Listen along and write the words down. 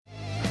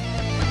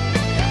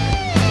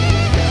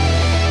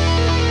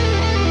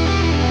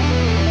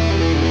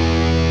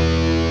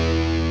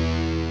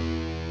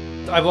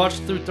I've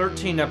watched through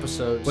 13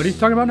 episodes. What are you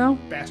talking about now?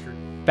 Bastard.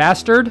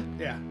 Bastard?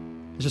 Yeah.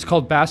 It's just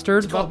called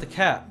Bastard? It's about the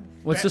cat.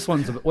 What's this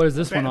one's? What is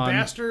this one on?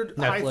 Bastard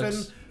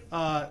Netflix.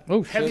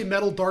 hyphen heavy shit.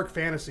 metal dark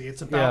fantasy.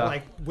 It's about Yeah.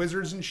 like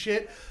wizards and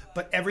shit,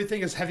 but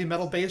everything is heavy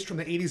metal based from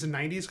the 80s and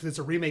 90s because it's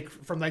a remake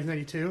from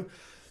 1992.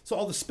 So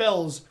all the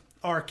spells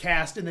are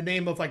cast in the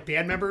name of like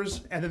band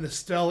members, and then the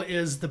spell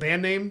is the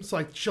band name. So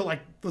like she'll like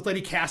the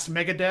lady cast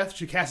Megadeth,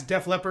 she cast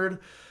Def Leppard.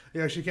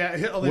 You know, she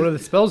cast. What do the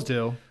spells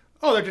do?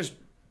 Oh, they're just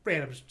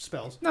random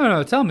spells.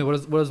 No. Tell me. What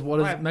does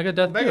Megadeth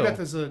do? Megadeth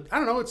is a I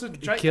don't know. It's a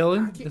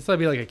Killing? It's gotta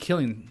be like a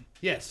killing.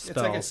 Yes,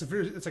 spell. it's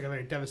like a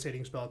very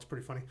devastating spell. It's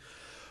pretty funny.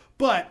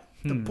 But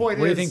the point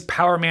What do is, you think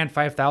Power Man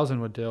 5000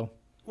 would do?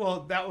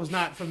 well, that was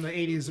not from the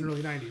 80s and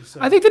early 90s. So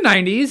I think the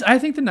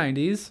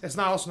 90s. it's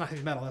also not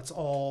heavy metal. That's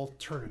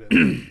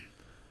alternative.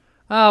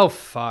 Oh,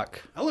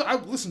 fuck. I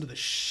listen to the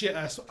shit.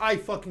 I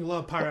fucking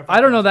love Power.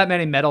 I don't know that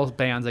many metal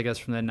bands, I guess,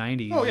 from the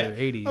 90s Oh yeah, or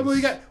 80s. I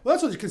mean,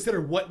 that's what you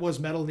consider what was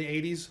metal in the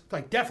 80s.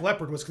 Like Def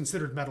Leppard was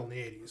considered metal in the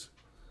 80s.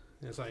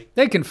 It's like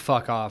They can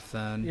fuck off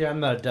then. Yeah, I'm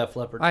not a Def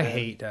Leppard I fan.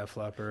 hate Def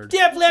Leppard.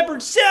 Def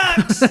Leppard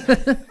sucks!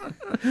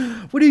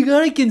 What do you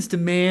got against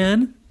him,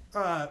 man?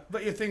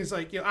 but your things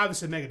like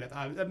obviously Megadeth,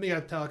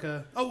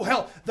 Metallica. Oh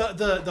hell,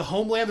 the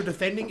homeland they're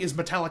defending is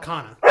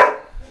Metallicana.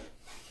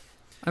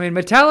 I mean,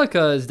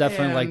 Metallica is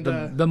definitely like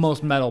And, the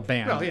most metal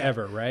band well, yeah.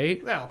 ever,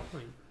 right? Well, I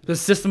mean, The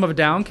System of a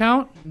Down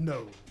count?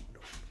 no,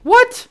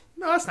 What?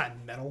 that's not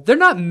metal. They're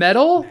not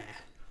metal?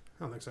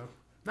 I don't think so.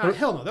 No,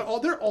 hell no.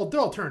 They're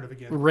alternative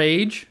again.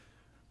 Rage?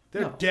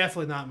 They're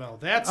definitely not metal.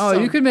 That's Oh,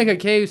 you could make a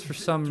case for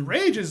some.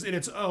 Rage is in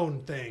its own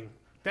thing.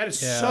 That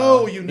is Yeah.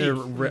 so unique.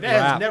 There's That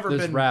has rap. never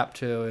There's been. rap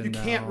too. You And,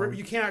 can't.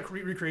 You cannot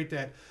recreate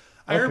that.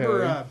 I Okay.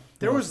 remember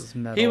there What was. else is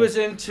metal? He was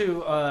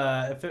into,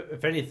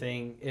 if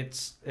anything,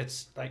 it's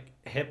like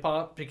hip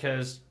hop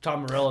because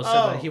Tom Morello said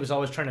that he was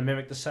always trying to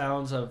mimic the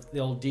sounds of the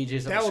old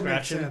DJs that That were would make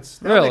scratching. sense.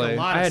 That would make Really? a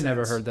lot of I had sense.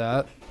 never heard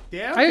that.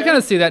 Yeah. I can kind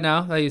of see that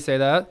now that you say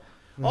that.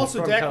 Also,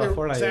 From Zach,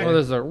 California, Zach, Well,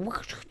 there's a.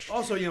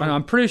 also,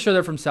 I'm pretty sure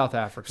they're from South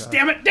Africa.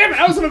 Damn it!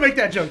 I was gonna make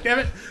that joke. Damn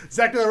it!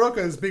 Zach De La Roca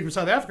is big from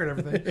South Africa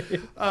and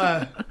everything.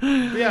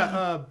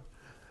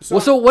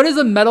 So what is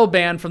a metal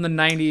band from the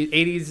 90s,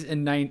 80s,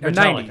 and 90s? Or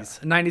Metallica.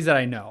 90s that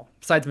I know,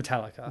 besides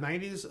Metallica.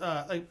 90s,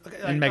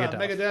 And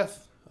Megadeth.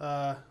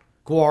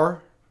 Gwar.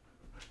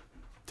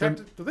 They are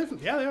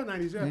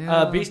 90s. Yeah.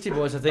 Yeah. Beastie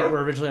Boys, I think,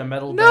 were originally a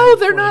metal band. No,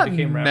 they're before not they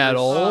became rappers.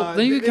 metal.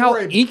 then you they could count were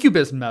a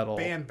Incubus metal.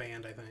 Band, I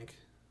think.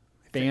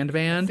 Band.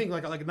 I think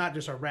like not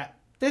just a rap.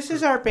 This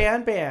is our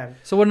band.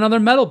 So what another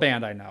metal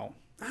band I know?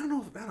 I don't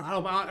know.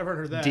 I've never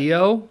heard that.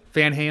 Dio,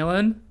 Van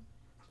Halen,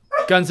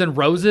 Guns N'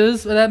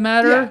 Roses, for that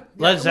matter. Yeah.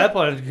 Led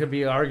Zeppelin could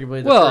be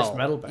arguably the Well, first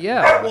metal band.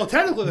 yeah. Well,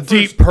 technically, the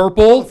Deep first,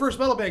 Purple. the first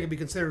metal band could be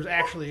considered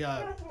actually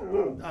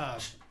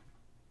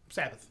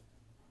Sabbath.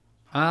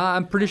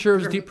 I'm pretty sure it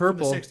was Deep From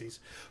the Purple. 60s.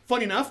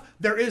 Funny enough,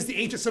 there is the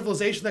ancient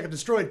civilization that got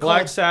destroyed Black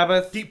called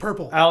Sabbath, Deep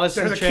Purple. Alice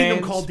There's in a kingdom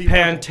Chains, called Deep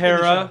Purple in the Pantera,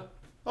 show.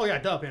 Oh yeah,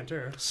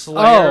 Pantera.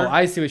 Slayer. Oh,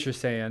 I see what you're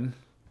saying.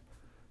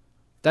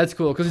 That's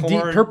cool because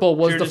Deep Korn, Purple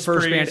was the Judas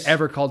first band Priest.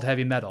 ever called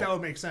heavy metal. That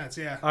would make sense.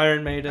 Yeah.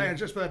 Iron I Maiden,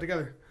 just put that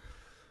together.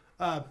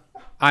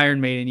 Iron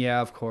Maiden,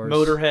 yeah, of course.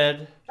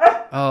 Motorhead,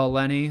 Oh,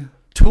 Lenny.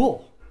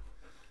 Tool,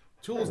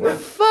 Tool's not.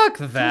 Fuck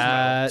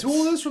that.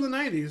 Tool is from the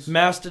 90s.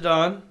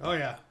 Mastodon, Oh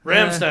yeah.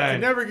 Rammstein.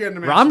 Never get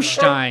into Mastodon.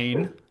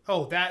 Rammstein.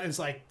 Oh, that is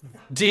like.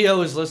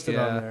 Dio is listed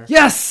on Yeah. there.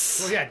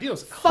 Yes. Well, yeah,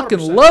 Dio's 100% Fucking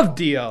love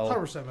Dio.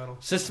 100% metal.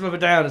 System of a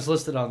Down is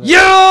listed on there.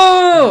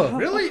 Yo.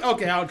 Really?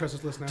 Okay, I don't trust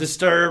this list now.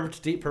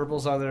 Disturbed, Deep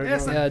Purple's on there. Yeah,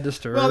 it's not- Yeah,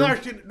 Disturbed. Well,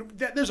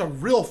 there's a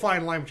real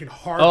fine line between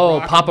hard Oh,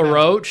 rock Papa and metal.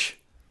 Roach.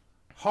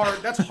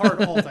 Hard. That's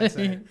hard alt, I'd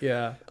say.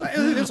 Yeah.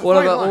 It's a What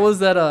fine about line. what was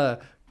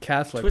that?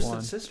 Catholic Twisted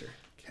one. Sister.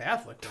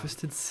 Catholic? One.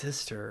 Twisted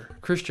Sister.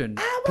 Christian.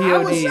 I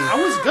POD.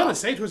 was gonna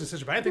say Twisted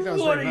Sister, but I didn't think that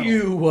was very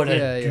metal. wanna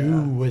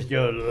Yeah. with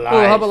your life?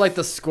 Oh, how about like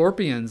the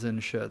Scorpions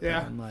and shit?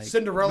 Yeah. Then? Like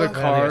Cinderella. the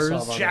Cars. Yeah, I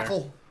saw that.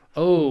 Jackal.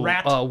 Oh,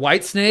 Rat.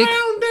 White Snake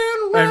Round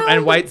and round.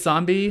 and White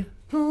Zombie.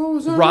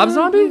 Goes Rob around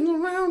Zombie?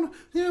 and around,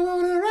 you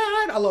wanna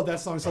ride. I love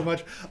that song so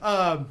much.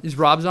 Is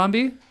Rob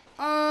Zombie?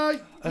 I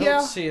don't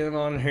Yeah. see him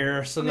on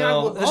here. So Yeah,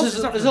 no, well, this also is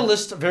it's not there's for- a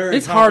list, a very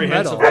It's hard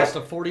comprehensive metal. list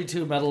of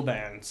 42 metal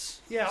bands.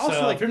 Yeah, also,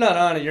 so like- if you're not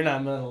on it, you're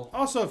not metal.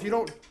 Also, if you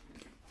don't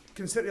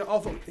consider,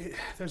 also,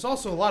 there's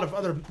also a lot of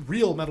other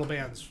real metal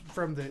bands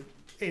from the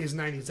 80s and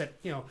 90s that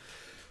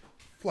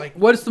like.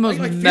 What's the most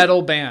like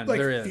metal band Like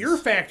there is? Fear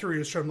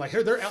Factory is from like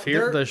they're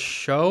Fear the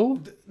show?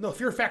 no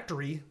Fear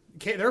Factory.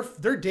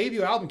 Their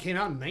debut album came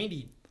out in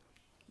 90.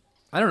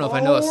 I don't know if I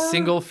know a Or-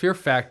 single Fear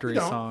Factory You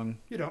don't. song.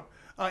 You know,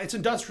 it's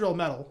industrial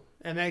metal,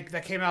 and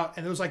that came out,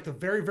 and it was like the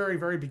very, very,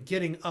 very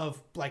beginning of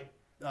like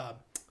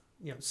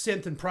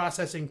synth and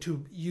processing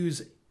to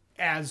use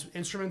as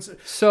instruments.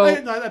 So-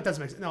 no, that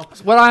doesn't make sense. No,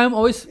 What I'm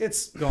always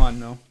it's go on,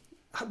 no.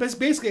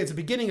 basically it's a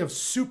beginning of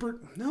super.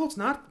 No, it's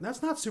not.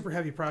 That's not super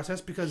heavy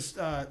process because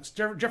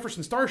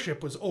Jefferson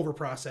Starship was over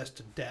processed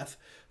to death,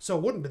 so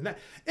it wouldn't have been that.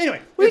 Anyway,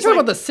 What are you it's talking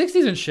like- about the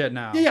 60s and shit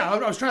now? Yeah, I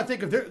was trying to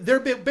think of they're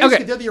basically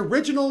Okay. they're the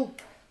original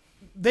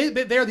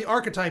they are the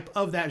archetype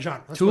of that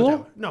genre. Let's Tool? put it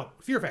that way. No,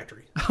 Fear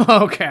Factory.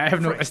 Okay,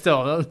 I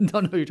still don't know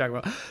what you're talking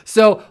about.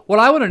 So what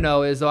I want to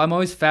know is, though, I'm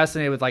always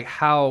fascinated with like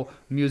how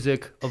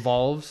music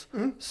evolves.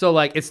 So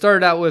like it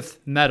started out with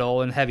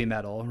metal and heavy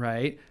metal,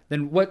 right?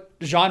 Then what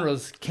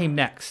genres came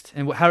next,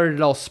 and how did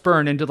it all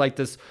spurn into like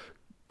this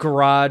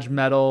garage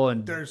metal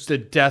and the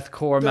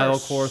deathcore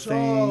metalcore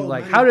thing?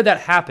 Like, how did that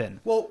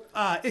happen? Well,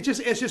 it's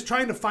just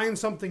trying to find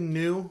something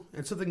new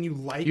and something you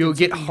like. You'll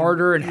get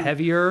harder and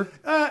heavier.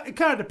 It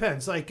kind of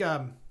depends. Like,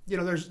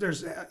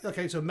 there's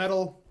okay, so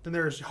metal. Then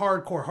there's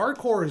hardcore.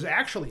 Hardcore is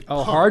actually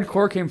punk.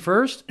 Hardcore came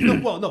first.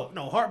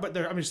 No, hard. But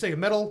I'm just saying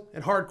metal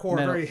and hardcore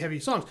are very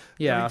heavy songs.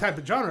 Yeah, every type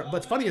of genre. But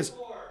what's funny is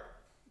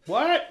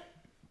what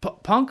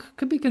punk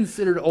could be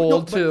considered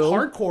old too. But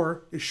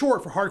hardcore is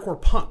short for hardcore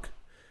punk.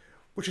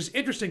 Which is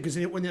interesting because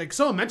when like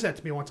someone mentioned that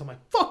to me once, I'm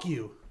like, "Fuck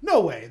you, no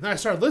way." And then I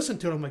started listening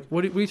to it. I'm like,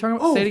 "What are you talking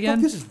about? Oh, say it again.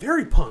 Fuck, this is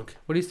very punk."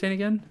 What are you saying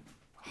again?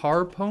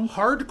 Hard punk.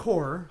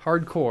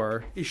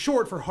 Hardcore is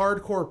short for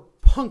hardcore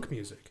punk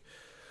music.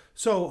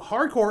 So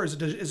hardcore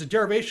is a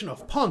derivation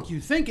of punk.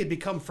 You think it'd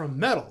become from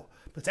metal,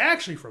 but it's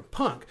actually from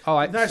punk.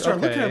 And then I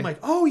started looking at it. I'm like,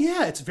 "Oh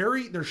yeah,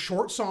 they're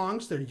short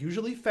songs. They're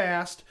usually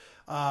fast.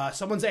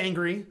 Someone's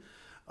angry."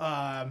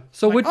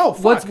 So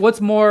what's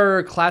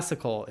more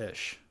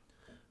classical-ish?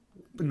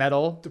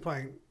 Metal.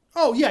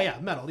 Oh yeah,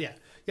 metal. Yeah,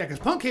 because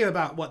punk came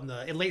about in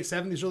the late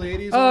 70s,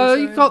 early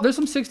 80s. There's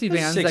some 60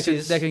 bands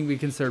that can be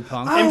considered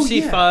punk.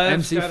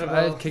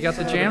 MC5, Kick Out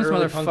the Jams,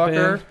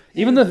 motherfucker.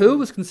 Even the Who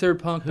was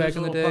considered punk back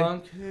in the day.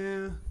 Punk.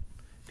 Yeah.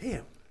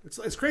 Damn.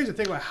 It's crazy to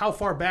think about how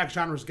far back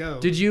genres go.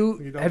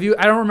 I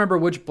don't remember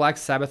which Black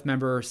Sabbath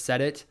member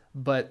said it,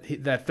 but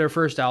that their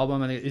first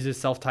album, I think, is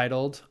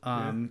self-titled,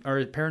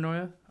 or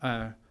Paranoia.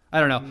 I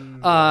don't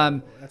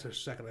know. That's their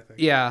second, I think.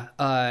 Yeah,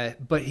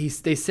 but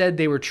they said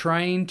they were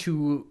trying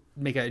to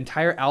make an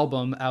entire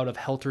album out of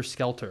Helter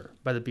Skelter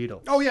by the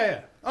Beatles. Oh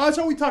yeah. Oh,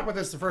 so we talked about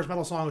this. The first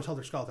metal song was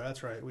Helter Skelter.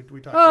 That's right. We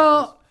talked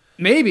about this.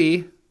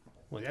 Maybe.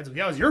 Well,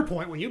 that was your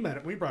point when you met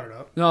it. We brought it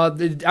up. No,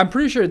 I'm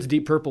pretty sure it's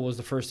Deep Purple was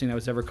the first thing that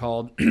was ever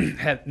called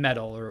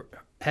metal or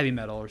heavy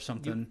metal or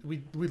something.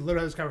 We literally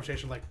had this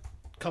conversation like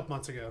couple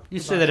months ago. You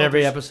say that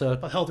every episode.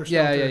 Helter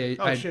Skelter. Yeah.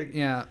 Oh, shit.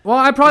 Yeah. Well,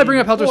 I probably bring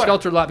up Helter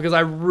Skelter a lot because I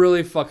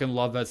really fucking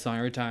love that song.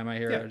 Every time I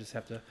hear it, I just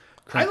have to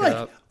crank it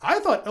up. I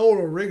thought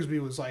Eleanor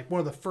Rigsby was like one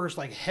of the first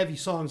like heavy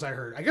songs I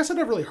heard. I guess I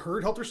never really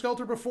heard Helter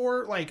Skelter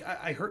before. Like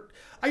I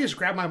just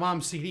grabbed my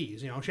mom's CDs.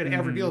 She had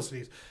Avril Beatles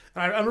CDs,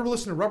 and I remember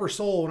listening to Rubber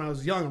Soul when I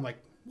was young. I'm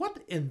like, what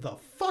in the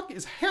fuck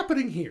is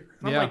happening here?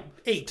 And I'm like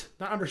 8,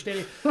 not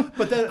understanding.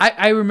 But then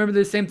I remember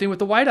the same thing with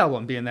the White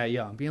Album, being that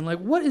young, being like,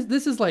 what is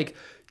this? Is like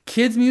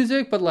kids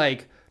music, but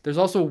like there's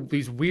also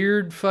these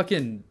weird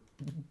fucking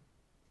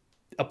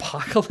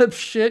apocalypse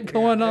shit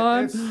going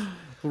on.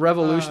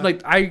 Revolution.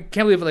 Like I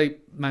can't believe like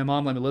my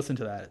mom let me listen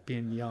to that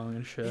being young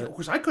and shit.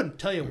 Because I couldn't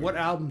tell you what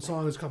album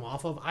song has come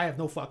off of. I have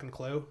no fucking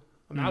clue.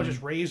 I mean, I was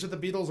just raised with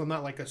the Beatles. I'm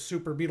not like a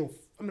super Beatle.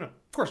 I mean, of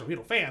course, I'm a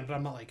Beatle fan, but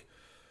I'm not like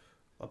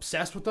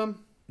obsessed with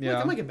them. Yeah,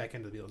 I might get back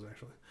into the Beatles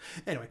actually.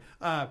 Anyway,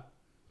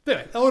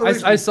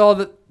 I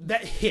saw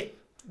that hit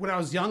when I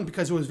was young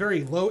because it was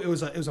very low. It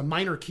was a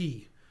minor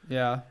key.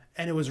 Yeah,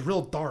 and it was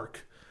real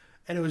dark,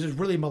 and it was just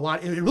really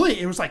melodic.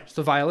 It was like it's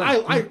the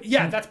violin.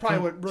 That's probably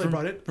what really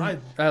brought it. I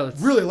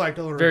it's really liked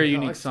Eleanor. Very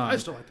unique song. I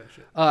still like that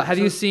shit. Have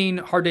you seen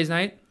Hard Day's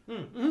Night?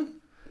 Mm-hmm.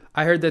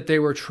 I heard that they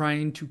were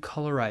trying to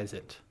colorize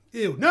it.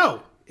 Ew,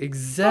 no.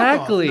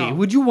 Exactly. No.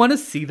 Would you want to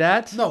see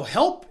that? No,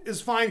 Help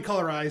is fine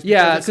colorized.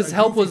 Yeah, because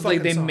Help was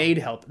like they made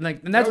Help, and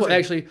that's that what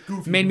actually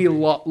made me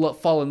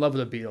fall in love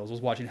with the Beatles.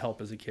 Was watching Help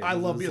as a kid. I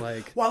love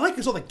Beatles. I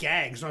like all the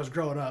gags when I was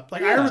growing up.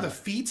 Like I remember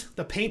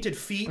the painted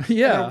feet.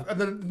 Yeah,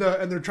 and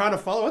they're trying to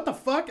follow. What the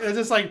fuck? And it's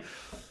just like,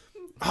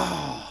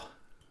 oh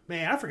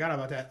man, I forgot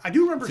about that. I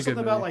do remember something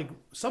about like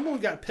someone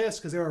got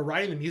pissed because they were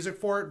writing the music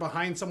for it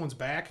behind someone's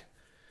back.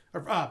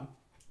 Or,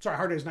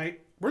 Hard Day's Night.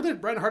 Were they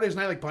writing Hard Day's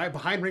Night like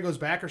behind Ringo's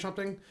back or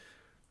something?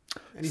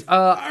 And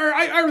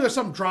I remember there's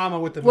some drama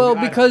with the movie. Well,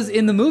 because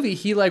in the movie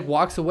he like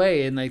walks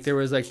away and like there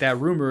was like that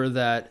rumor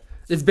that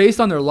it's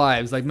based on their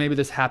lives. Like maybe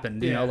this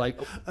happened, you know, like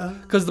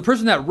because the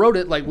person that wrote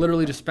it like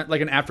literally just spent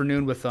like an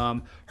afternoon with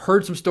them,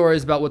 heard some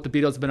stories about what the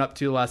Beatles have been up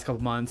to the last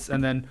couple months,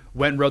 and then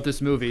went and wrote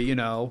this movie, you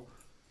know,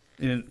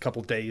 in a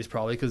couple days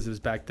probably because it was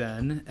back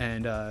then.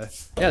 And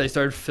they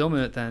started filming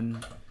it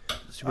then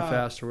super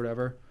fast or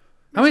whatever.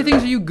 How many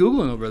things are you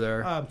Googling over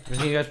there?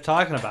 What are you guys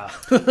talking about?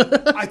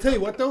 I tell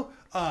you what, though.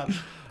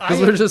 Because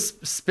we're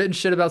just spitting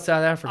shit about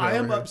South Africa. I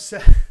am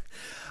upset.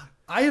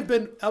 I have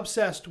been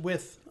obsessed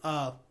with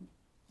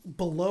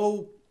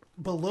below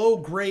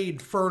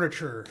grade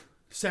furniture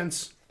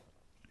since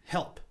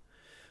Help.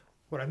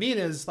 What I mean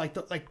is like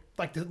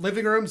the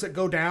living rooms that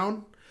go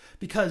down,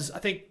 because I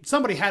think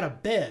somebody had a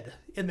bed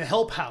in the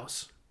Help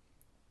house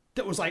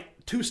that was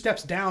like 2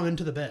 steps down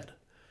into the bed.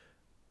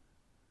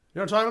 You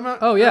know what I'm talking about?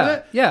 Oh,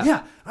 yeah.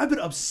 Yeah. I've been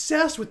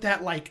obsessed with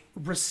that, like,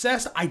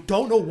 recess. I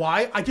don't know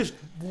why. I just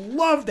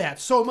love that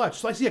so much.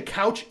 So I see a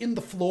couch in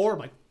the floor. I'm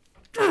like,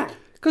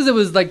 Because it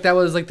was like that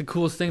was like the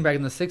coolest thing back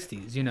in the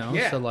 '60s, you know.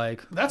 Yeah. So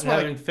like, That's why.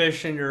 Having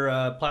fish in your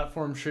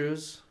platform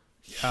shoes.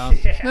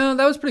 Yeah. no,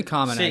 that was pretty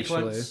common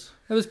actually. Sequence.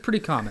 That was pretty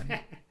common.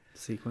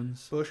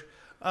 Sequence. Bush.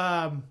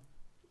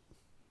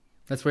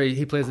 That's where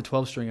he plays the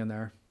 12 string in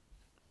there.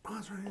 Oh,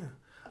 that's right.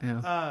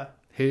 Yeah.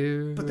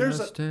 Here. But there's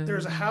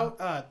a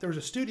house. There was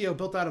a studio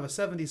built out of a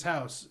 '70s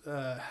house. I don't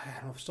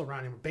know if it's still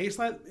around anymore.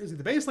 Baseline is it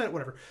the Baseline?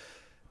 Whatever.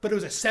 But it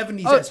was a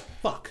 '70s as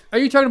fuck. Are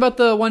you talking about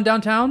the one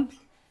downtown?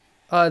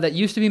 That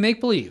used to be Make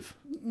Believe.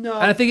 No,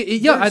 And I think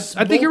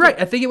I think you're right.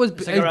 I think it was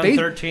It's like around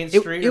 13th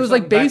Street It or was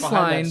like something, back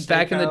behind Baseline that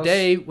back in the steakhouse.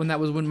 day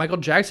when Michael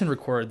Jackson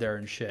recorded there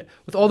and shit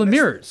with all the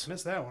mirrors.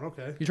 Missed that one.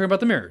 Okay. You talking about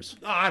the mirrors?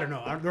 Oh, I don't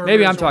know.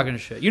 Maybe I'm talking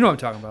shit. You know what I'm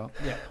talking about.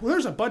 Yeah. Well,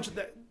 there's a bunch of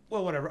that.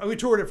 Well, whatever. We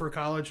toured it for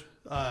college,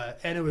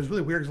 and it was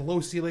really weird because low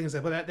ceilings.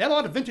 But they had a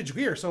lot of vintage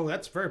gear, so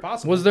that's very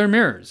possible. Was there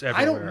mirrors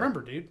everywhere? I don't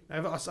remember, dude. I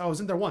was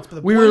in there once, but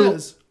the We point were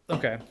is,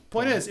 okay.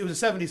 it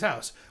was a '70s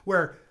house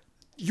where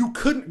you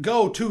couldn't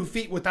go 2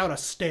 feet without a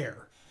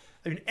stair.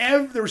 I mean,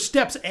 there were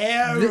steps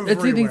everywhere.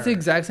 It's the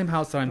exact same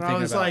house that I'm And thinking I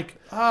was about.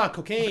 like,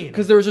 cocaine.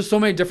 Because there was just so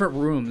many different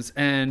rooms,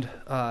 and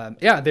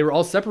they were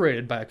all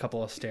separated by a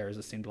couple of stairs.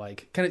 It seemed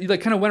like you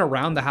kind of went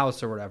around the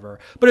house or whatever.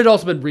 But it had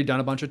also been redone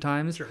a bunch of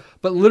times. Sure.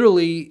 But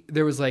literally,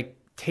 there was like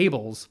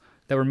tables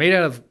that were made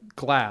out of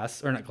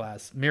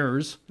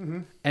mirrors,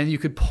 and you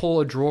could pull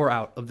a drawer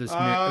out of this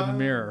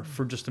mirror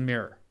for just a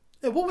mirror.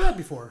 Hey, what would that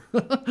be for?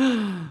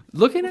 Looking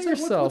What's at that-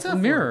 yourself, what's that a for?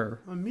 mirror.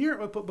 A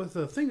mirror, but with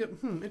a thing that,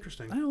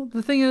 interesting. I don't.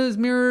 The thing is,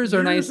 mirrors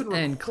are Mirrors nice in a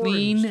and recording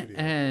clean, studio.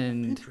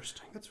 and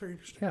Interesting. That's very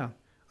interesting. yeah.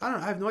 I don't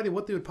know. I have no idea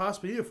what they would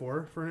possibly need it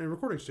for a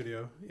recording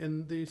studio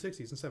in the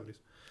 60s and 70s.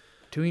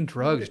 Doing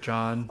drugs,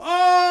 John.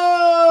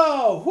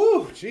 Oh,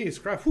 whew, jeez,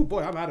 crap. Whew,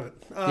 boy, I'm out of it.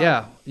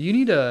 Yeah, you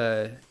need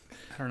to.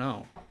 I don't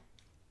know.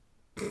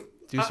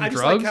 Do some I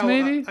just drugs, like how,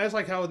 maybe. I just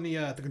like how in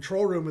the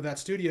control room of that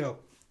studio,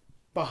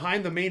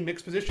 behind the main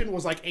mix position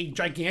was like a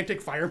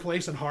gigantic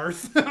fireplace and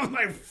hearth. I'm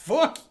like,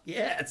 fuck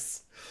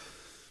yes.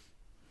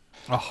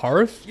 A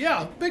hearth?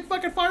 Yeah, big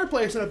fucking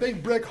fireplace and a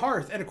big brick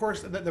hearth. And of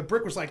course, the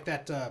brick was like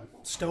that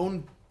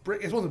stone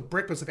brick. It wasn't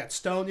brick, it was like that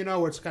stone,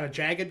 where it's kind of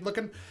jagged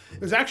looking.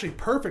 It was actually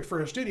perfect for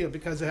a studio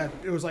because it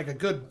was like a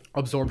good.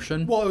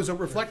 Absorption. Well, it was a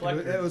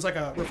reflective. It was like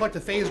a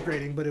reflective phase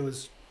grading, but it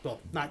was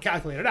not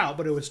calculated out,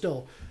 but it was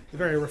still a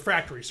very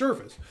refractory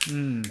surface.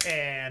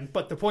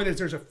 But the point is,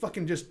 there's a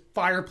fucking just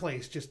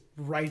fireplace just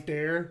right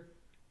there.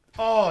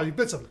 Oh, you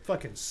put some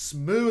fucking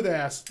smooth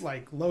ass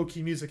like low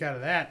key music out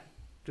of that.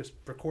 Just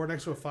record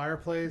next to a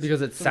fireplace.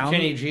 Because it Some sounds.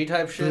 Kenny G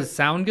type Does shit. it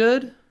sound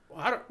good?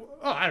 I don't know.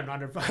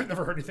 I've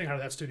never heard anything out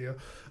of that studio.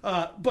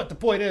 But the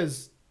point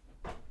is,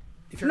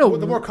 if you're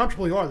the more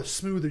comfortable you are, the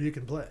smoother you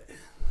can play.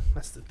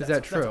 That's Is that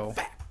that's true? a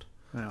fact.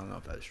 I don't know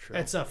if that's true.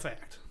 It's a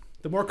fact.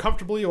 The more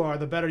comfortable you are,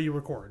 the better you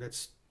record.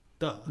 It's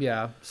duh.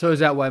 Yeah. So is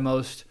that why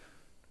most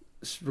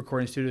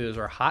recording studios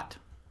are hot?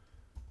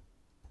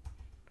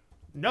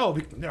 No,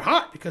 they're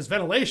hot because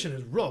ventilation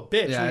is real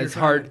bitch. Yeah, when you're it's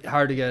trying to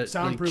hard to get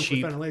soundproof like,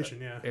 cheap with ventilation.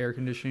 Yeah. air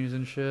conditionings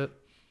and shit.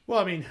 Well,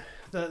 I mean,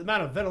 the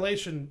amount of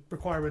ventilation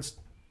requirements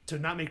to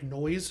not make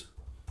noise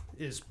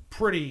is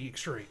pretty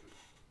extreme.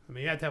 I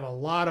mean, you have to have a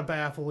lot of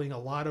baffling, a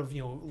lot of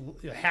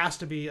it has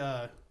to be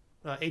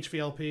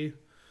HVLP,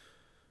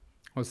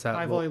 What's that?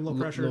 High volume, low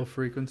pressure. Low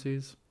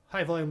frequencies.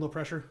 high volume, low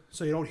pressure,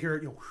 so you don't hear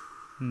it.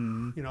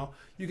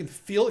 You can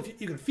feel it.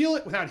 You can feel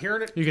it without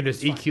hearing it. You can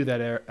just it's EQ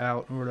that air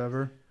out or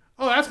whatever.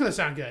 Oh, that's gonna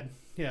sound good.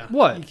 Yeah.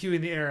 What?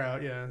 EQing the air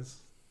out. Yeah.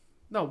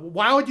 No,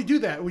 why would you do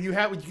that when you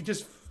could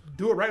just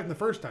do it right from the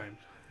first time?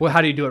 Well,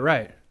 how do you do it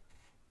right?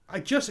 I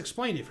just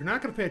explained it. If you're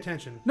not gonna pay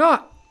attention,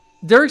 No,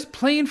 Derek's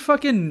playing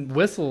fucking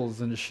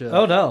whistles and shit.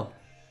 Oh no.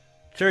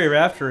 Jerry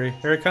Raftery,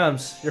 here it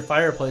comes. Your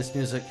fireplace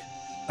music.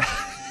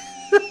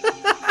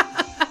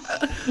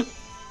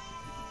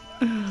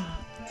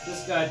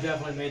 This guy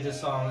definitely made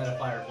this song at a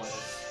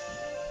fireplace.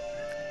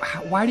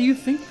 Why do you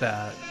think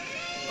that?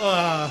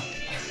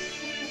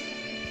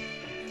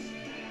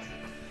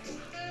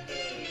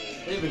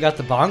 They even got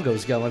the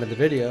bongos going in the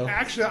video.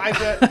 actually, I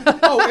bet.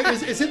 Oh,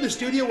 is it the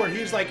studio where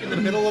he's like in the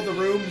middle of the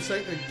room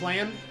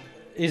playing?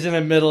 He's in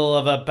the middle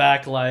of a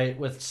backlight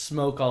with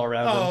smoke all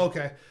around him. Oh,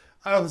 okay.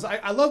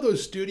 I love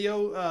those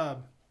studio.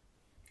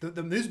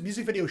 The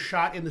music video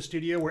shot in the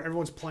studio where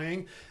everyone's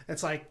playing.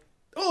 It's like,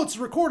 oh, it's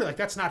recorded. Like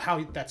that's not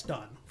how that's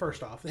done.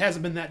 First off, it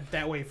hasn't been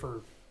that way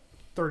for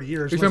 30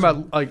 years. You're talking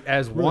about like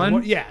as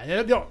one?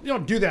 Yeah, you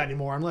don't do that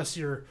anymore unless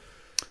you're,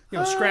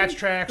 scratch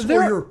tracks or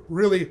there- you're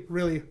really,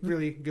 really,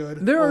 really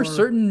good. There are or-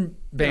 certain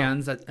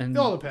bands and It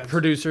all depends.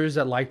 producers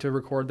that like to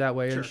record that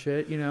way and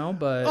Sure. shit,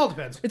 but All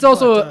depends. it's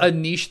also But, a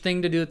niche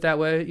thing to do it that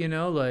way,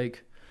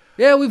 like,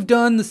 yeah, we've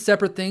done the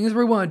separate things.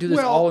 We want to do this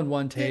Well, all in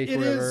one take, it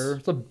whatever. is-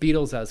 It's a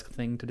Beatles-esque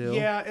thing to do.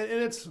 Yeah, and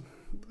there's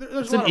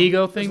It's a an lot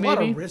ego of, thing, there's a lot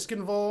maybe? of risk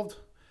involved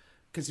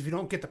because if you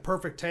don't get the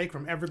perfect take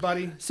from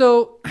everybody,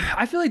 So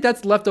I feel like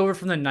that's left over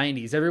from the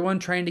 90s. Everyone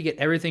trying to get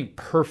everything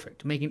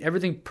perfect, making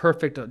everything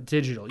perfect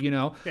digital,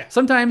 Yeah.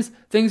 Sometimes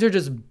things are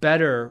just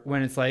better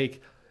when it's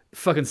like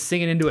fucking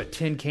singing into a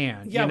tin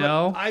can. Yeah, you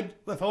know.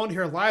 but if I want to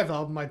hear a live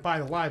album, I'd buy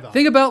the live album.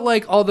 Think about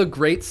like all the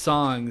great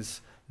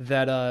songs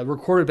that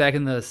recorded back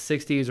in the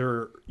 60s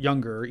or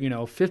younger,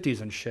 50s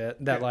and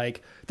shit. That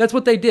like that's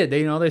what they did.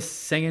 They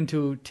sang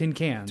into tin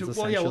cans.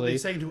 Essentially. They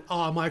sang to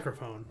a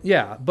microphone.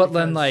 Yeah, but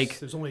then like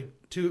there's only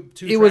two.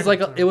 It was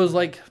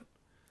like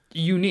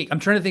unique. I'm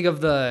trying to think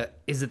of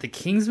is it the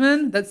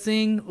Kingsmen that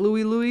sing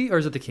Louie Louie or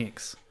is it the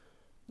Kinks?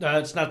 No,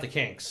 it's not the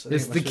Kinks. I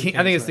think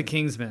it's the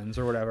Kingsmen's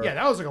or whatever. Yeah,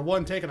 that was like a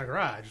one take in a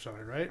garage or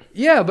something, right?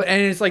 Yeah,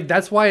 and it's like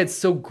that's why it's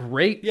so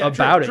great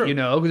about it, true.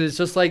 Because it's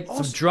just like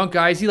some drunk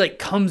guys. He like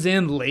comes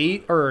in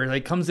late or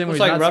like comes in when he's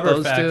like not Rubber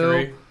supposed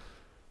Factory.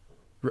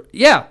 to.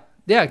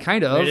 Yeah,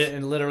 kind of. Made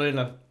it literally in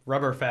a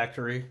rubber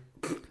factory.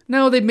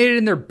 No, they made it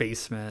in their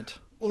basement.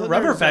 Well,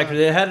 rubber factory.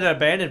 They had an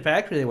abandoned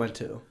factory they went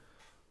to.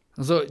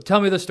 So tell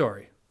me the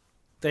story.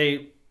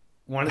 They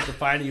wanted to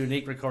find a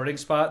unique recording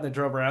spot, and they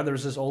drove around. There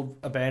was this old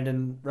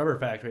abandoned rubber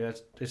factory.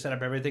 They set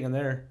up everything in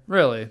there.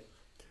 Really?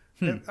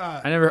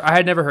 I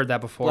had never heard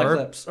that before. Black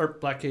Lips or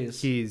Black Keys.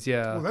 Keys,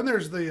 yeah. Well, then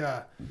there's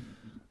the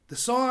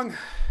song.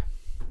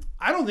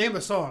 I don't name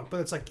the song, but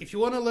it's like if you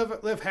want to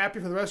live happy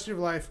for the rest of your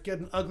life, get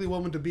an ugly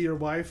woman to be your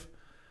wife.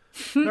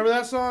 Remember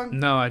that song?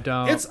 No, I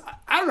don't.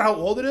 I don't know how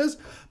old it is,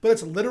 but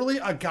it's literally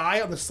a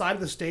guy on the side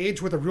of the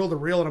stage with a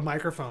reel-to-reel and a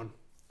microphone,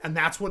 and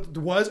that's what it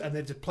was, and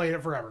they just played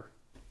it forever.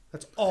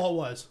 That's all it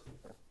was.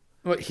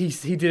 What he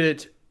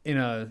did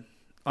it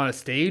on a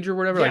stage or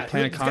whatever, like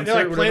playing a concert. They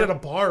like played at a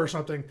bar or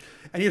something,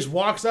 and he just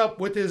walks up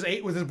with his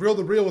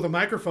reel-to-reel with a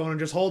microphone and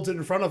just holds it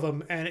in front of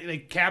him, and they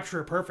capture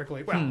it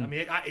perfectly. Well, I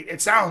mean,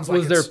 it sounds like.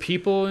 Was there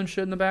people and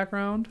shit in the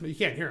background? You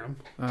can't hear them.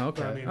 Oh,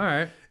 okay. But, I mean, all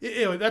right.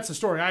 That's the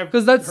story I've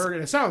heard,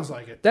 and it sounds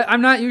like it.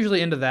 I'm not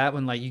usually into that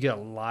when like you get a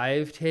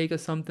live take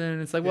of something.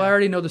 It's like, well, I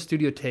already know the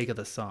studio take of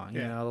the song.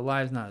 Yeah. The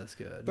live's not as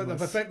good. But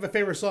the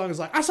favorite song is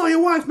like, I saw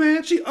your wife,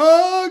 man. She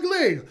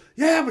ugly.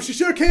 Yeah, but she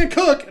sure can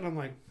cook. And I'm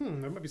like,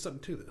 there might be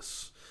something to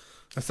this.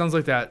 It sounds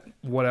like that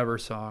whatever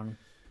song.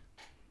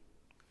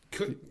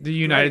 The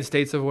United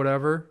States of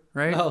whatever,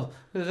 right? Oh,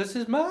 this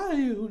is my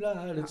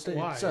United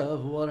States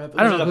of whatever.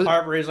 I don't know. The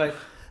part where he's like,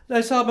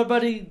 I saw my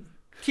buddy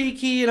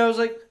Kiki, and I was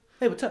like,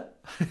 hey, what's up?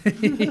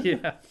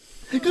 Yeah.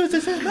 Because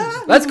this is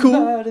my That's cool.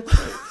 United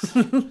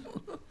States.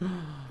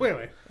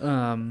 Wait.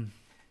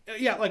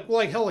 Yeah,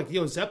 like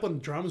hell, Zeppelin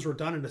drums were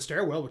done in a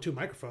stairwell with two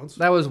microphones.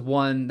 That was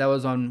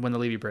on When the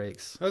Levy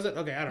Breaks. Was it?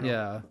 Okay, I don't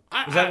know.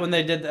 Yeah. Is that when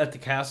they did at the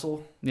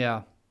castle?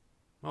 Yeah.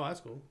 Oh,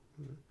 that's cool.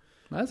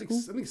 That's cool.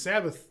 I think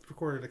Sabbath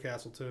recorded at the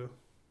castle too.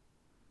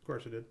 Of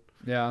course it did.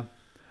 Yeah.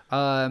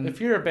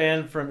 If you're a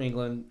band from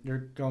England, you're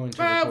going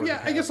to. I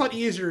guess it's a lot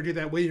easier to do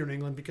that when you're in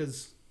England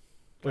because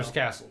there's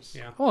castles.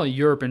 Yeah. Oh,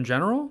 Europe in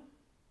general.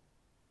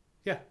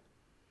 Yeah.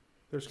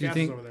 There's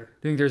castles over there. Do you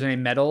think there's any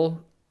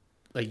metal,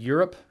 like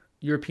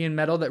European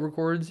metal that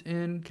records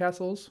in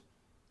castles?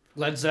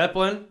 Led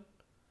Zeppelin.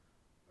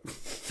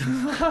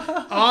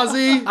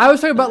 Ozzy. I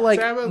was talking about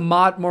like Sabbath?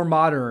 more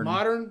modern.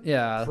 Modern?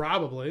 Yeah.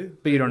 Probably.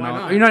 But you don't Why know.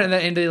 not? You're not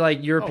into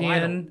like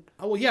European.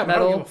 Well, yeah, but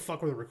metal? I don't give a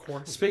fuck with a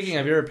record. Speaking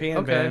of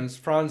European bands,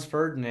 Franz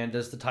Ferdinand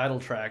does the title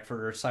track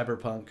for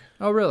Cyberpunk.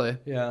 Oh, really?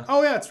 Yeah.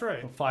 Oh, yeah, that's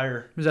right.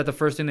 Fire. Is that the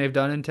first thing they've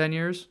done in 10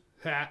 years?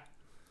 I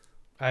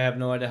have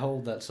no idea how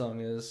old that song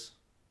is.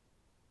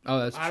 Oh,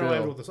 that's true.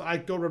 I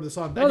don't remember the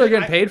song. Oh, they're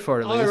getting paid for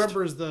it at all least. I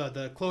remember is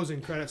the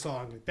closing credit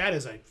song. That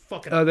is a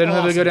fucking Oh, they don't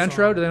have a good awesome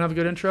intro? song. Do they have a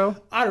good intro?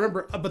 I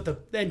remember, but the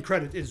end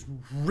credit is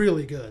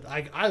really good.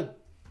 I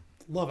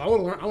love it. I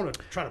want to learn. I want to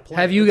try to play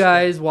Have it. you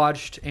guys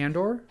watched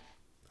Andor?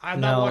 I've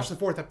not watched the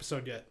 4th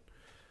episode yet.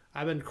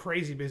 I've been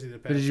crazy busy the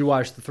But past. did you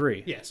watch the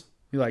 3? Yes.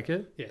 You like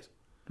it? Yes.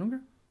 Okay.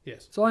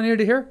 Yes. That's all I needed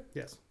to hear.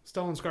 Yes.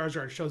 Stellan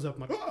Skarsgård shows up.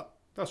 I'm like, oh,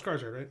 that's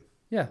Skarsgård, right?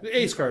 Yeah.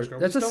 A Skarsgård.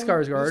 That's a Was it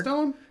Skarsgård.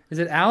 Stellan? Is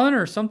it Alan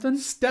or something?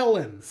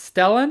 Stellan.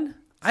 Stellan?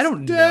 I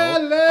don't know.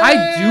 Stellan!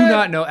 I do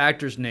not know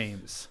actors'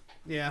 names.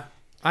 Yeah.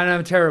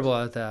 I'm terrible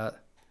at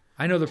that.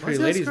 I know the pretty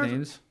that ladies' Skarsgård?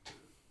 names.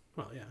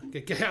 Well,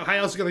 yeah. How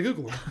else are you going to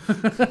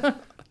Google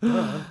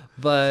them?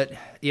 But,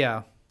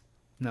 yeah.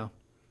 No.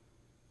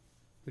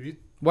 Have you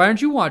Why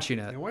aren't you watching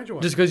it? Yeah, why aren't you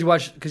Just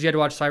watching because you had to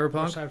watch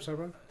Cyberpunk?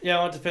 Cyberpunk? Yeah,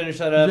 I want to finish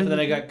that up, and then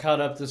I got caught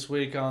up this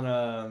week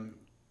on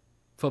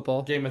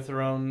Football? Game of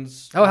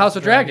Thrones. Oh, House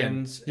of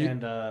Dragons.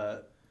 And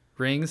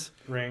Rings?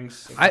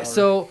 Rings.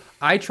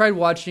 I tried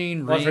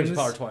watching Watched Rings Rings of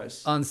Power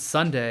twice. on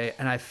Sunday,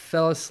 and I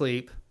fell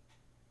asleep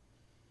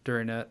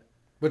during it.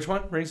 Which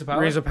one? Rings of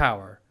Power? Rings of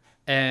Power.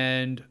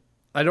 And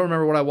I don't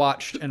remember what I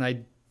watched, and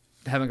I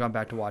haven't gone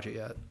back to watch it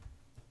yet.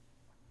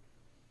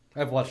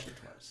 I've watched it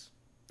twice.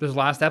 This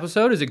last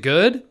episode, is it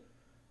good?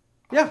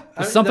 Yeah.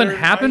 Does something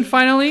happen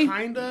finally?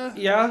 Kinda.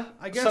 Yeah.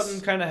 I guess. Something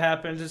kind of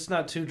happened. It's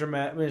not too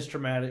dramatic. I mean, it's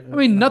dramatic. I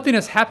mean, nothing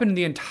has happened in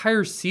the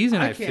entire season,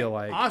 I can't- feel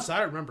like. Honestly, I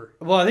don't remember.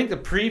 Well, I think the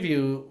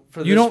preview for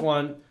You this don't-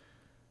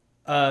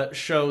 one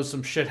shows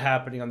some shit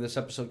happening on this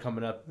episode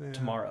coming up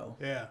tomorrow.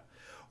 Yeah.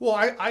 Well,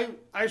 I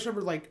just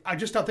remember, like, I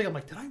just started thinking, I'm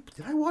like,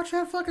 did I watch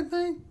that fucking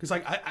thing? Because,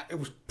 like, it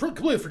was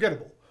completely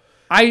forgettable.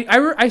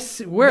 I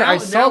swear Now- I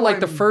saw now like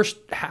the I'm- first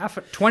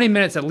 20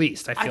 minutes at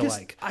least, I feel just-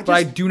 like. I but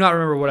I just- do not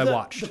remember what I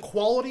watched. The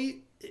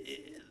quality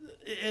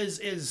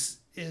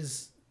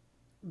is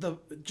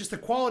the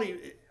quality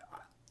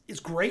is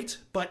great,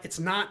 but it's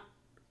not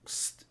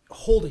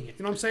holding it.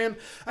 You know what I'm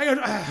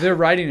saying? Their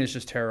writing is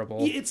just terrible.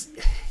 It's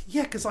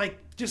because like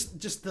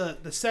just the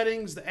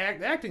settings, the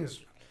acting is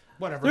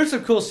whatever. There's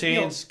some cool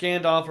scenes.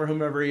 Gandalf or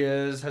whomever he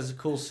is has a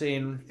cool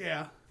scene.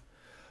 Yeah.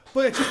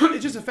 But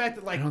it's just the fact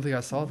that like I don't think I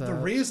saw that. The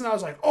reason I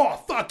was like,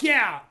 oh fuck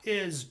yeah,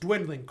 is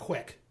dwindling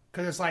quick.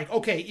 Because it's like,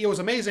 okay, it was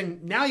amazing.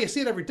 Now you see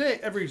it every day,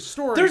 every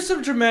story. There's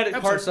some dramatic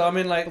parts, though. I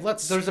mean, like,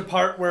 there's a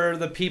part where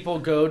the people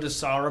go to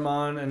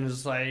Saruman and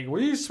is like,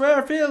 "We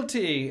swear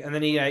fealty," and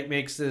then he like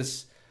makes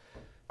this.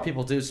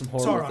 People do some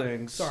horrible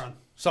things.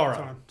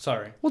 Sauron.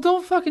 Sorry. Well,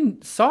 don't fucking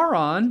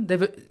Sauron.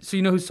 So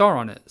you know who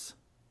Sauron is?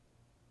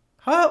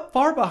 How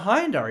far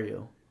behind are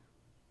you?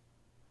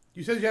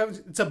 You said you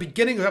haven't. It's the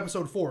beginning of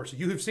episode 4, so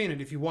you have seen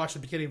it if you watch the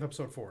beginning of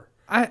episode 4.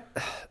 What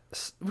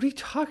are you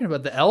talking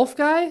about? The elf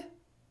guy?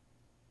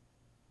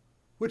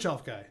 Which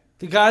elf guy?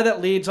 The guy that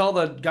leads all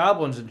the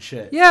goblins and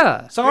shit.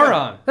 Yeah. Sauron.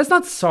 Yeah. That's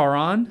not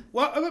Sauron.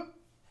 Well,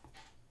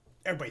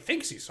 everybody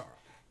thinks he's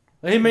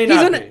Sauron. He may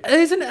not be.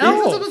 He's an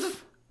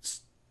elf.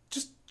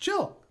 Just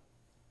chill.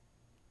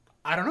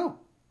 I don't know.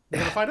 We're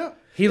going to find out.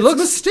 It's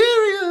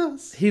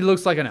mysterious. He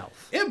looks like an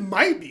elf. It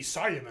might be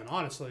Saruman,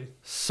 honestly.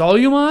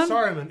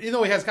 Saruman, even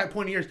though he has got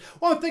pointy ears.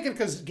 Well, I'm thinking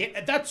because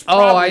that's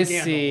probably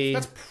Gandalf. See.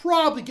 That's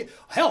probably...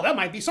 Hell, that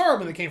might be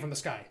Saruman that came from the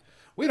sky.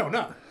 We don't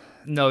know.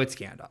 No, it's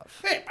Gandalf.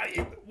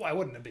 Hey, why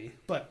wouldn't it be?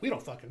 But we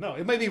don't fucking know.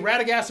 It may be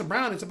Radagast and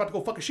Brown. It's about to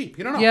go fuck a sheep.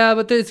 You don't know. Yeah,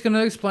 but it's going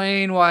to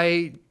explain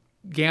why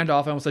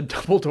Gandalf, I almost said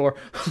Dumbledore,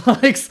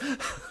 likes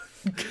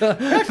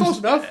close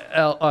enough.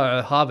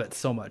 Hobbits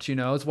so much.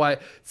 It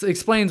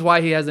explains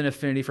why he has an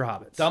affinity for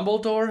hobbits.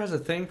 Dumbledore has a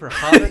thing for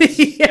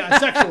hobbits? Yeah, a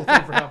sexual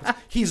thing for hobbits.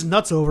 He's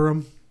nuts over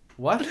him.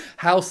 What?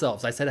 House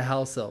elves. I said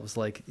house elves,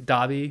 like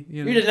Dobby.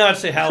 You did not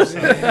say house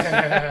elves.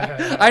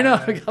 I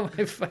know. I got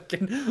my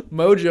fucking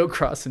mojo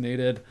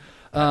crossinated.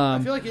 I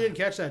feel like you didn't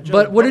catch that joke.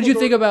 But what did you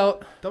think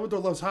about...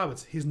 Dumbledore loves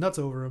hobbits. He's nuts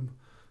over him.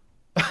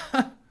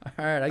 All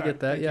right, I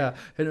get that. Yeah.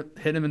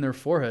 Hit him in their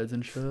foreheads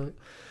and shit.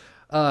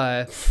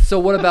 So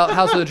what about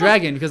House of the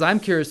Dragon? Because I'm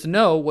curious to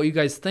know what you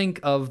guys think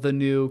of the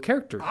new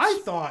characters.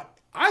 I thought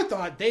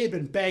they had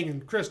been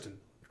banging Kristen.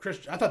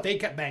 I thought they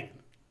kept banging.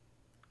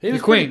 He was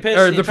the queen, pissed.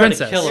 or He the tried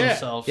princess. to kill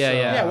himself. Yeah, so.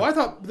 yeah. Well, I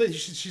thought that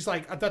she's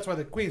like, that's why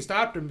the queen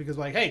stopped him, because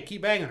like, hey,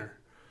 keep banging her.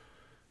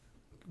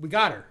 We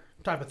got her,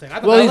 type of thing. I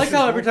like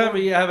how every time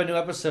we have a new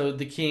episode,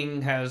 the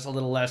king has a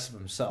little less of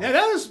himself. Yeah,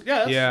 that's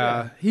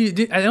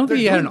I don't think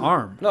he had an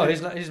arm. No,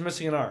 he's not. He's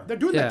missing an arm. They're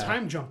doing that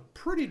time jump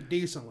pretty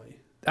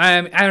decently.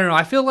 I don't know.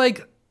 I feel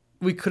like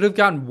we could have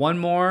gotten one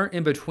more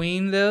in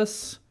between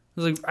this.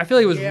 I feel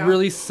like it was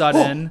really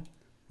sudden. Oh,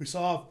 we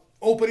saw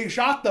opening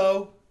shot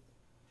though.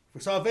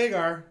 We saw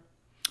Vhagar.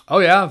 Oh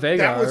yeah,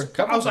 Vhagar.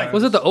 I was like,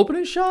 was it the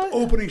opening shot?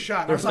 Opening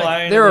shot. They're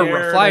flying. They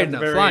were flying.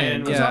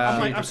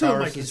 Yeah. I'm still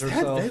like, is that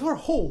Vhagar?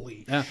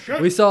 Holy shit!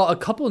 We saw a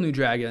couple new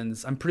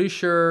dragons. I'm pretty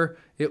sure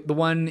the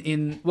one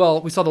in. Well,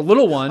 we saw the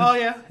little one. Oh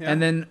yeah.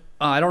 And then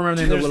I don't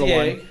remember the name of the little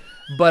one,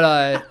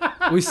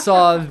 but we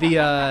saw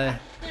the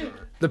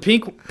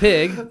pink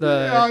pig. And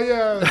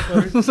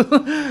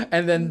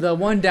then the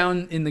one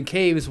down in the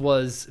caves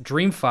was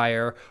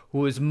Dreamfire, who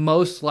was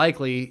most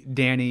likely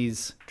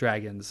Dany's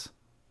dragon's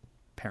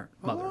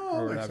mother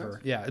or whatever.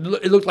 Yeah, it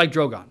looked like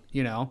Drogon,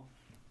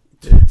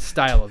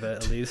 style of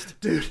it at least.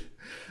 Dude,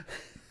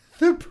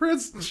 the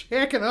prince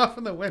jacking off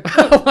in the window.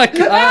 Oh my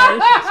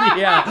god!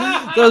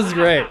 Yeah, that was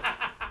great.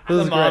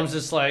 The mom's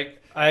just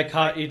like, I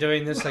caught you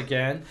doing this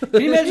again.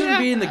 Can you imagine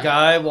being the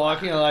guy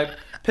walking like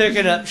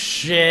picking up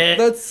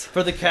shit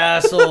for the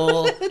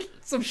castle,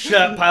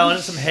 piling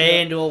some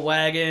hay into a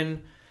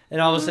wagon, and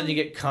all of a sudden you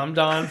get cummed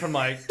on from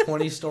like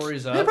 20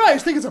 stories up? They probably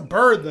just think it's a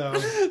bird though.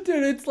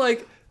 Dude, it's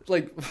like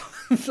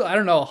I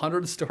don't know,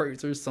 100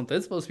 stories or something.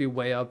 It's supposed to be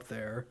way up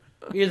there.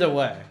 Either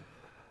way.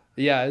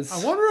 Yeah, it's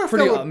I wonder if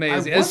pretty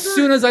amazing. As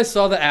soon as I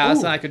saw the ass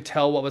and I could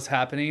tell what was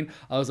happening,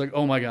 I was like,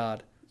 oh my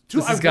god.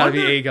 This has got to be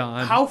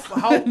Aegon. How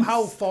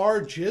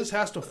far Jizz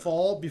has to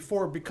fall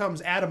before it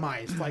becomes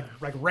atomized, like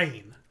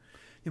rain?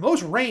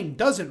 Most rain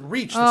doesn't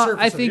reach the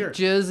surface of the earth.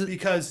 Jizz,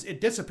 because it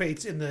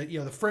dissipates in the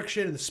the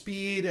friction and the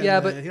speed.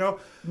 And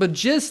but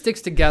Jizz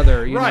sticks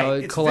together.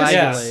 It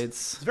coagulates.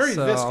 It's very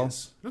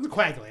viscous. It doesn't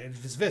coagulate.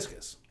 It's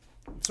viscous.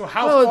 So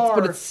how far?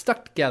 But it's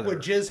stuck together. Would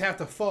Jizz have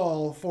to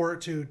fall for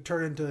it to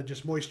turn into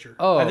just moisture?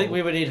 Oh, I think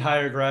we would need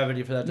higher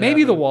gravity for that.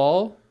 Maybe the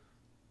wall.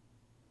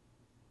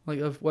 Like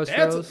of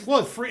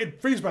Westeros?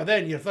 It freezes by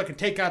then. You fucking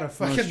take out a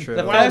fucking...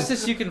 The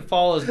fastest you can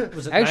fall is,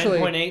 was it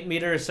 9.8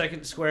 meters a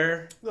second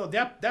square? No,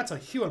 that's a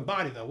human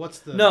body, though. What's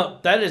the... No,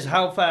 that is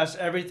how fast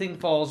everything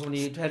falls when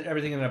you had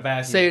everything in a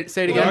vacuum. Say it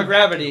again. Without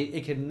gravity,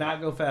 it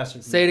cannot go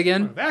faster. Say it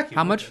again. Vacuum.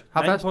 How much?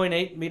 How fast?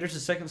 9.8 meters a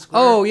second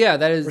square. Oh, yeah,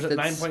 that is... Or is it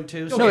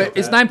 9.2? No,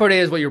 it's 9.8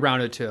 is what you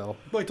rounded to.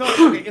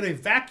 Okay, in a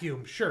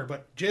vacuum, sure,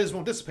 but jizz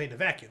won't dissipate in a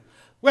vacuum.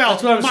 Well,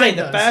 that's what I'm saying.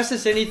 The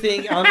fastest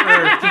anything on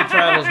Earth can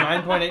travel is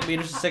 9.8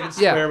 meters a second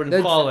square when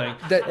falling.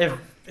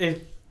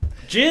 If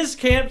jizz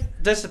can't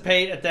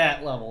dissipate at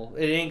that level,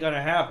 it ain't gonna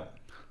happen.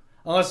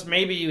 unless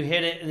maybe you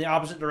hit it in the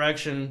opposite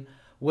direction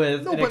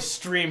with an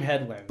extreme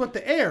headwind. But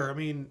the air, I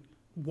mean,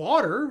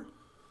 water.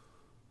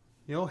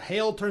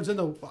 Hail turns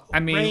into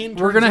rain.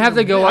 We're gonna have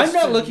to go. I'm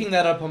not looking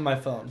that up on my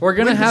phone. We're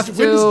gonna have to.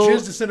 When does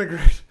jizz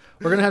disintegrate?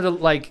 We're gonna have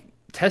to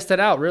test it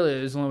out. Really,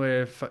 is the only way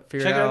to figure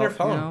it out. Check it on your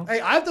phone. Hey,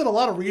 I've done a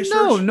lot of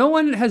research. No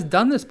one has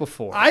done this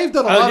before. I've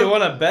done a lot. You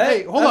want to bet?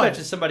 Hey, hold on. I bet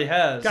you somebody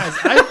has. Guys,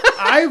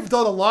 I've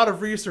done a lot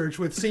of research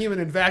with semen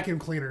and vacuum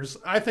cleaners.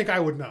 I think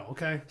I would know.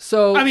 Okay.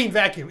 So I mean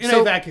vacuum.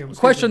 A vacuum.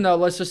 Question though.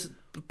 Let's just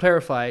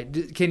clarify.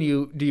 Do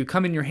you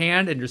come in your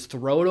hand and just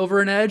throw it over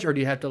an edge, or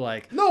do you have to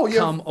come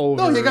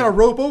over? No, you got to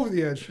rope over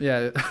the edge.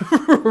 Yeah,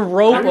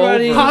 rope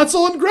over.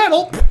 Hansel and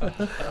Gretel.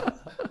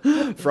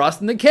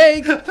 Frosting the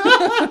cake.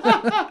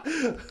 I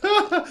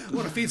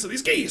want to feed some of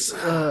these geese.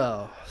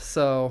 Oh,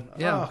 so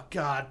yeah. Oh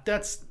God,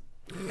 that's.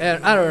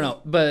 And I don't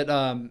know, but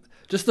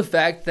just the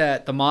fact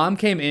that the mom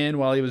came in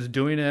while he was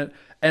doing it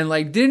and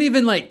didn't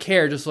even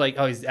care, just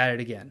oh, he's at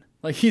it again.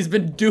 He's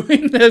been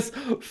doing this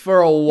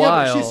for a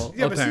while,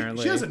 apparently.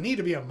 But she doesn't need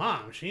to be a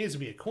mom. She needs to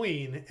be a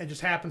queen and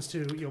just happens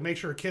to make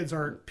sure her kids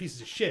aren't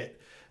pieces of shit.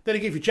 Then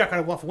if you check out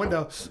a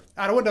window,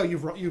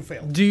 you've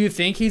failed. Do you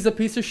think he's a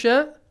piece of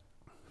shit?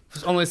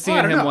 Only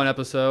seeing him one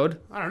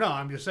episode. I don't know.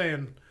 I'm just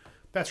saying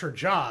that's her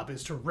job,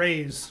 is to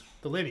raise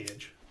the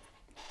lineage.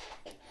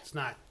 It's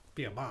not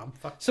be a mom.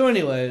 Fuck. So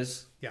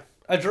anyways, yeah.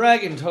 A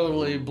dragon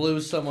totally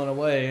blew someone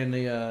away in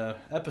the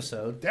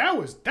episode. That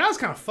was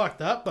kind of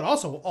fucked up, but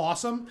also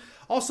awesome.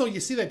 Also, you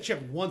see that chick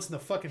once in the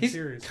fucking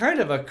series. He's kind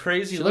of a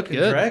crazy looking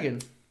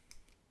dragon.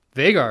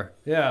 Vhagar.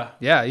 Yeah.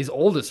 Yeah, he's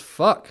old as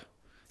fuck.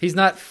 He's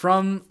not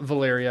from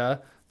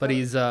Valyria, but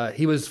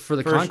he was for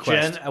the First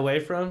conquest. gen away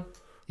from?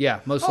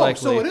 Yeah, most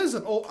likely. So it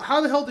isn't. Oh, how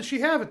the hell does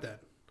she have it then?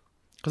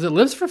 Because it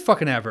lives for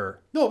fucking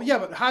ever. No, yeah,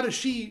 but how does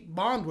she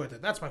bond with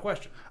it? That's my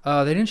question.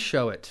 They didn't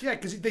show it. Yeah,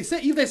 because they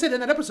said in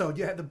that episode,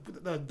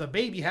 the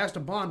baby has to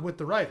bond with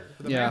the writer.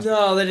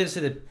 No, they didn't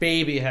say the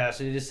baby has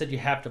to. They just said you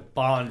have to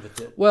bond with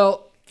it.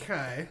 Well,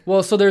 okay.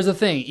 Well, so there's a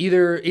thing.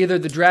 Either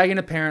the dragon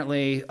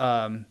apparently,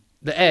 the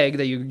egg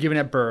that you're given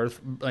at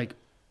birth,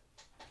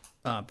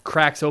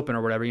 cracks open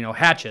or whatever,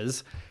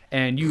 hatches.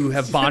 And you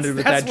have bonded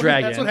with that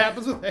dragon. That's what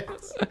happens with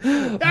eggs.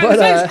 But,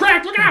 eggs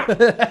cracked, look out!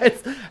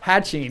 It's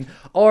hatching.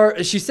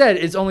 Or she said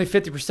it's only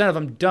 50% of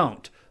them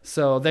don't.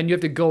 So then you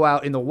have to go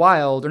out in the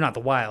wild, or not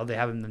the wild, they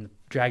have them in the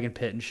dragon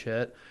pit and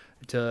shit,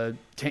 to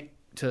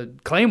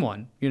claim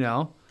one,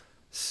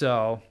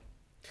 So.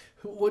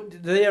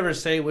 Did they ever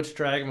say which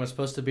dragon was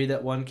supposed to be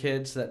that one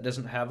kid that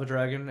doesn't have a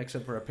dragon,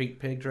 except for a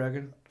pig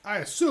dragon? I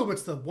assume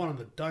it's the one in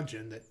the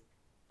dungeon that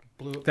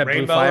blew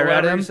fire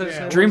at him.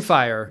 Yeah.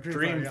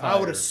 Dreamfire. I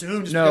would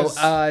assume.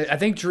 I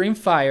think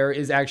Dreamfire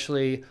is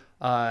actually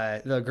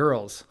the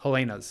girl's,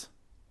 Helena's,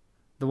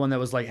 the one that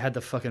was had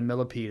the fucking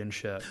millipede and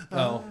shit.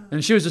 Oh,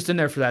 and she was just in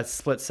there for that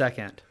split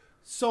second.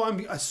 So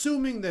I'm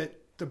assuming that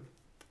the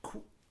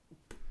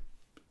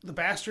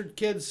bastard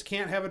kids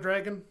can't have a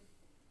dragon.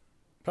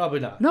 Probably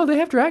not. No, they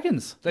have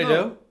dragons. They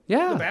do.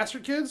 Yeah, the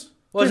bastard kids.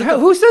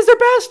 Who says they're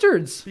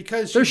bastards?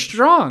 Because they're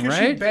strong,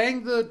 right? She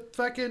banged the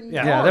fucking.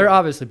 Yeah, they're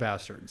obviously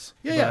bastards.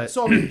 Yeah.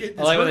 So I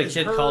like when the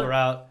kid called her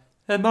out.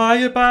 Am I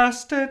a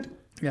bastard?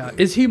 Yeah.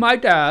 Is he my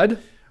dad?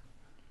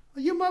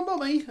 Are you my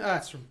mommy?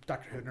 That's from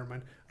Dr. Who. Never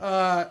mind.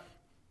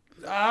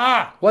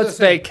 What's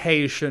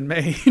vacation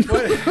mean?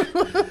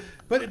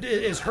 But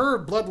is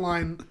her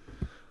bloodline?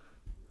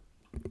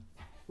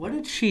 What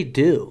did she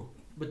do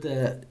with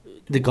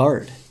the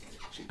guard?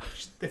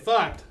 They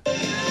fucked.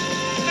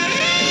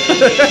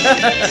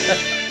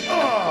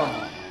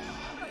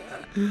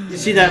 You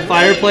see that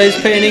fireplace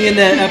painting in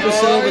that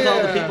episode with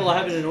all the people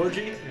having an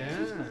orgy?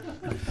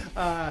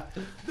 Yeah.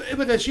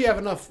 But does she have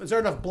enough? Is there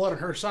enough blood on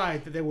her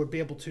side that they would be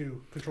able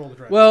to control the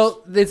dragons?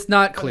 Well, it's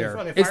not clear.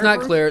 Are they it's not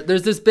fireproof? clear.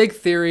 There's this big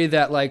theory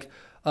that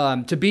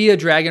to be a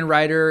dragon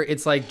rider,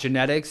 it's like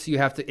genetics. You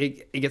have to.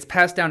 It gets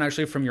passed down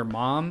actually from your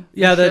mom.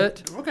 Yeah.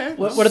 Okay.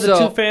 What are the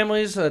two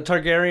families?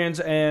 Targaryens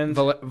and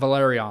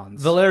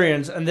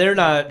Valerians, and they're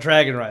not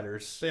dragon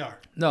riders. They are.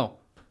 No.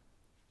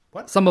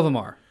 What? Some of them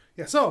are.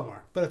 Yeah, some of them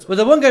are. But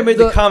the one guy made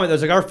the comment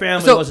that was our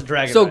family wasn't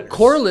dragon riders. So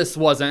Corlys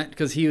wasn't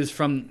because he was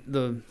from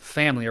the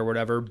family or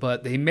whatever,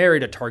 but he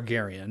married a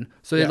Targaryen,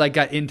 so they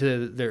got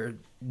into their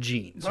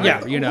genes.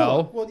 Right. Yeah,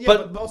 Well, yeah,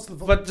 but most of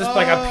the but just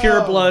like a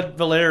pure blood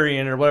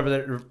Valerian or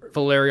whatever.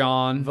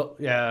 Valerian.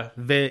 Yeah.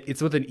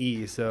 It's with an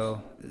E,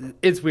 so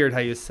it's weird how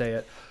you say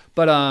it.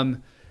 But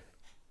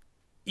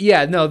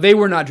yeah, no, they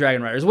were not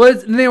dragon riders. Well,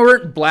 they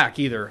weren't black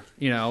either,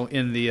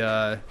 in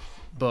the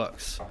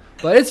books.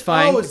 But it's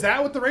fine. Oh, is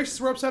that what the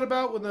racists were upset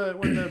about when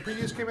the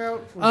previews came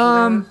out?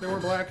 They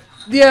weren't black?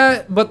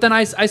 Yeah, but then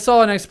I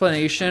saw an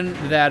explanation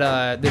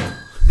that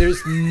there's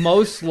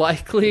most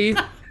likely...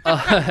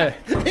 Hey,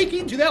 can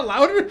you do that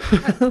louder?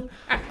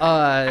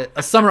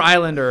 A Summer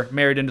Islander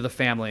married into the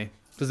family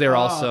because they were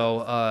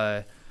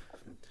also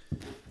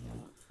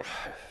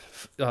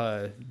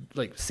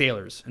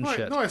sailors and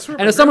shit. No, I swear.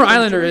 And a Summer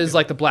Islander is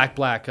like the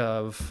black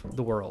of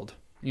the world,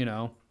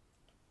 The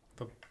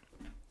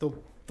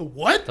The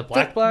what? The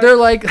black? They're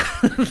like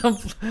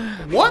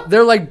what?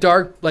 They're like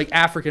dark, like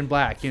African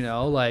black,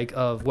 like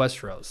of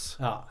Westeros.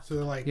 Oh. So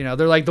they're like,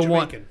 they're like the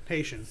Jamaican,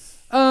 Haitian.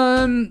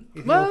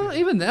 Well,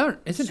 even there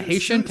isn't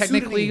Haitian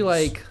technically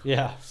Sudanese. like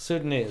Yeah,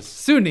 Sudanese.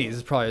 Sudanese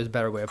is probably a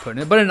better way of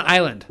putting it, but an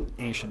island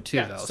Asian too,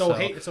 Yeah. though. So but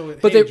Haiti,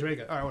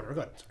 Jamaica. All right, whatever.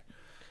 Go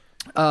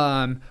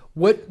ahead.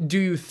 What do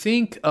you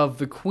think of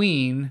the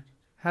queen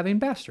having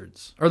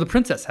bastards, or the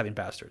princess having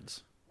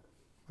bastards?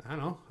 I don't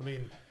know. I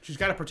mean, she's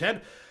got to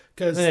pretend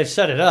because They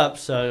set it up,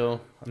 so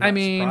I'm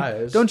not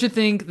surprised. Don't you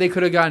think they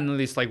could have gotten at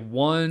least like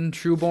one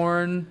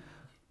trueborn?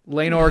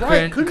 Laenor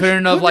Right,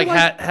 couldn't have like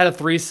had a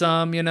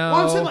threesome, Well,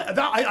 I'm saying,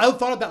 I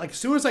thought of that as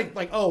soon as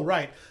oh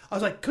right, I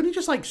was like, couldn't he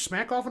just like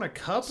smack off in a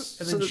cup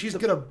and then she's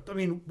gonna? I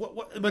mean,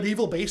 what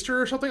medieval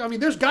baster or something? I mean,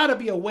 there's got to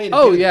be a way to.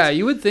 Oh do yeah, this.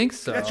 you would think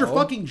so. That's your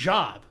fucking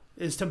job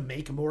is to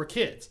make more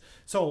kids.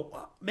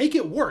 So make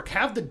it work.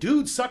 Have the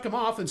dude suck him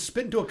off and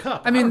spit into a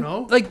cup. I mean, don't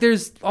know. like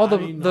there's all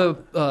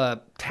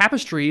the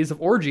tapestries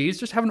of orgies.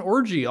 Just have an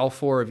orgy, all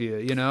four of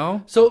you.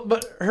 So,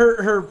 but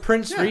her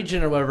Prince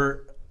Regent or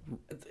whatever,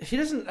 he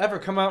doesn't ever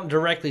come out and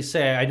directly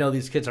say, "I know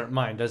these kids aren't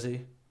mine," does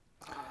he?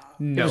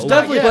 No, He was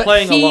definitely but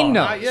playing he along.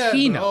 knows. Not yet,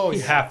 he but- knows. oh, You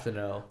yeah. have to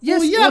know. Yes,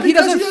 Well, yeah, well, he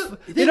because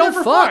doesn't. they They don't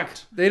never fuck.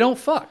 fucked. They don't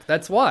fuck.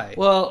 That's why.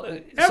 Well,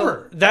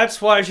 Ever. So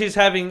that's why she's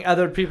having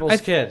other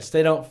people's kids.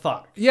 They don't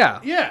fuck. Yeah,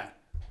 Yeah.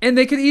 and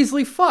they could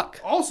easily fuck.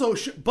 Also,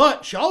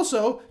 but she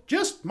also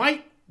just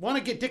might want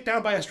to get dicked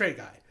down by a straight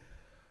guy.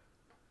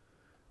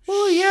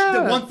 Well,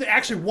 yeah. That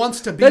actually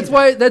wants to be. That's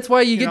there.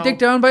 why you get know? dicked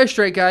down by a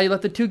straight guy. You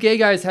let the two gay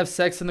guys have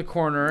sex in the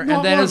corner, No,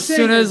 and then what as I'm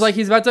soon saying as is- like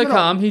he's about to no.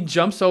 come, he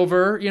jumps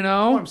over. What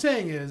I'm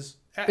saying is,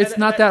 It's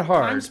not that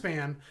hard. Time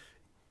span.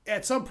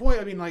 At some point,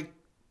 I mean, like,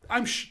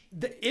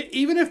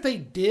 even if they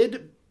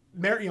did,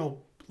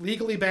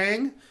 legally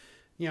bang,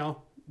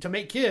 to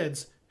make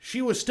kids,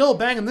 she was still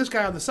banging this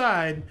guy on the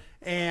side,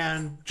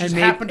 and just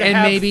happened to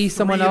have maybe 3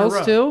 someone in a else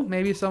row. too.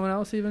 Maybe someone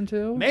else even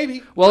too.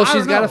 Maybe. Well, I she's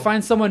don't got to know.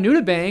 find someone new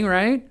to bang,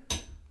 right?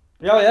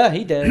 Oh yeah,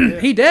 he did.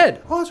 He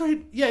did. Oh, that's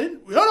right. Yeah,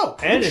 no.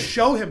 And Didn't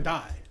show him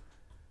die.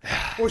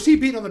 Or was he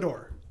beating on the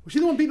door? Was he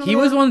the one beating on the He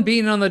door? was the one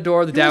beating on the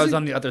door. The dad was was he-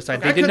 on the other side.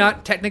 Okay, They I did couldn't-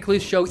 not technically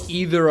show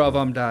either of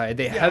them die.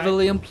 They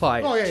heavily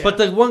implied. Oh, it. yeah. But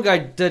the one guy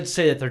did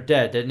say that they're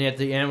dead, didn't he? At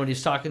the end when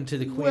he's talking to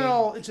the queen.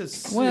 Well, it's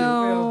just.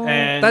 Well,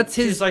 and that's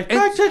his. She's like, and-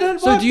 I didn't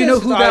so want do you know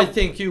this." who I that?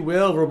 think you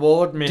will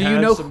reward me. Do you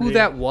know who handsomely."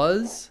 that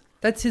was?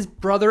 That's his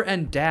brother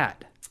and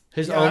dad.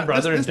 His Yeah, own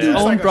brother this and dude's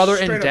dad. like Own a brother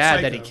and straight-up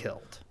dad that he psycho. killed.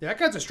 Yeah, that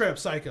guy's a straight up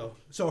psycho.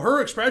 So her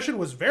expression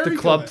was very The good.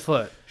 club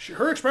foot.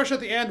 Her expression at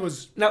the end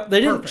was Now they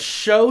didn't perfect.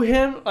 show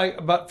him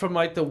but from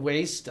like the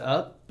waist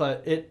up,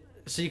 but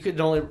so you could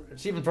only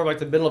it's even from like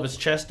the middle of his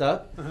chest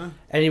up,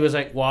 and he was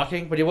like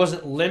walking, but he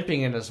wasn't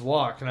limping in his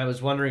walk. And I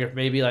was wondering if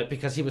maybe like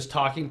because he was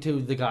talking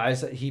to the guys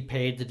that he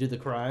paid to do the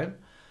crime,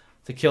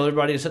 to kill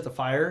everybody to set the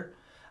fire,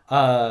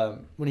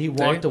 when he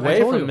walked away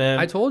from them,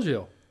 I told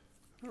you.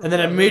 and then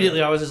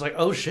immediately I was just like,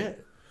 oh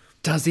shit.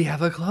 Does he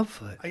have a club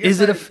foot? I guess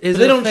Is it a? I- Is But it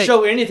they a don't fake?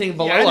 show anything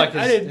below I like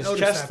didn't his notice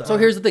chest. that though. So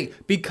here's the thing,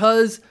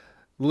 because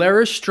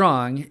Lara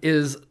Strong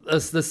is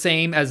the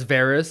same as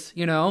Varys,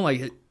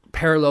 like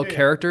parallel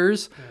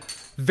characters.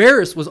 Yeah.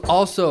 Varys was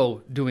also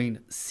doing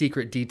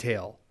secret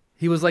detail.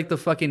 He was like the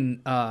fucking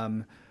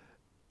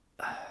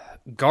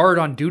guard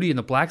on duty in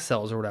the Black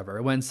Cells or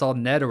whatever. Went and saw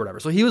Ned or whatever.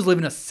 So he was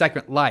living a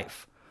second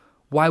life.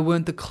 Why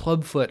wouldn't the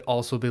Clubfoot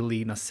also be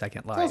leading a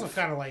second It's also life?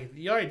 kind of like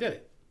you already did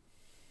it.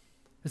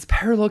 It's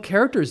parallel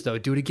characters though.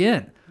 Do it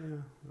again. Yeah,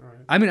 all right.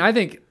 I mean, I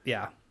think,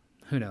 yeah.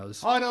 Who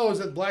knows? All I know is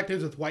that black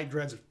dudes with white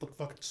dreads look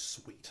fucking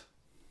sweet.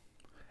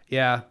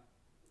 Yeah.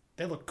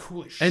 They look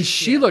cool as shit. And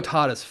she looked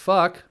hot as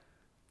fuck.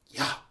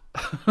 Yeah.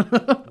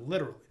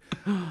 Literally.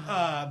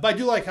 But I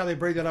do like how they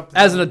bring that up.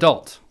 As an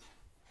adult.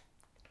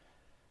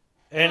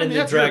 And I in mean, the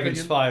that's your Dragon's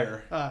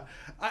opinion. Fire.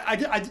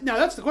 Now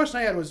that's the question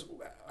I had was,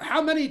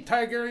 how many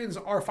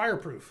Targaryens are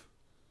fireproof?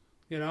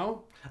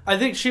 I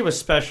think she was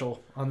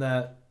special on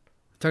that.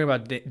 Talking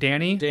about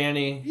Danny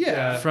Danny.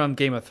 Yeah. from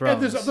Game of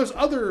And Thrones. there's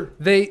other. Her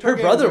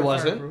Targaryens brother that are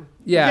wasn't. fireproof.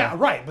 Yeah. Yeah,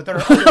 right. But there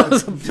are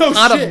other. No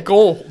Pot shit. of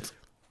gold.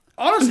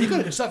 Honestly, you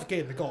could have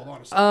suffocated the gold.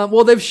 Honestly.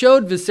 Well, they've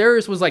showed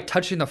Viserys was like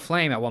touching the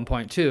flame at one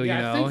point too.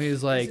 Yeah, I think- He's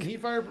isn't like. he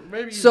fire,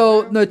 maybe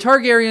So the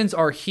Targaryens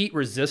are heat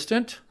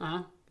resistant.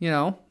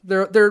 Uh-huh.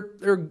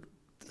 They're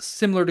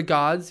similar to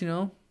gods.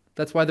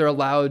 That's why they're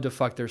allowed to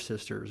fuck their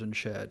sisters and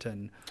shit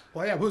and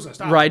Well, yeah, who's gonna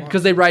stop? ride them?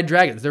 because they ride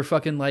dragons. They're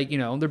fucking like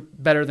they're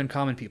better than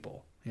common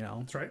people.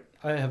 That's right.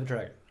 I have a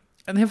dragon.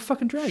 And they have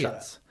fucking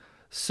dragons.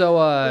 So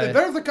They're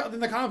better than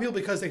the common people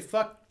because they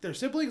fuck their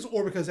siblings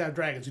or because they have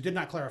dragons. You did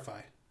not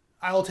clarify.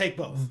 I will take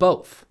both.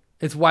 both.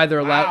 It's why they're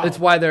allowed. Wow. It's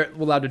why they're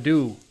allowed to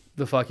do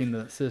the fucking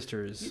the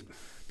sisters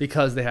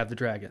because they have the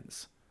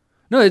dragons.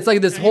 No, it's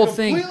like this And whole you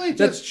thing. completely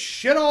just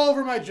shit all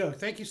over my joke.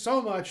 Thank you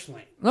so much,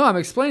 Lane. No, I'm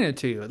explaining it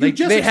to you. Like,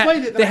 just they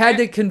explained it, They then had I-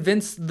 to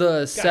convince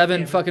the damn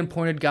seven it. fucking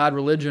pointed god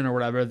religion or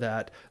whatever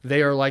that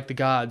they are like the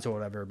gods or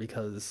whatever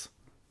because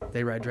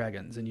they ride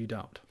dragons and you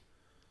don't.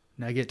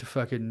 And I get to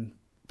fucking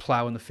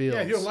plow in the fields.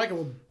 Yeah, if you don't like it,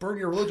 we'll burn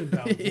your religion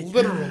down.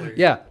 Literally.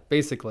 Yeah,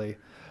 basically.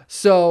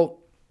 So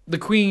the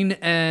queen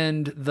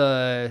and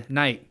the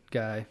knight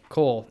guy,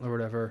 Cole or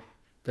whatever,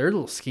 they're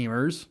little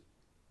schemers.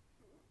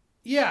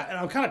 Yeah, and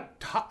I'm kind of...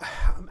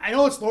 I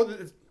know it's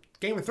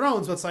Game of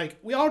Thrones, but it's like,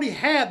 we already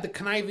had the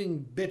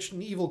conniving bitch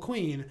and evil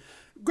queen.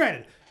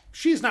 Granted,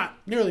 she's not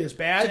nearly as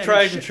bad. It's a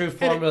tried and true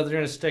formula. They're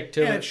going to stick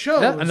to it. And it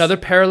shows... Yeah, another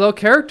parallel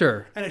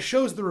character. And it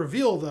shows the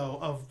reveal, though,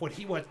 of what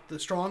the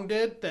Strong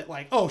did. That,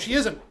 like, oh, she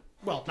isn't...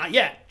 Well, not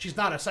yet. She's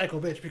not a psycho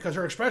bitch, because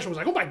her expression was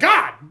like, oh my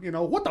God!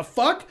 What the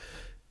fuck?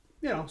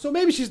 So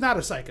maybe she's not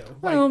a psycho.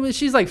 Well,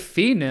 she's like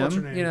feeding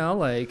him,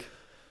 like...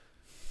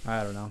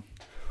 I don't know.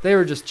 They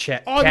were just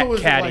catty.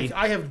 Like,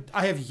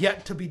 I have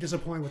yet to be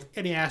disappointed with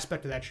any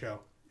aspect of that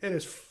show. It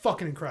is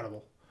fucking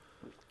incredible.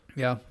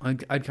 Yeah,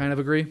 I'd kind of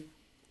agree.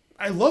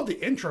 I love the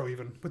intro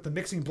even with the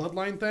mixing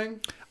bloodline thing.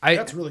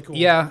 That's really cool.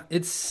 Yeah,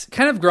 it's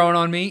kind of grown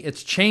on me.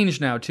 It's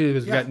changed now too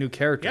because we've got new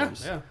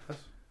characters. Yeah.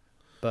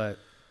 But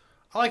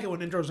I like it when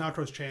intros and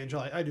outros change.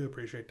 I do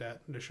appreciate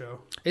that in the show.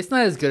 It's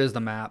not as good as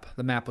the map.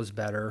 The map was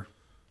better.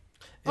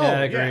 Yeah,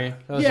 I agree.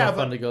 That was more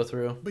fun to go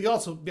through. But you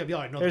also,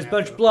 know there's a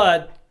bunch of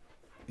blood.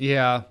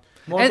 Yeah.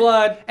 More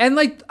blood. And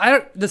like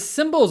the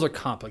symbols are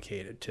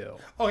complicated too.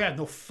 Oh yeah,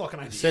 no fucking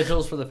idea.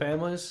 Sigils for the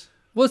families?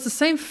 Well, it's the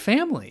same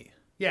family.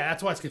 Yeah,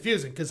 that's why it's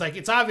confusing. Because like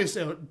it's obvious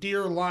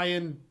deer,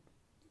 lion,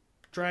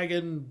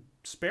 dragon,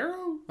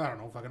 sparrow? I don't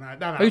know. Fucking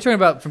no. Are you talking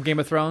about from Game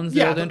of Thrones,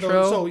 the old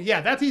intro? So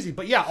yeah, that's easy.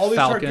 But yeah, all these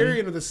Falcon.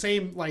 Targaryen are the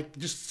same, like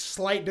just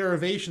slight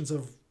derivations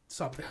of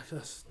something.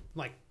 Just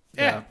like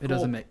it cool.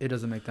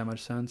 doesn't make that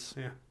much sense.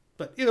 Yeah.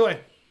 But either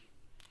way,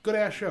 good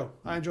ass show.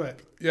 I enjoy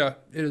it. Yeah,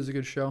 it is a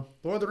good show.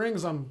 Lord of the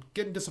Rings, I'm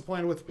getting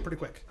disappointed with pretty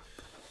quick.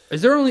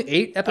 Is there only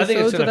 8 episodes? I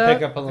think it's going to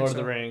pick up on Lord of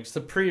the Rings.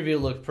 The preview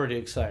looked pretty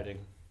exciting.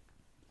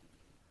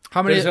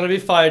 How many? There's going to be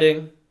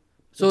fighting.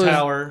 So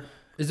tower.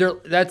 Is there?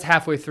 That's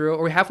halfway through.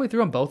 Are we halfway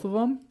through on both of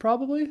them?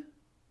 Probably.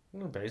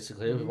 Well,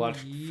 basically, we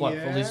watched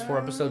at least 4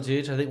 episodes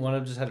each. I think one of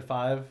them just had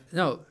 5.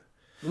 No,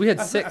 we had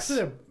 6. I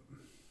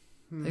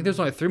think there's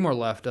only 3 more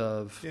left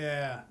of.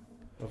 Yeah.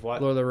 Of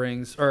what? Lord of the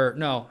Rings, or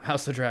no,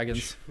 House of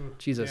Dragons.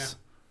 Jesus,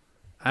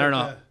 I don't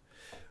know.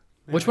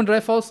 Which one did I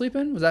fall asleep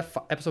in? Was that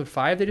episode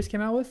 5 they just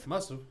came out with?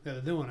 Must have. Yeah,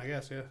 the new one, I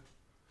guess. Yeah.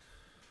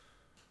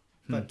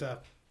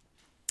 But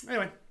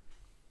anyway,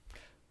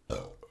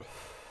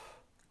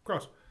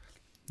 gross.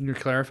 You're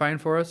clarifying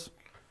for us.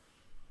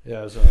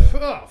 Yeah, it was, I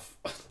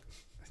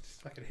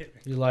just fucking hit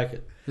me. You like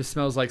it? This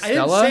smells like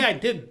Stella. I didn't say I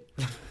didn't.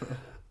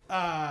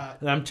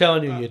 And I'm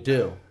telling you, you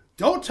do.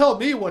 Don't tell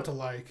me what to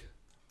like.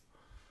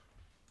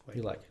 Wait.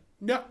 You like it?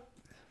 No.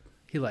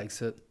 He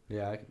likes it.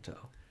 Yeah, I can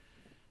tell.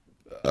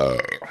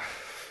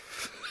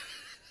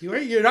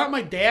 You're not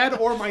my dad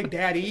or my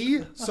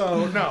daddy,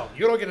 so no,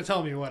 you don't get to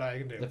tell me what I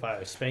can do. If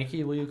I spank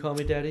you, will you call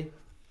me daddy?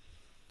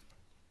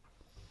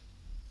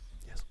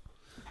 Yes.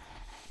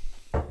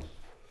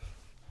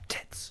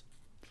 Tits.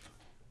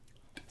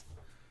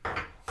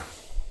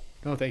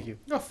 No, thank you.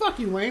 Oh, fuck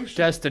you, Lane.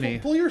 Destiny.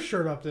 Pull your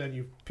shirt up then,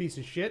 you piece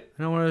of shit.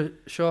 I don't want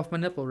to show off my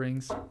nipple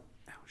rings. Oh,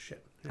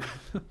 shit. Yeah.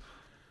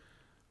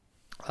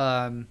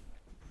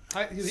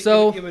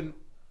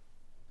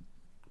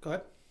 Go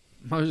ahead.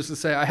 I was just going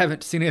to say, I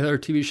haven't seen any other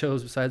TV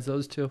shows besides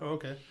those 2. Oh,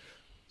 okay.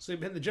 So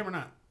you've been in the gym or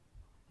not?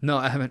 No,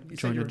 I haven't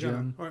joined a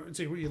gym.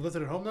 So you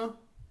lifted at home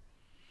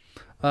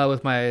now?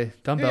 With my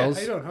dumbbells.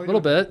 Hey, how you doing? A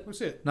little bit. Let's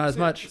see it. Not as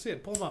much. Let's see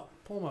it. Pull them up.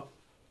 Pull them up.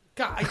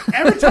 God,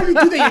 every time you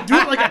do that, you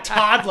do it like a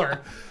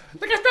toddler.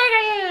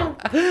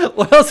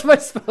 What else am I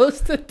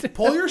supposed to do?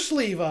 Pull your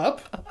sleeve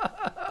up.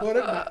 Put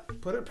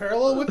it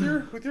parallel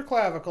with your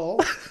clavicle.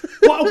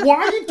 Why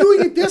are you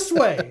doing it this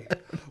way?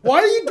 Why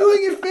are you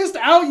doing it fist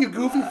out, you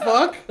goofy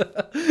fuck?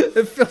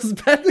 It feels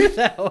better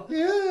now.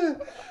 Yeah.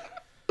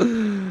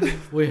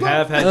 We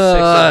have had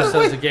 6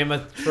 episodes of Game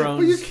of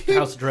Thrones,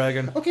 House of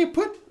Dragon. Okay,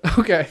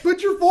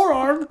 put your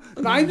forearm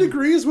 9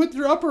 degrees with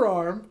your upper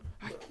arm.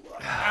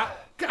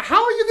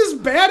 How are you this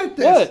bad at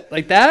this? What?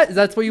 Like that?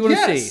 That's what you want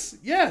to see?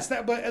 Yes.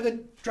 And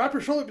then drop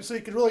your shoulder so you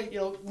can really,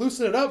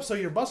 loosen it up so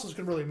your muscles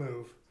can really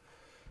move.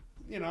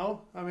 I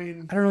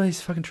mean, I don't know what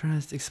he's fucking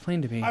trying to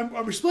explain to me.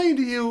 I'm explaining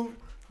to you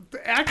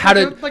how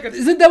to.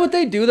 Isn't that what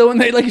they do though when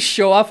they like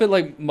show off at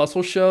like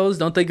muscle shows?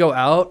 Don't they go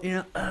out?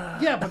 Yeah,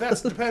 but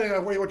that's depending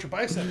on what your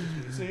bicep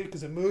is. You see,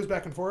 because it moves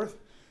back and forth.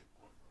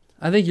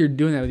 I think you're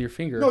doing that with your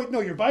finger.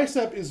 No, your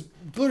bicep is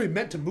literally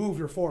meant to move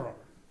your forearm.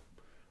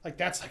 Like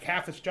that's like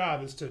half its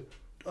job is to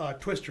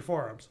twist your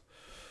forearms.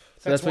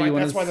 So that's why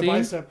the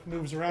bicep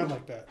moves around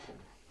like that.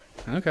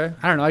 Okay.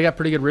 I don't know. I got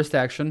pretty good wrist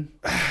action.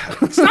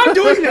 Stop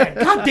doing that!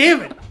 God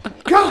damn it!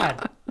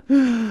 God!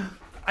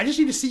 I just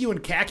need to see you in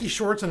khaki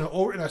shorts and a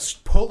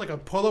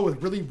polo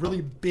with really,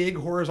 really big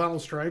horizontal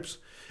stripes,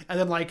 and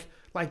then like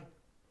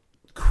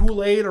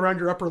Kool-Aid around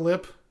your upper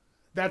lip.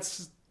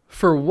 That's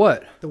for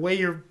what? The way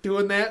you're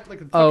doing that, like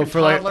a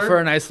for toddler. for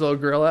a nice little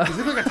gorilla. You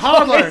look like a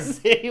toddler. I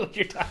see what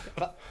you're talking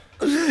about.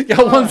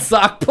 Got one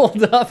sock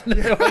pulled up. And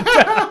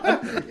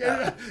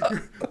yeah.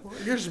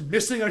 You're just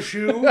missing a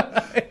shoe.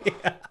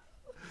 Yeah.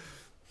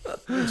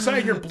 You're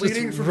saying you're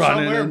bleeding from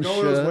somewhere. No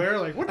one knows where.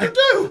 Like, what'd you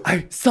do?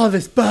 I saw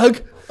this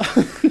bug.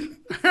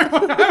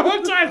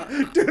 One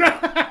time, dude.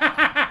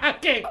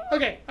 Okay.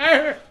 Okay.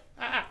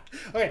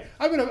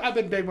 I've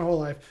been big my whole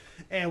life,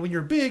 and when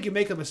you're big, you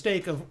make a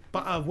mistake of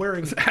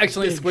wearing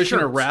Actually big squishing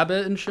a shirts.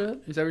 rabbit and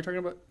shit. Is that what you're talking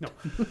about?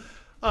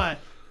 No.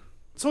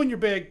 So when you're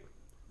big,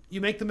 you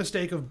make the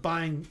mistake of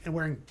buying and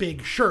wearing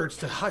big shirts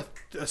to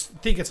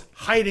think it's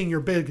hiding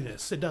your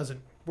bigness. It doesn't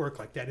work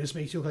like that. It just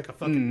makes you look like a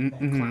fucking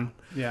clown.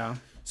 Yeah.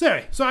 So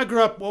anyway, I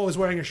grew up always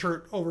wearing a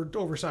shirt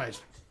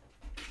oversized.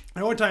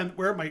 And one time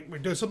we're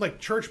doing some like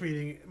church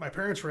meeting my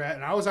parents were at,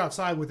 and I was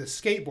outside with a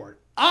skateboard.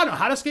 I don't know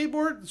how to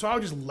skateboard, so I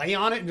would just lay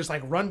on it and just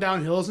like run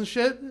down hills and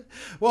shit.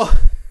 Well,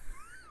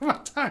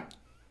 one time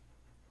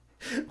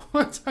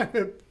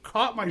it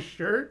caught my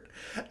shirt,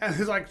 and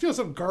it's like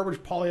some garbage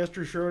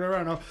polyester shirt, whatever,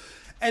 I don't know.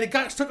 And it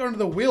got stuck under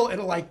the wheel, and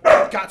it like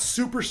got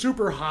super,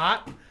 super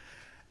hot.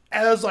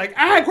 And I was like,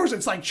 of course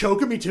it's like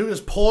choking me too,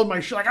 just pulling my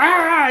shirt,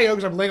 like,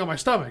 because I'm laying on my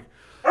stomach.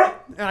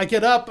 And I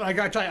get up and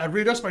I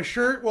readjust my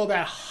shirt. Well,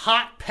 that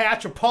hot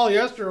patch of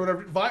polyester or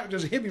whatever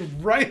just hit me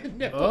right in the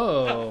nipple.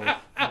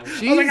 Oh,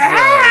 Jesus.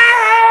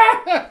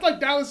 I was like, like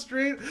down the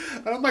street.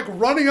 And I'm like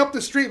running up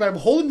the street. But I'm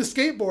holding the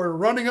skateboard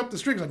running up the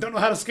street because I don't know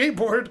how to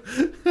skateboard.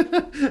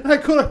 And I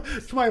go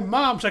to my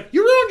mom. She's like,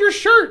 you ruined your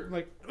shirt. I'm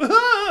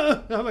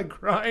like, I'm like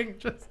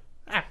crying.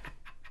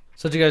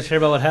 So did you guys hear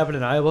about what happened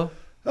in Iowa?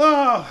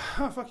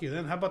 Oh, fuck you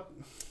then. How about...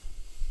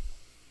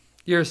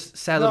 You're a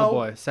sad little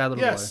boy. Sad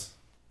little boy. Yes.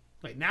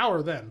 Wait, now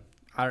or then?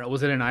 I don't know.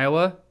 Was it in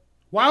Iowa?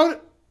 Why would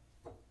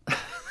it...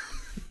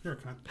 You're a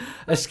cunt.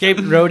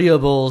 Escaped rodeo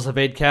bulls have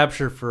made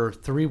capture for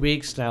 3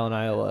 weeks now in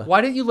Iowa.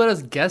 Why didn't you let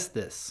us guess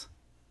this?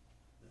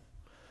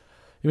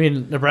 You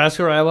mean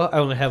Nebraska or Iowa? I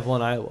only have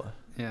one Iowa.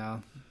 Yeah,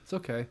 it's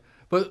okay.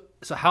 But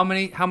so how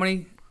many?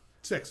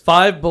 6.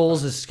 5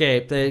 bulls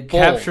escaped. They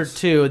captured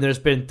 2, and there's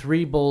been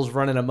 3 bulls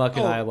running amok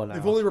in Iowa now.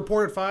 They've only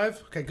reported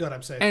 5? Okay, good,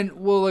 I'm safe. And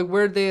well, like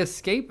where did they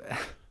escape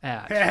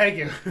at? Thank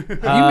you.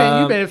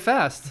 You made it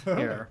fast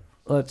here.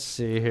 Let's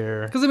see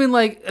here. Because I mean,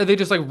 like, they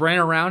just like ran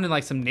around in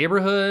like some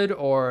neighborhood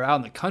or out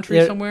in the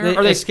country somewhere.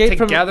 Are they escaped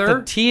together? from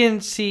the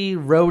TNC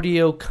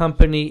Rodeo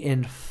Company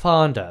in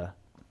Fonda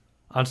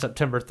on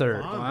September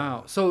 3rd.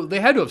 Wow. So they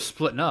had to have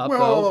split up.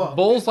 Whoa.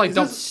 Bulls like Is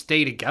don't this-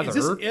 stay together. Is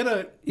this in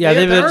a... Yeah, so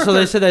they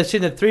they're- said they've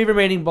seen the 3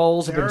 remaining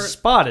bulls have been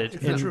spotted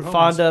It's a in true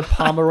Fonda,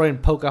 Pomeroy,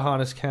 and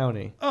Pocahontas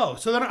County. Oh,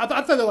 so then I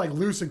thought they're like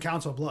loose in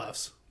Council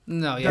Bluffs.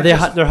 No, yeah,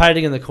 They're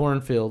hiding in the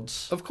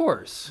cornfields. of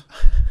course.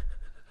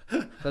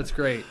 That's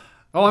great.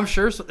 Oh, I'm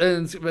sure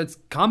it's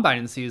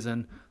combining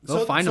season.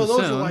 They'll find them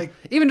those soon. are like...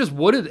 Even just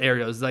wooded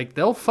areas, like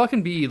they'll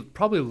fucking be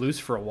probably loose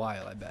for a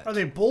while. I bet. Are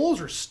they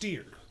bulls or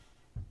steer?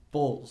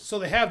 Bulls. So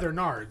they have their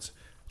nards.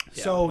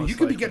 Yeah, So most you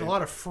could be likely. getting a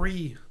lot of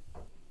free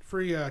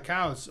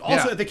cows.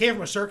 Also, Yeah. if they came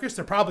from a circus,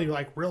 they're probably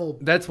like real...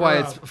 That's why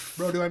it's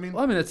rodeo, I mean.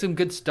 Well, I mean, it's some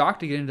good stock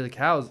to get into the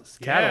cattle.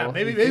 Yeah,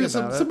 maybe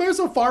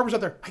some farmers out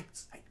there...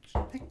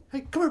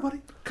 Hey, come here,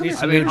 buddy. Come here.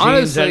 I mean,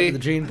 honestly, the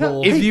gene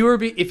pool. if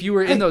you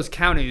were in those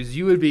counties,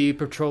 you would be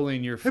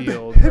patrolling your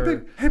field.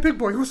 Hey, big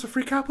boy, you want some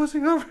free cow pussy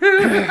over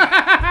here?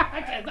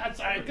 I'm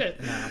sorry, good.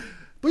 No.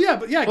 But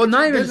yeah. Well,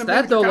 not even just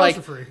that though. Like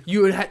for free.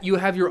 you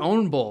have your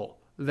own bull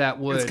that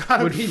would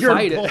be your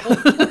fight bull.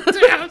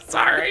 it. I'm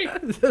sorry.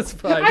 That's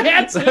fine. I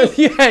had to.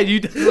 Yeah,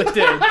 you definitely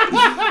did.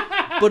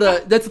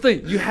 But that's the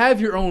thing. You have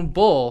your own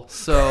bull,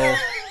 so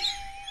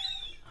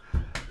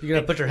You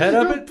gonna put your head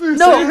up it?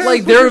 no,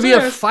 like there would be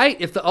a fight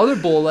if the other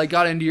bull like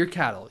got into your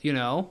cattle. You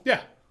know.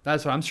 Yeah.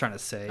 That's what I'm trying to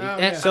say.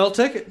 yeah. Sell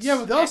tickets. Yeah,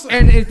 but they also...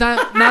 And it's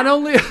not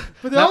only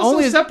But they not also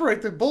only is-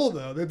 separate the bull,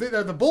 though.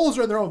 The bulls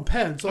are in their own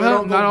pen, so they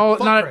don't go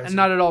fuck crazy.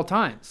 not at all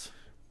times.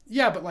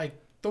 Yeah, but like,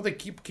 don't they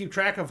keep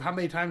track of how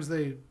many times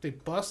they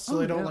bust, so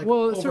they don't like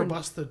certain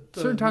overbust the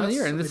certain time of the nuts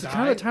year, so and they this is die?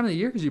 kind of the time of the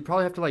year because you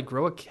probably have to like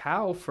grow a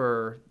cow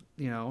for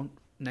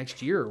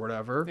next year or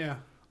whatever. Yeah.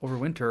 Over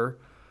winter.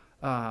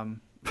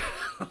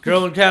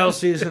 Growing cow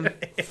season.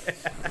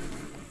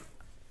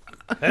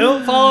 They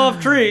don't fall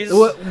off trees.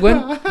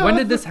 When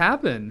did this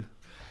happen?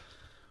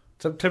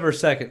 September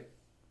 2nd,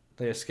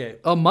 they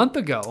escaped. A month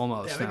ago,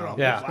 almost. Yeah, they now. were all-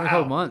 Yeah. It's been a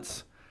couple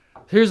months.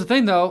 Here's the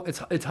thing, though.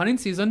 It's hunting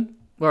season.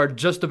 Or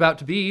just about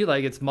to be.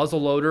 Like it's muzzle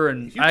loader,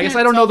 and you I guess can't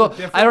I don't know tell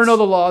the the I don't know difference-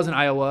 the laws in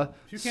Iowa.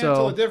 If you can't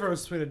tell the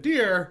difference between a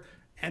deer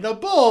and a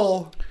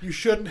bull, you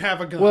shouldn't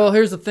have a gun. Well,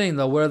 here's the thing,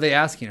 though. What are they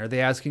asking? Are they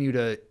asking you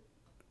to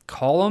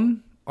call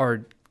them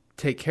or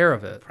take care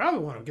of it? probably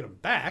want to get them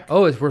back.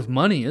 Oh, it's worth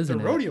money, They're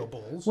isn't it? rodeo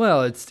bulls.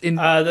 Well, it's in.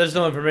 There's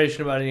no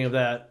information about any of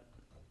that.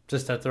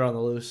 Just that they're on the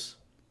loose.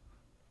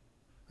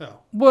 Oh.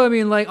 Well, I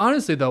mean, like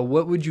honestly, though,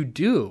 what would you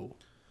do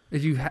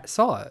if you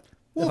saw it?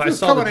 Well, If if I it's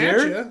saw the coming at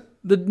deer? you,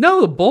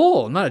 The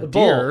bull, not a The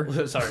deer.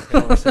 bull. Sorry, I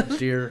almost said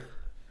deer.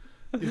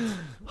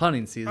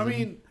 Hunting season. I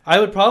mean, I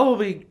would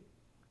probably,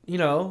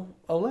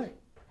 Olay.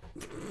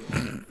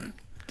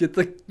 get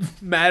the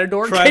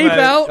matador Try cape my-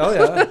 out. Oh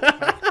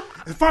yeah.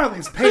 finally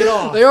it's paid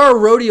off. They are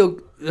rodeo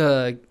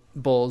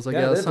bulls, I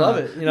Yeah, guess. they love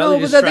huh? it. They but that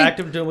distract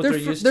them doing what they're for,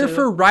 used they're to.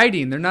 for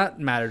riding. They're not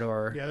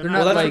matador. Yeah, they're they're not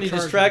Well, that's like. when you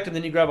distract them,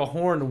 then you grab a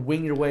horn and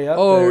wing your way up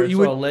Oh, there. you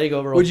Throw would- a leg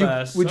over real would you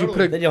fast. would you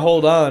Totally. put Then you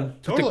hold on.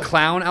 the Totally.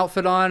 clown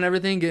outfit on and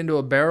everything, get into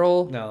a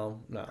barrel? No.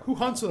 Who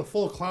hunts with a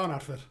full clown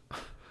outfit?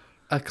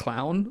 A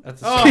clown?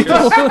 That's Hey,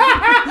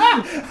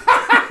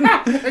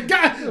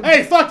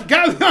 fuck, you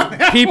got me on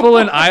that. People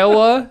in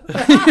Iowa?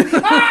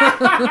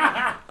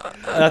 I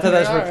thought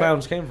that's where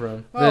clowns came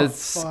from.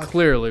 That's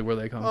clearly where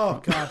they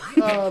come from.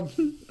 God.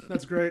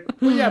 That's great.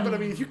 But yeah, but I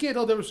mean, if you can't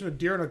tell the difference between a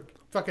deer and a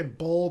fucking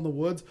bull in the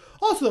woods,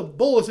 also the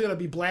bull is going to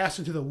be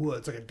blasted through the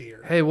woods like a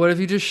deer. Hey, what if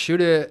you just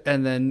shoot it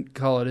and then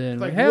call it in?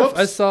 Like, Hey, whoops.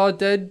 I saw a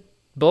dead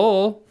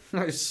bull.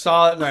 I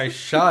saw it and I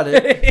shot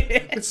it.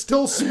 It's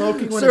still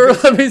smoking when Sir,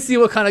 it's let me see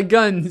what kind of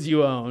guns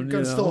you own.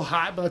 still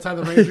hot by the time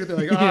the ranger, they're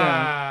like,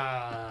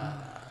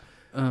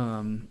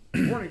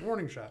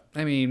 warning shot.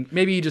 I mean,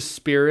 maybe you just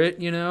spear it,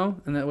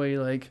 and that way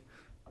you like...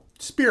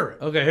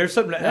 Spirit. Okay, here's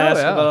something to ask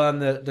about on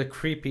the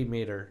creepy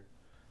meter.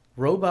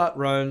 Robot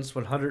runs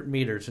 100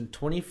 meters in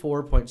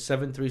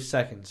 24.73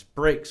 seconds.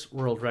 Breaks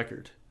world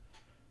record.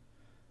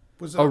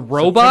 Was A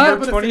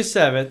robot? September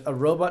 27th, a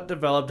robot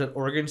developed at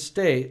Oregon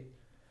State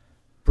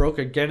broke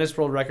a Guinness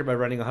World Record by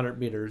running 100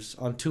 meters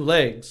on 2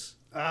 legs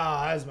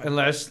that's my in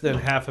less than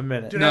half a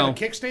minute. Did it have a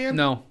kickstand?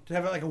 No. Did it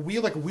have like a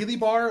wheelie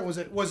bar? Was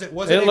it?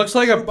 It looks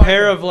like a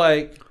pair of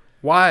like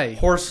Why?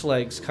 horse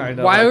legs, kind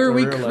of. Why like are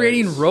we rear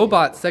creating legs.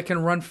 robots that can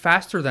run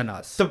faster than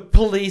us? To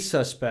police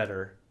us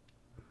better?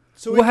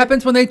 So What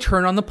happens when they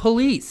turn on the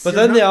police? But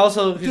then not- they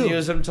also can Dude,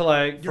 use them to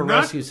like for you're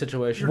not- rescue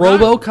situations. you're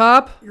not-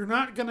 RoboCop? You're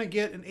not gonna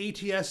get an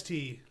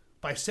ATST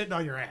by sitting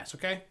on your ass,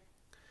 okay?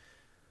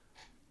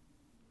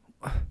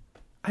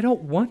 I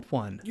don't want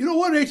one. You don't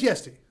want an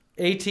ATST.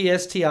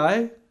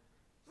 ATSTI?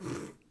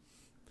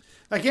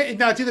 Like,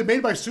 now it's either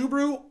made by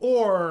Subaru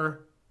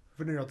or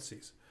venereal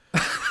disease.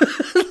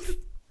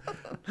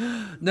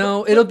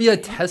 No, it'll be a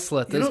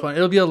Tesla at this don't- point.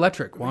 It'll be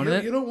electric, won't You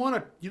it? don't want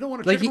a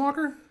Like chicken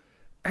walker?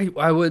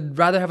 I would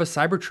rather have a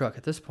Cybertruck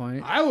at this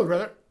point. I would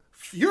rather.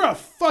 You're a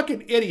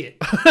fucking idiot.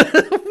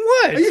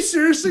 What? Are you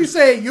seriously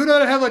saying you'd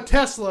rather have a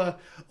Tesla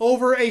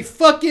over a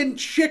fucking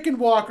chicken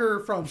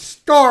walker from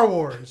Star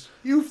Wars?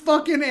 You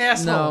fucking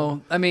asshole.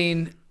 No, I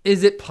mean,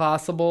 is it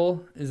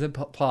possible? Is it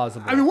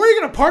plausible? I mean, where are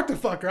you gonna park the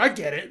fucker? I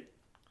get it,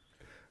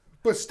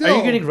 but still, Are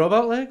you getting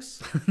robot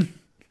legs?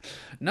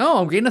 no,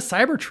 I'm getting a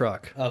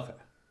Cybertruck. Okay.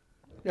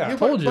 Yeah, Yeah.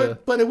 told you.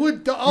 But it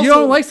would also. You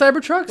don't like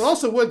Cybertrucks? It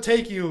also would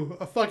take you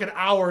a fucking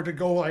hour to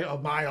go like a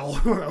mile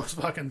with those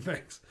fucking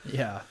things.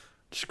 Yeah,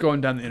 just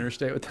going down the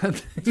interstate with that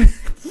thing.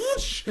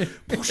 Whoosh,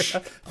 whoosh,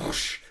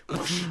 whoosh,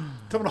 whoosh.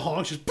 Someone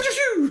honks, just.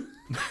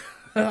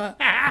 Yeah.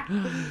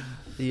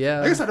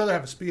 I guess I'd rather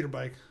have a speeder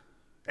bike.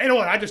 Hey, you know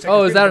what? I just. Take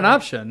Oh, a is that speeder an bike.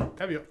 option?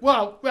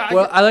 Well,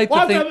 I like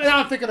to think- Now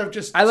I'm thinking of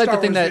just. I like Star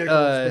the thing Wars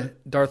that vehicles,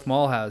 Darth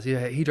Maul has.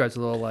 Yeah, he drives a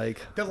little like.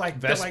 that like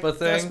Vespa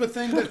thing? Vespa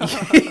thing. That,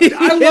 Is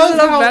I love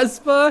it a how.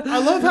 Vespa? I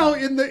love how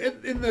in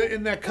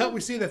that cut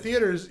we see in the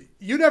theaters,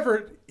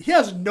 he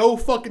has no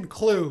fucking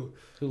clue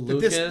Who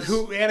Luke is?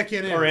 who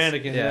Anakin is. Or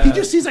Anakin, Yeah. He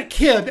just sees a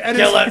kid and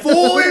Kill is it.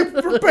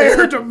 fully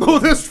prepared to mow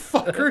this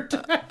fucker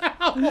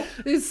down.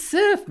 He's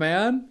Sith,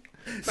 man.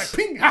 It's like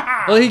ping, ha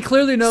ha. Well, he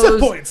clearly Sith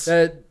knows points.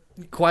 that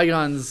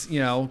Qui-Gon's,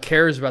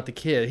 cares about the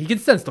kid. He can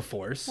sense the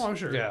Force. Oh, I'm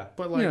sure. Yeah.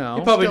 But like, You know.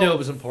 He probably still knew it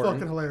was important.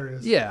 Fucking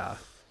hilarious. Yeah,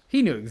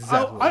 he knew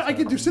exactly. what I was get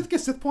do happening. Sith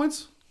get Sith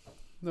points?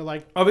 They're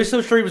like, Are we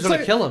so sure he was going like-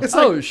 to kill him? it's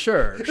like- Oh,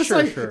 sure.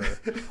 like-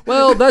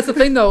 Well, that's the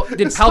thing, though.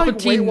 Did It's like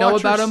Palpatine Weight know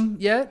about Watchers. him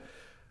yet?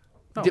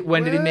 no,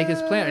 When did he make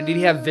his plan? Did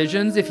he have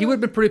visions? If he would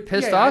have been pretty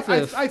pissed yeah, off I,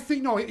 if... I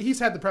think no, he's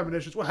had the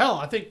premonitions. Well, hell,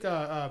 I think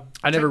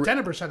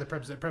Tenebris had the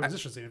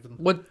premonitions. Even.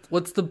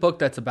 What's the book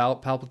that's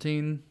about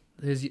Palpatine?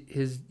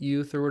 His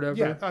youth or whatever?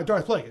 Yeah,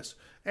 Darth Plagueis.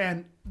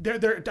 And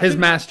they're His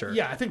master.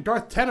 Yeah, I think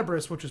Darth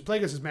Tenebris, which is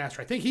Plagueis'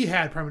 master, I think he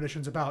had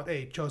premonitions about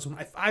a chosen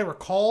one. I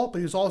recall, but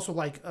he was also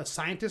like a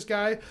scientist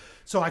guy.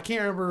 So I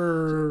can't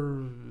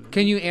remember.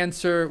 Can you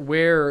answer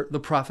where the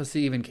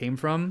prophecy even came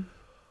from?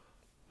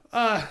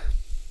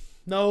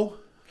 No.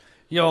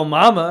 Yo,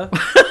 mama.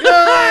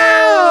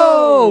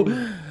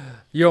 Oh!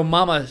 Yo,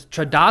 mama I mean,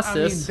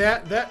 Tradasis.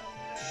 that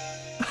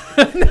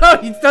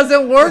No, it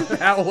doesn't work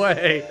that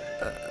way.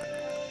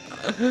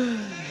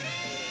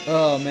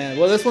 Oh, man.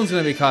 Well, this one's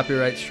going to be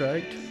copyright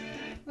striked.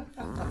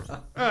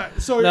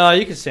 so No,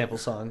 you can sample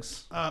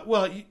songs.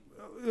 well,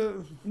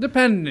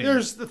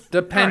 Depending.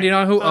 Depending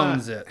on who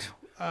owns it.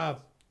 I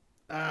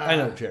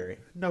know Jerry.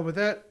 No, with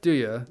that Do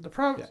you? the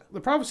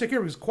prophecy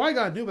here was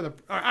Qui-Gon knew, but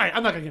all right,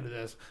 I'm not gonna get into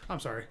this. I'm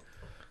sorry.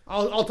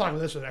 I'll talk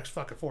about this for the next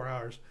fucking 4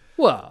 hours.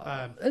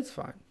 Well, it's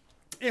fine.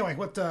 Anyway,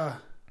 what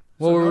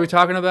What were we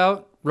talking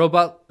about?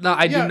 Robot? No,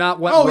 I Yeah. do not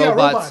want Oh, yeah,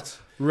 robots, robots.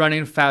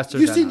 running faster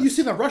you than see us. you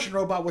see the Russian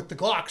robot with the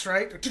Glocks,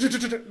 right?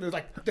 They're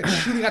like they're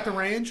shooting at the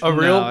range. A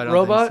real I don't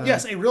robot? think so.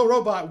 Yes, a real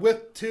robot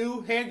with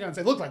 2 handguns.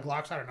 They look like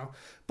Glocks, I don't know,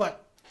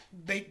 but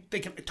they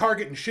can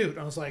target and shoot.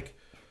 I was like,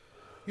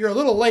 you're a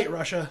little late,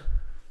 Russia.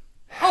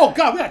 Oh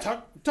God, we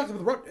gotta talk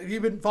about have you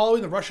been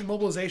following the Russian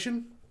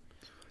mobilization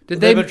Did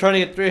They've they? been trying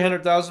to get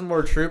 300,000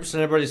 more troops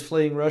and everybody's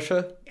fleeing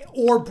Russia?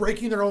 or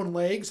breaking their own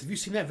legs? Have you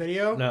seen that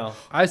video? No.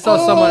 I saw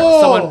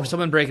Oh!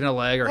 someone breaking a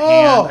leg or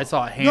hand. I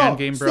saw a hand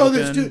game broken.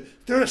 this dude,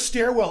 they're in a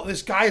stairwell.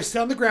 This guy is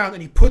sitting on the ground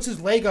and he puts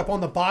his leg up on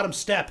the bottom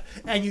step,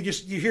 and you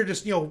hear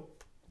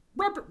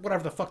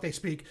whatever the fuck they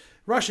speak,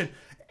 Russian,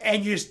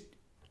 and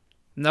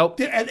Nope.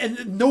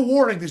 And no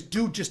warning, this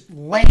dude just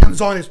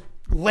lands on his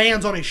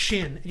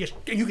shin. And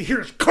you can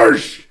hear his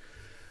curse.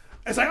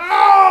 It's like,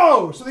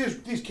 oh! So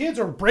these kids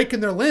are breaking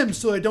their limbs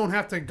so they don't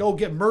have to go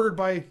get murdered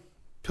by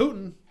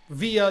Putin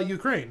via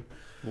Ukraine.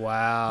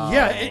 Wow.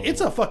 Yeah, it's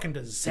a fucking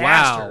disaster.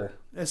 Wow.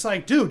 It's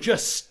like, dude,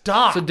 just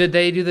stop. So did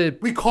they do the...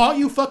 We caught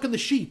you fucking the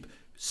sheep.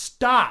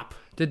 Stop.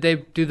 Did they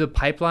do the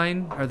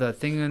pipeline or the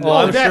thing in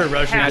I'm sure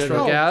Russia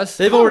natural gas?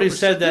 They've already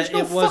said that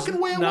it was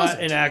not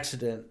an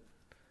accident.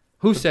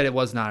 Who said it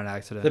was not an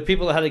accident? The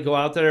people that had to go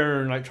out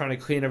there and like trying to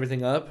clean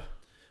everything up.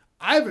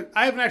 I haven't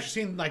actually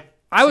seen like...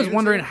 I was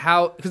wondering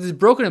how... Because it's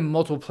broken in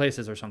multiple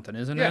places or something,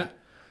 isn't it?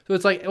 So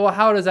it's like, well,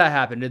 how does that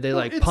happen? Did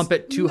they pump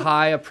it too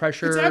high a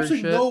pressure? It's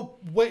absolutely no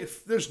way.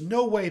 There's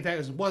no way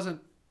that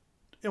wasn't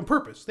on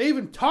purpose. They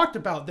even talked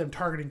about them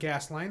targeting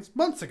gas lines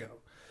months ago.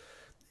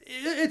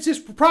 It's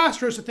just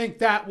preposterous to think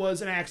that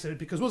was an accident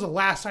because when was the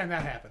last time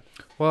that happened?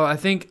 Well, I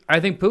think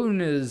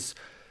Putin is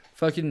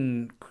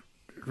fucking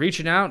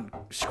reaching out,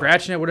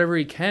 scratching at whatever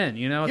he can.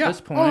 At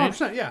this point.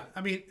 100%, yeah.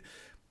 I mean,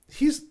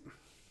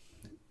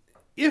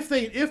 if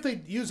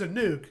they use a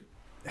nuke,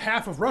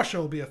 half of Russia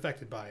will be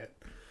affected by it.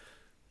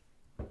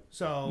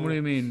 So what do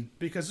you mean?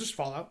 Because there's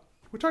fallout.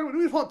 We talked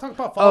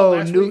about fallout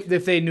last week.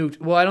 If they nuked,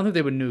 well, I don't think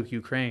they would nuke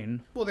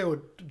Ukraine. Well, they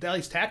would at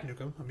least nuke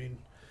them. I mean,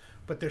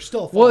 but they're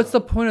still fallout. Well, it's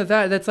the point of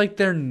that. That's like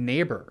their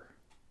neighbor.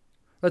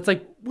 That's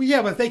like... Well,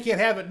 yeah, but if they can't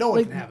have it, no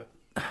one can have it.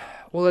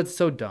 Well, that's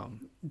so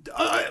dumb.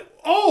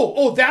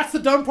 That's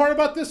the dumb part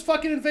about this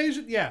fucking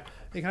invasion? Yeah.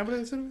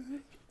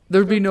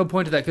 There'd be no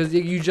point to that because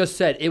you just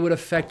said it would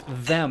affect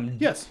them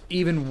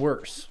even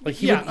worse. Like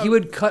he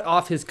would cut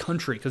off his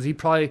country because he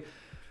probably...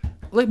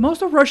 Like,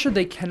 most of Russia,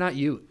 they cannot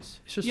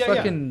use. It's just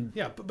fucking...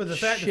 Yeah, but the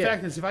fact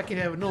is, if I can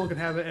have it, no one can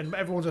have it, and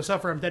everyone's going to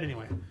suffer, I'm dead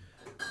anyway.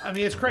 I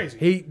mean, it's crazy.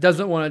 He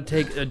doesn't want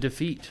to take a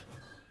defeat.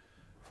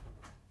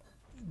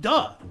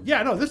 Duh.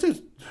 Yeah, no, this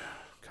is...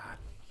 God.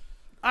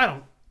 I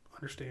don't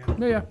understand.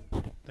 Yeah.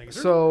 Thank you,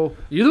 sir. So,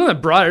 you're the one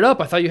that brought it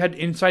up. I thought you had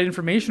inside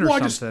information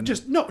or something.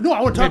 No,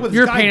 I want to talk about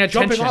this guy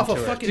jumping off a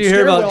fucking... Do you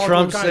hear about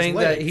Trump saying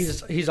that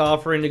he's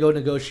offering to go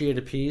negotiate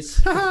a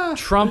peace?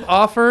 Trump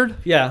offered?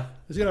 Yeah.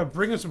 Is he going to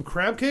bring us some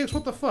crab cakes?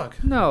 What the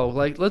fuck? No,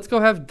 let's go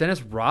have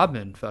Dennis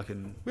Rodman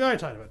fucking... We already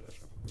talked about this.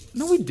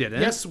 No, we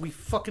didn't. Yes, we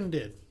fucking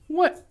did.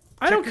 What?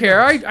 I don't care.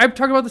 I've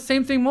talked about the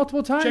same thing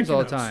multiple times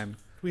all the time.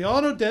 We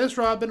all know Dennis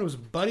Rodman was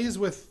buddies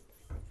with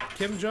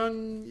Kim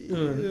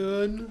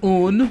Jong-un.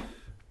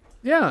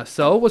 Yeah,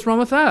 so what's wrong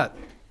with that?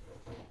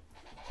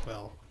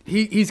 Well...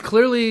 He's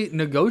clearly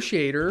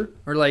negotiator,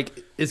 or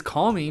is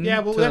calming. Yeah,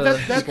 well,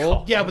 that's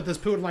cool. Yeah, but does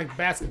Putin like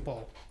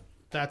basketball?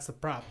 That's the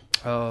problem.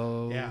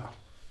 Oh. Yeah.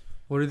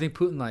 What do you think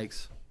Putin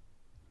likes?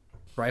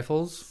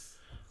 Rifles?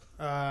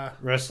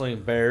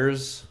 Wrestling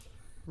bears?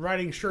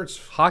 Riding shirts.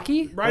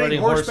 Hockey? Riding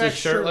horseback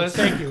shirtless.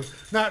 Thank you.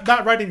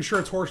 Not riding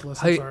shirts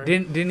horseless. I'm sorry.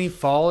 Didn't he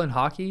fall in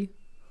hockey?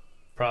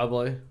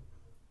 Probably.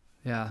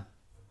 Yeah.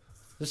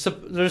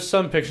 There's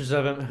some pictures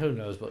of him. Who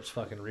knows what's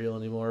fucking real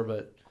anymore,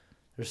 but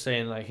they're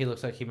saying he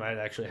looks like he might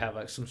actually have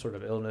some sort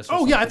of illness.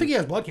 Oh yeah, I think he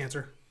has blood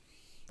cancer.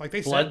 Like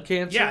they said. Blood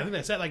cancer? Yeah, I think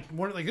they said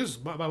this is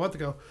about a month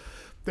ago.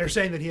 They're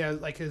saying that he has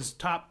his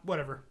top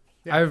whatever.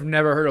 Yeah. I've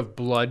never heard of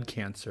blood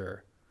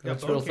cancer.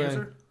 That's real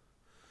thing.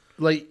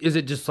 Is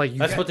it just like...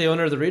 That's what the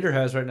owner of the Reader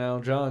has right now,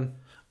 John.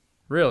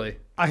 Really?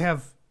 I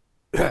have...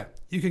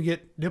 You can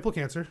get nipple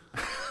cancer.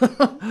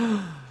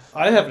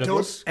 I have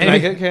nipples. Can I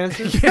get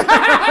cancer? Damn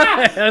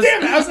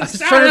it! I was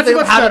trying to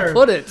think how to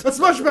put it. That's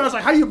much better. I was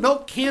like, how do you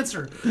milk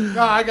cancer?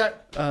 No, I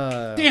got...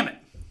 Damn it.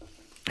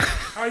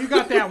 Oh, you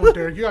got that one,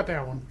 Derek. You got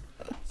that one.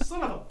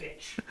 Son of a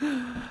bitch.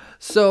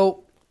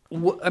 So,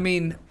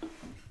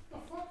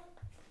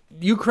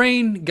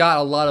 Ukraine got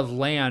a lot of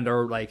land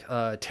or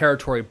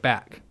territory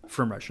back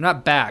from Russia.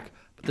 Not back,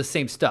 but the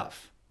same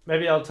stuff.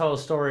 Maybe I'll tell a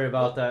story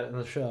about that in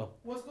the show.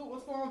 What's going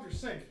on with your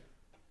sink?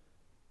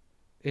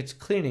 It's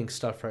cleaning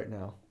stuff right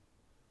now.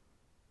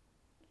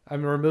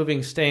 I'm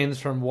removing stains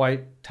from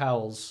white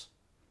towels.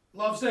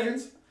 Love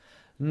stains?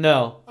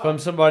 No, from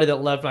somebody that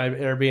left my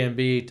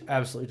Airbnb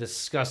absolutely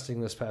disgusting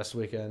this past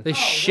weekend. They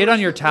shit on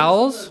your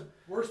towels?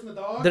 Worse than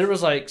the dogs? There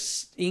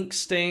was ink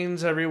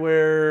stains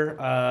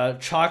everywhere,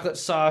 chocolate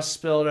sauce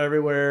spilled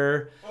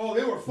everywhere. Oh,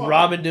 they were fucking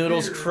ramen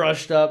noodles weird.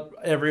 Crushed up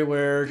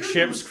everywhere,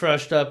 chips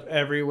crushed up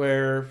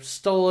everywhere,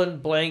 stolen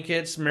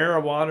blankets,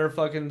 marijuana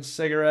fucking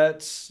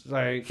cigarettes,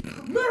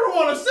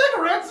 marijuana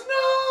cigarettes?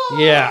 No.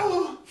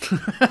 Yeah.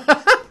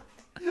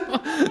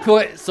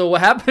 Wait, so what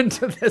happened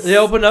to this? They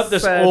opened up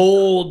this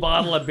old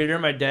bottle of beer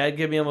my dad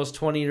gave me almost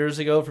 20 years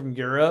ago from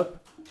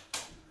Europe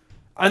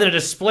on the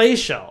display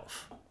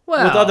shelf. With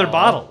other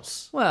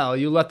bottles. Well,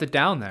 you left it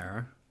down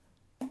there.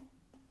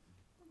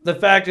 The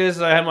fact is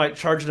that I'm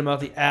charging him out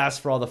the ass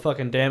for all the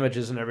fucking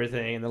damages and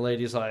everything, and the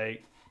lady's trying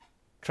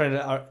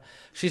to...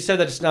 she said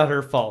that it's not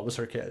her fault, it was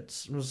her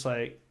kids. I was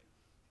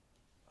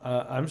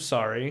I'm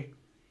sorry.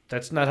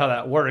 That's not how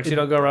that works. You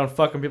don't go around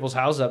fucking people's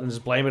houses up and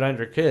just blame it on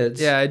your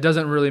kids. Yeah, it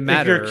doesn't really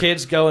matter. If your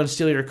kids go and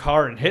steal your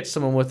car and hit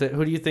someone with it,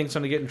 who do you think's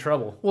going to get in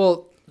trouble?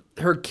 Well,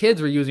 her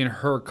kids were using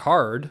her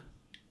card,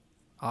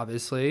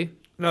 obviously.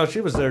 No,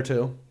 she was there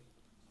too.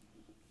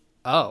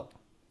 Oh.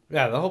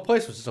 Yeah, the whole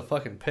place was just a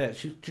fucking pit.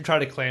 She tried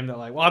to claim that,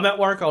 like, well, I'm at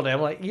work all day.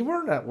 I'm like, you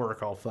weren't at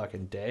work all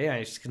fucking day. I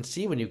just can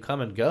see when you come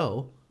and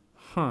go.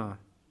 Huh.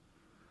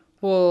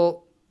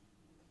 Well,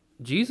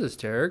 Jesus,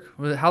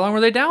 Tarek. How long were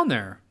they down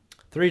there?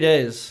 3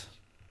 days.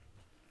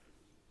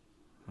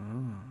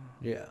 Oh.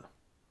 Yeah.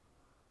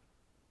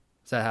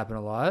 Does that happen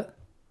a lot?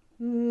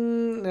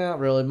 Not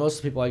really. Most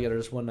of the people I get are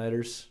just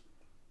one-nighters.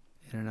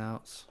 In and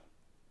outs.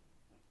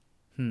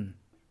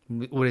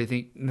 What do you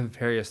think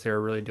nefarious they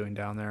were really doing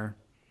down there?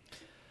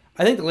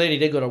 I think the lady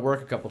did go to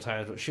work a couple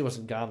times, but she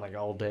wasn't gone like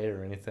all day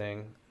or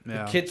anything.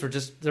 Yeah. The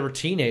kids they were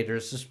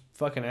teenagers, just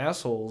fucking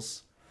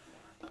assholes.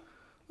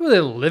 Were they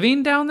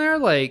living down there?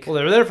 Like, well,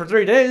 they were there for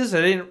 3 days.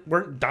 They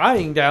weren't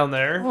dying down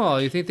there. Oh,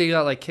 you think they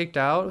got like kicked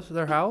out of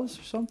their house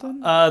or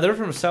something? They're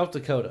from South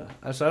Dakota.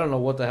 So I don't know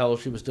what the hell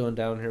she was doing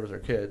down here with her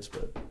kids,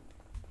 but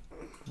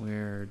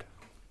weird.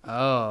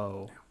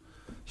 Oh,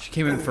 she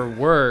came in for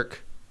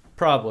work.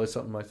 Probably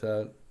something like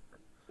that.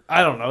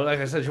 I don't know. Like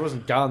I said, she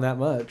wasn't gone that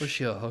much. Was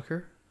she a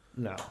hooker?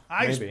 No,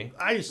 maybe.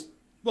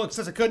 Look,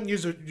 since I couldn't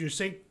use your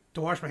sink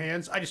to wash my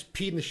hands, I just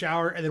peed in the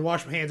shower and then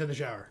washed my hands in the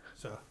shower.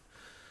 So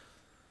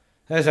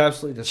that's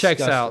absolutely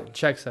disgusting.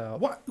 Checks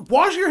out.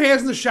 Washing your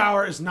hands in the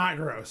shower is not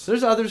gross.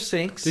 There's other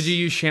sinks. Did you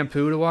use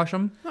shampoo to wash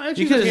them? No,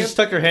 you could have just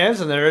stuck your hands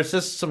in there. It's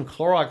just some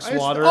Clorox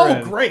water.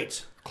 Oh,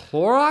 great.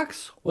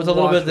 Clorox? With a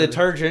little bit of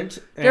detergent.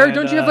 Derek,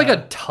 don't you have like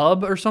a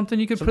tub or something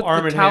you could put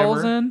the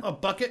towels in? A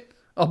bucket?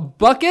 A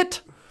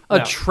bucket?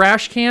 A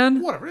trash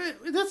can? Whatever.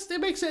 It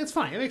makes sense. It's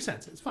fine. It makes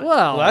sense. It's fine.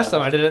 Well, last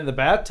time I did it in the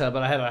bathtub,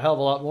 but I had a hell of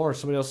a lot more.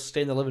 Somebody else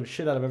stained the living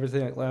shit out of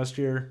everything like last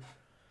year.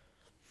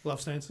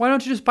 Love stains. Why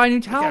don't you just buy new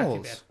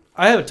towels?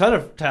 I have a ton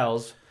of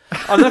towels.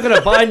 I'm not going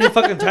to buy new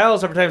fucking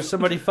towels every time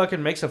somebody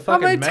fucking makes a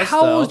fucking mess,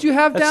 How many towels do you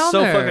have down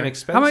there? That's so fucking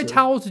expensive. How many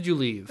towels did you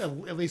leave?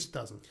 At least a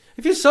dozen.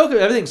 If you soak it,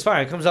 everything's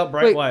fine. It comes out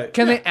bright white.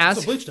 Can they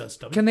ask? So bleach does,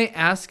 can they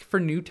ask for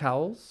new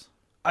towels?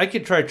 I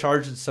could try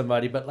charging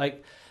somebody, but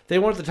like they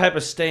want the type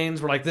of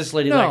stains where like this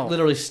lady like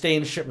literally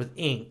stains shit with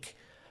ink,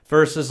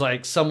 versus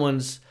like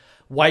someone's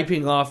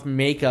wiping off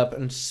makeup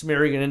and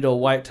smearing it into a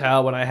white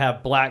towel when I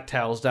have black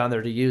towels down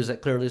there to use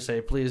that clearly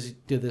say, please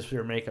do this with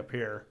your makeup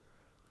here.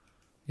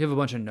 You have a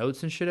bunch of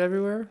notes and shit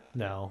everywhere?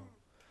 No.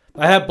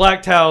 I have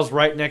black towels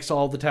right next to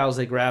all the towels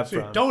they grab from.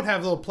 You don't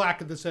have a little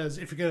plaque that says,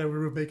 if you're going to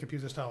remove makeup,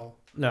 use this towel.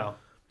 No.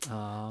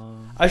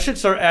 I should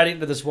start adding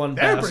to this one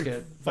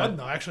basket. Fun,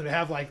 though, actually, to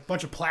have like a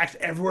bunch of plaques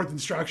everywhere with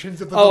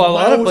instructions. A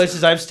lot of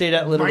places I've stayed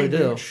at literally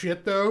do.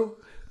 Shit, though.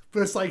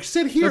 But it's like,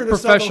 sit here. They're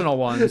professional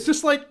ones. It's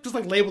just like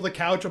label the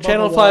couch above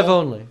Channel the 5 wall.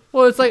 only.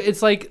 Well,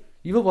 it's like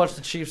you will watch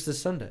the Chiefs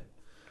this Sunday.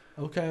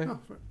 Okay.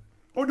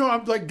 Oh no,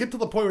 I'm like get to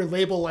the point where you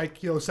label like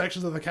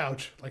sections of the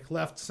couch, like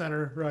left,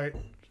 center, right,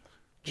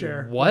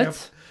 chair. What?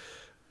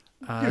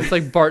 Yep. It's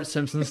like Bart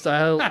Simpson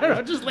style. I don't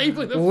know, just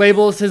labeling them.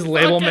 Labels his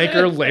label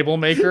maker.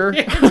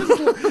 Yeah,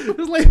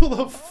 just label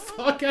the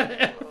fuck out of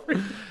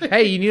everything.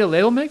 Hey, you need a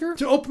label maker?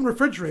 To open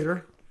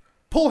refrigerator,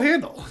 pull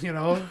handle.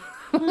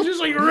 It's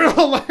just like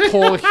real like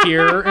pull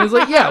here, and it's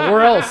like, yeah,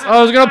 where else?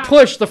 I was gonna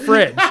push the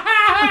fridge.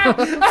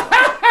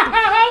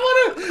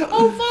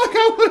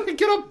 I want to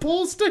get a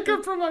pull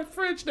sticker for my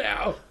fridge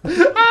now.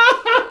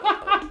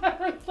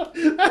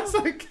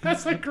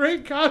 That's a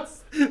great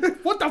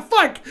concept. What the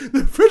fuck?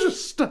 The fridge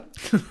is stuck.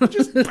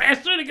 Just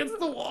bash it against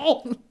the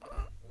wall.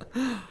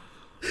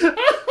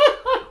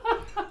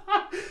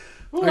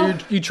 Or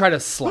you try to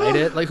slide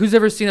it. Like, who's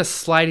ever seen a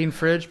sliding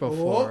fridge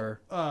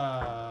before?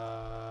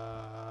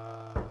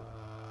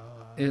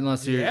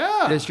 Unless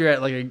you're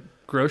at like a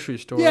grocery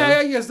store. Yeah,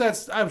 I guess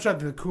that's. I'm trying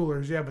to do the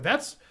coolers. Yeah, but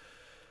that's.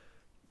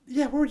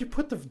 Yeah, where would you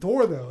put the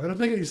door though? It doesn't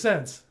make any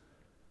sense.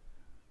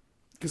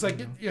 Because like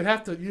you'd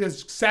have to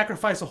just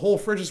sacrifice a whole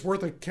fridge's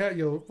worth of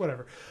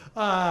whatever.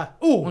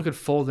 One could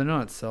fold in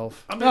on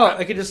itself.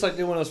 I could just like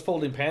do one of those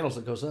folding panels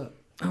that goes up.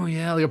 Oh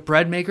yeah, like a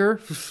bread maker.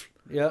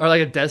 Yeah. Or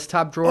like a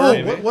desktop drawer.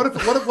 Oh, what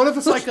if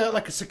it's like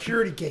a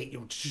security gate?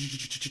 You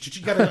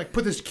gotta like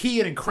put this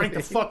key in and crank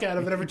the fuck out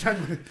of it every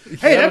time.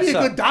 Hey, that'd be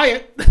a good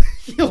diet.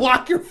 You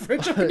lock your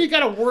fridge up and you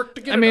gotta work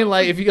to get. I mean,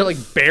 like if you got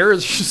like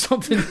bears or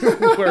something.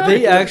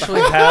 They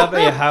actually have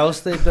a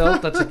house they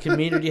built that's a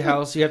community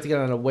house. You have to get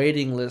on a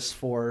waiting list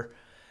for,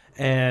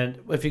 and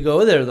if you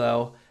go there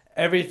though,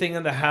 everything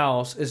in the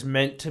house is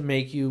meant to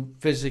make you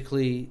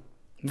physically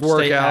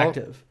stay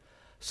active.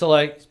 So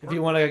like if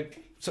you want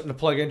something to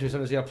plug into,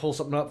 sometimes you got to pull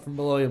something up from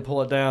below you and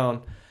pull it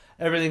down.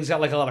 Everything's got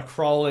like a lot of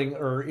crawling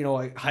or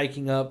like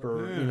hiking up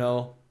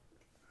or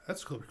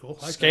That's cool.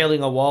 Like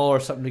scaling a wall or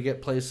something to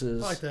get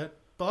places. I like that.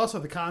 But also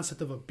the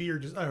concept of a bear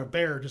just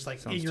like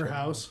sounds in your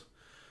house.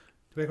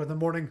 Wake up in the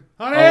morning,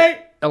 honey.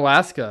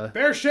 Alaska.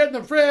 Bear shit in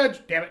the fridge.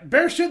 Damn it,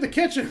 bear shit in the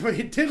kitchen, but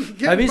he didn't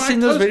get. Have you seen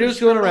those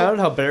videos going around?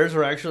 How bears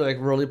are actually like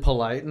really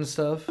polite and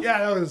stuff. Yeah,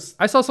 that was.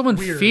 I saw someone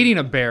feeding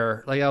a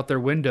bear like out their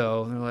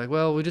window, and they're like,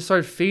 "Well, we just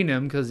started feeding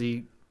him because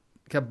he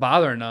kept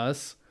bothering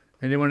us,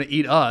 and they want to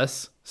eat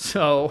us,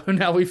 so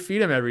now we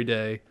feed him every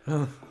day."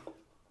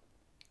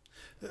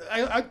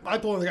 I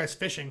told one of the guys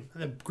fishing,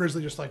 and the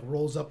grizzly just like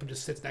rolls up and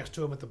just sits next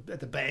to him at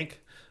the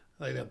bank.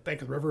 like the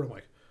bank of the river. I'm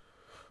like,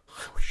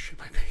 I would shit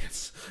my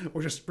pants,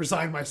 or just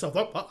resign myself.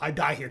 Oh, I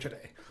die here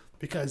today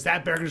because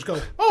that bear can just go,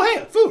 oh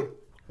hey, food.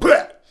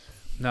 Blech.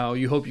 No,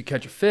 you hope you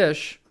catch a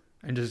fish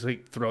and just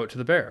like throw it to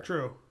the bear.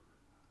 True.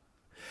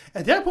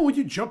 At that point, would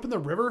you jump in the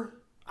river?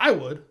 I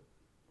would.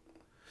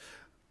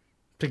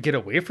 To get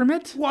away from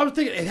it? Well, I was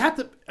thinking it had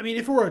to. I mean,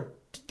 if it were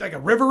like a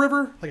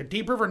river, like a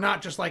deep river,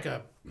 not just like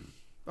a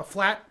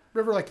flat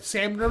river, like a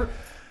salmon river.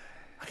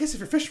 I guess if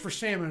you're fishing for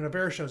salmon and a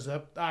bear shows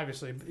up,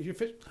 obviously, if you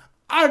fish,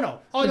 I don't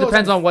know. It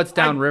depends on what's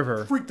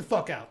downriver. Freak the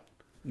fuck out.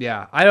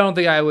 Yeah, I don't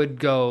think I would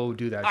go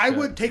do that. I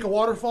would take a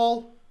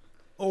waterfall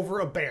over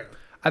a bear.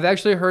 I've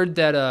actually heard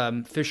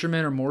that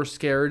fishermen are more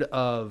scared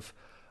of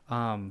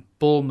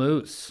bull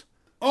moose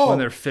when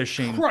they're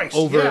fishing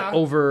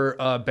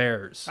over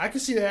bears. I can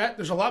see that.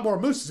 There's a lot more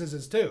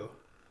mooses too.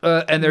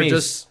 And they're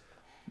just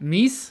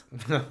meese?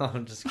 No,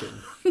 I'm just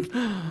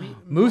kidding.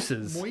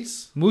 Mooses.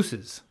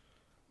 Mooses.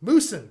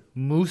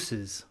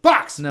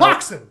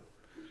 Boxing.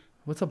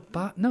 What's a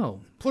bot?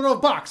 No. Plural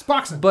of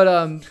boxing. But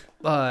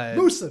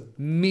Moosin.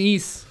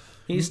 Meese.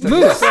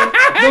 Moose.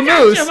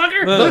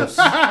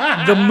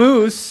 The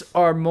moose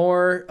are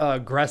more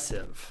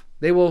aggressive.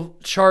 They will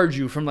charge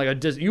you from like a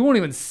distance. You won't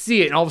even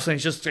see it, and all of a sudden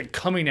it's just like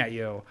coming at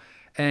you.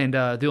 And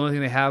the only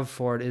thing they have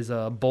for it is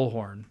a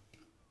bullhorn.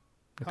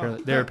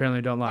 They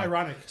apparently don't lie.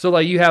 Ironic. So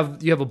like you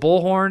have a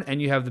bullhorn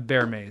and you have the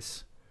bear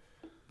mace.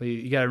 But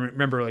you gotta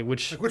remember like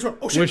which one.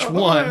 Oh, shit. Which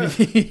one?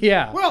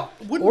 Yeah. Well,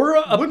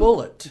 a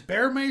bullet.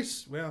 Bear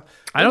mace. Well,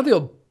 I don't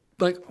think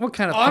what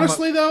kind of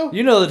honestly though.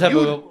 You know the type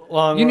of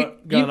long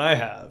gun I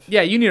have.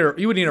 Yeah,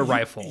 you would need a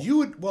rifle. You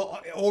would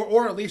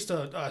or at least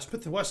a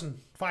Smith & Wesson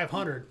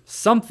 500.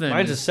 Something.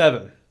 Mine's a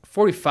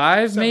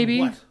 7.45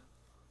 maybe. What?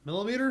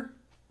 Millimeter?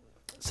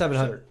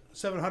 700.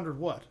 700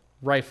 what?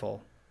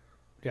 Rifle.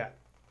 Yeah.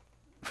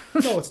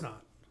 No, it's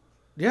not.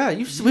 Yeah,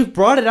 we've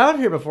brought it out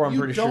here before. I'm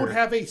pretty sure. You don't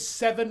have a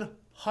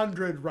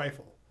 700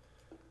 rifle.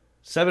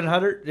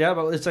 700? Yeah,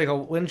 but it's like a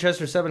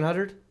Winchester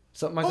 700,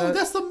 something like that. Oh,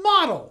 that's the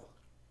model.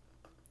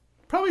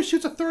 Probably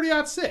shoots a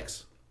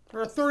 30-06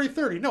 or a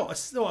 30-30. No, a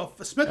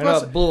Smith I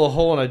Wesson blew a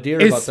hole in a deer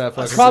about that.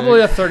 It's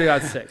probably a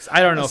 30-06. I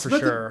don't know for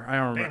sure. I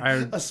don't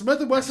remember. A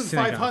Smith & Wesson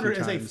 500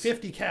 is a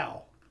 50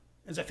 cal.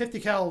 It's a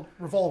 50 cal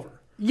revolver.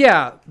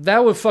 Yeah,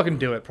 that would fucking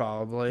do it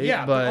probably.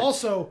 Yeah, but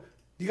also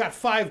you got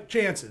 5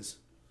 chances.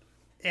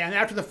 And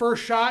after the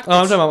first shot,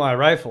 I'm talking about my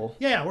rifle.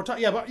 Yeah, we're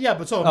talking.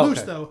 But so a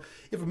moose though.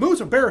 If a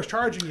moose or bear is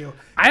charging you,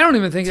 I don't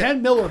even think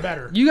 10 mil or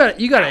better. You got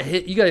to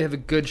hit. You got to have a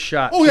good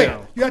shot. Oh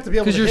yeah, you have to be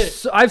able to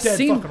hit. I've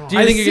seen. Do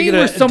you think you can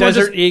get a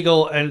Desert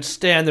Eagle and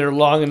stand there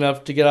long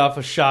enough to get off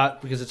a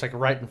shot because it's like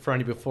right in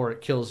front of you before it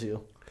kills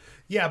you?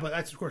 Yeah, but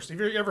that's of course. Have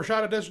you ever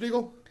shot a Desert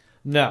Eagle?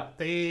 No.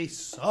 They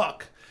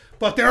suck.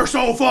 But they're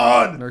so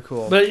fun. They're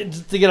cool. But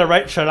to get a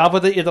right shot off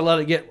with it, you have to let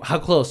it get, how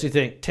close do you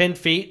think? 10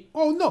 feet?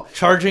 Oh, no.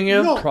 Charging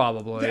you? No,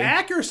 probably. The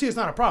accuracy is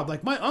not a problem.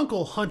 Like, my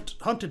uncle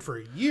hunted for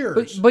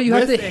years. But you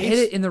have to hit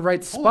it in the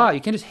right spot. You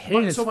can't just hit it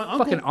in his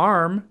fucking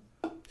arm.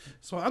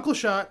 So my uncle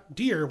shot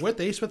deer with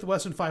a Smith &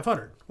 Wesson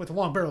 500, with a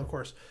long barrel, of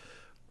course.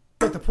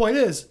 But the point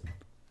is,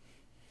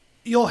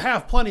 you'll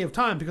have plenty of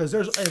time because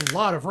there's a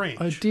lot of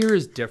range. A deer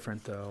is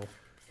different, though.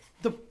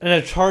 And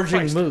a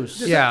charging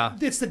moose. Yeah.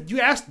 You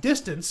asked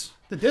distance.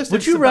 The distance.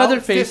 Would you rather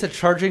face a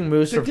charging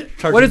moose or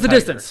charging What is the tiger?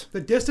 distance? The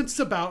distance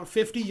is about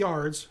 50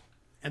 yards,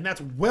 and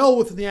that's well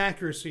within the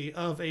accuracy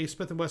of a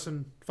Smith &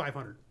 Wesson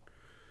 500.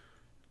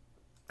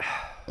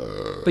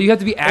 But you have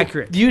to be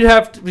accurate. You'd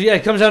have to. Yeah,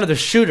 it comes down to the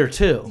shooter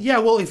too. Yeah,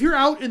 well, if you're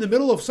out in the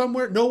middle of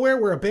nowhere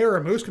where a bear or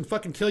a moose can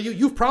fucking kill you,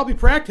 you've probably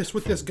practiced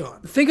with this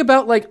gun. Think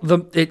about like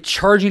it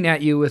charging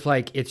at you with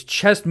like its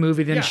chest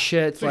moving and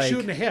shit. So like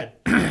shooting ahead.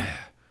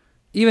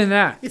 Even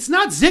that. It's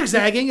not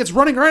zigzagging, it's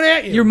running right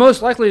at you. You're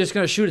most likely just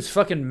going to shoot its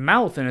fucking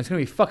mouth and it's going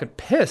to be fucking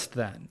pissed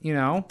then, you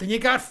know? Then you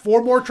got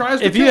 4 more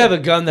tries to If you have a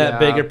gun that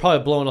big, you're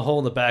probably blowing a hole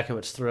in the back of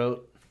its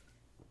throat.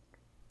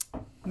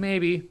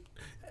 Maybe.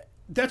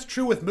 That's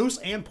true with moose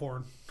and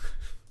porn.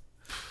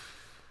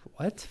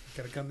 What?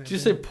 Got a gun that Did you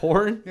say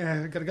porn?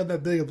 Yeah, I got a gun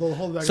that big and blow a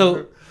hole in the back so, of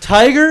the throat.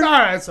 Tiger?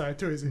 Alright, sorry,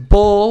 too easy.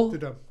 Bull? Too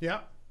dumb.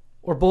 Yeah.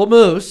 Or bull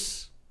moose?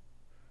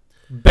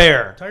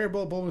 Bear. Tiger,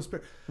 bull, moose,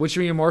 bear. Which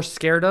are you more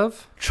scared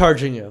of?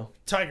 Charging you.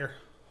 Tiger.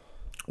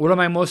 What am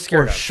I most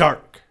scared of?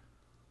 Shark.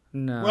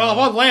 No. Well, if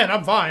on land,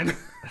 I'm fine.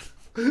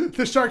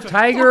 The shark's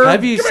Tiger.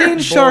 Have you seen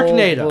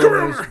Sharknado?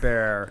 Bull,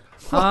 bear.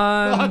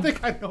 I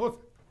think I know.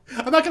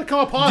 I'm not going to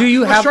come upon a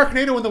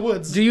Sharknado in the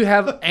woods. Do you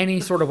have any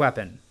sort of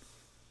weapon?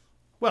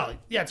 Well,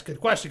 yeah, it's a good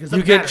question.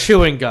 You get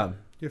chewing gum.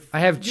 I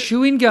have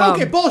chewing gum.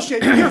 Okay,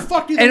 bullshit. You're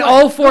fucked either and way.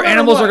 all 4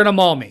 animals are going to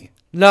maul me.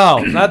 No,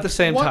 not at the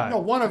same time. No,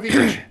 one of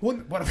each.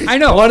 One of each. I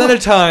know. One at a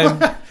time.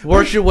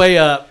 Work your way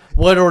up.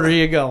 What order are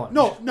you going?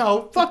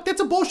 No. Fuck, that's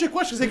a bullshit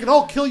question because they can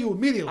all kill you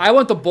immediately. I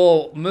want the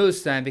bull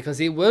moose then because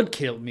he would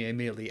kill me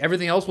immediately.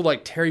 Everything else would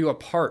like tear you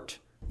apart.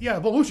 Yeah,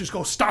 the bull moose just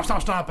go stop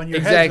on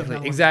your head.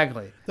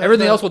 Exactly.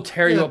 Everything else will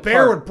tear you apart. The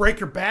bear would break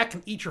your back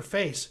and eat your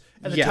face.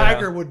 And the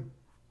tiger would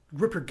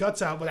rip your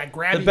guts out with that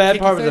grabby The bad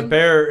part with the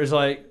bear is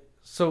like,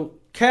 so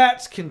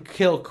cats can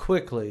kill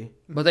quickly.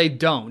 But they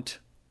don't.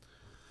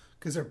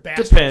 because they're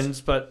bastards. Depends,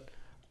 but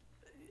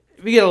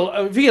if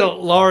you get a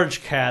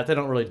large cat, they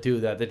don't really do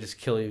that. They just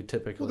kill you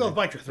typically. They'll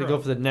bite your throat. They go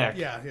for the neck.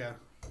 Yeah.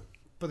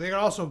 But they can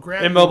also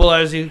grab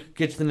immobilize you,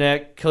 get you the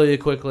neck, kill you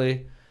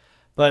quickly.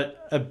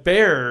 But a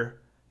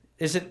bear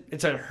it's a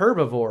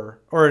herbivore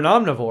or an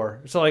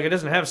omnivore. So like it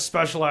doesn't have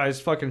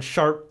specialized fucking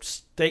sharp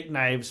steak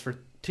knives for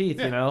teeth,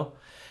 you know?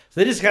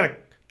 So they just kind of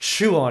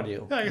chew on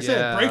you. Yeah, like I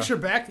said, it breaks your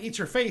back, eats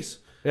your face.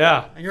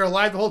 Yeah. And you're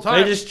alive the whole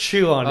time. They just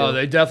chew on you. Oh,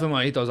 they definitely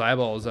want to eat those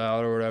eyeballs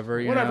out or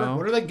whatever, you know?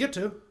 What do they get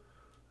to?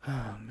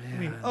 Oh, man. I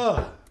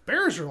mean,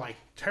 bears are like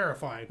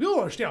terrifying. You don't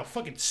understand how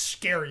fucking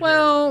scary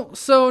Well,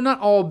 so not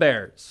all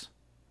bears.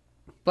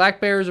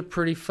 Black bears are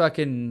pretty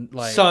fucking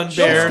like. Sun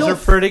bears are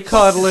pretty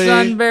cuddly.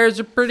 Sun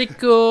bears are pretty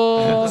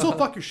cool. Still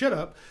fuck your shit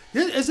up.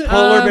 Is it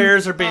polar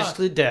bears are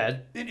basically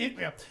dead? In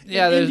India,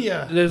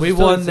 we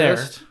won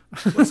exist.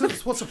 there.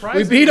 What's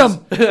surprising? We beat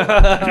them.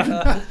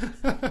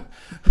 I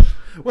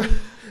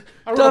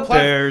run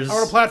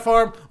a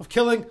platform of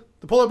killing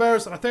the polar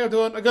bears, and I think I'm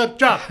doing a good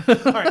job.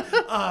 All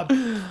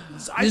right.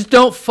 Just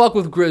don't fuck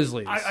with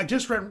grizzlies. I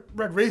just read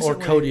recently. Or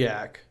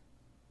Kodiak.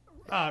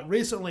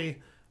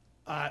 Recently.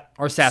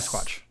 Or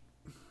Sasquatch.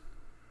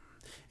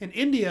 In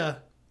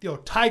India,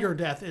 tiger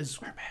death is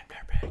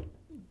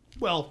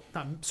well,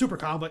 not super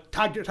common, but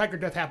tiger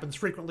death happens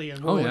frequently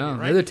in rural India, right?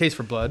 They have a taste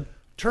for blood.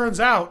 Turns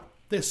out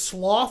this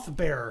sloth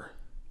bear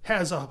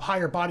has a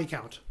higher body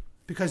count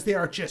because they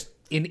are just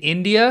in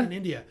India. In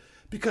India,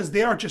 because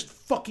they are just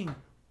fucking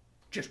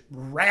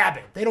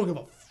rabid. They don't give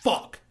a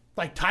fuck.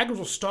 Like tigers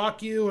will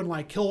stalk you and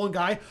like kill one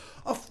guy.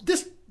 A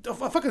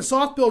fucking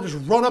sloth bear will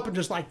just run up and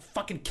just like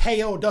fucking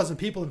KO a dozen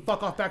people and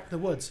fuck off back to the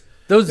woods.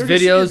 Those they're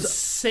videos just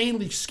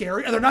insanely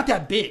scary, and they're not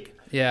that big.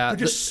 Yeah, they're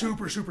just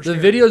super the scary.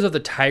 videos of the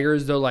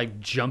tigers though,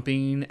 like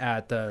jumping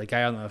at the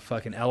guy on the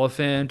fucking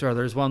elephant, or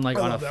there's one like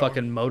on a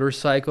fucking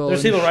motorcycle.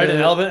 There's people riding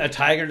an elephant, a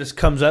tiger just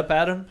comes up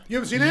at him. You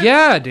ever seen it?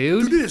 Yeah,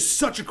 dude. Dude, it is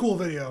such a cool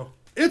video.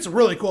 It's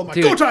really cool. I'm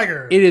like, go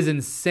tiger! It is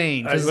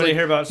insane. I really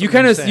hear about you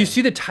you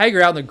see the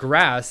tiger out in the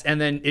grass and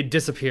then it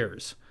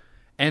disappears,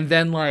 and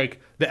then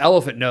like the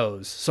elephant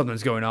knows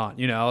something's going on,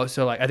 you know.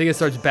 So like I think it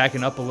starts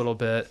backing up a little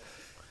bit,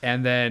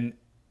 and then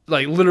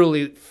like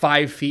literally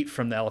 5 feet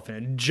from the elephant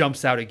and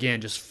jumps out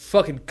again, just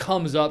fucking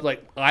comes up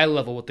like eye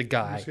level with the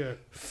guy.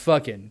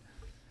 Fucking,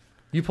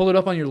 you pull it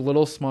up on your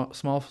little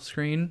small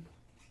screen.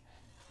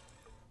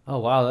 Oh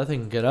wow, that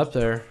thing can get up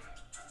there.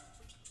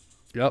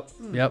 Yep.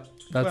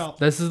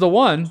 This is the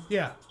one.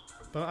 Yeah,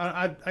 but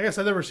I guess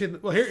I've never seen.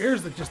 Well,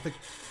 here's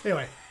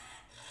anyway.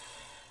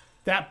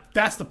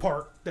 That's the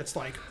part that's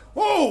like,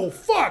 oh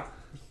fuck,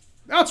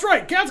 that's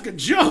right, cats can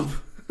jump.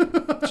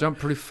 Jump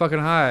pretty fucking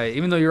high,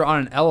 even though you're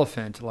on an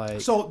elephant.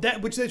 Like so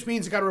which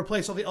means you got to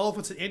replace all the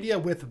elephants in India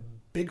with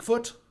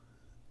Bigfoot,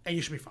 and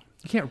you should be fine.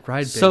 You can't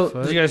ride Bigfoot. So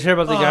did you guys hear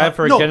about the guy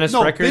for a Guinness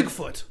record?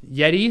 Bigfoot.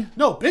 Yeti?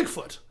 No,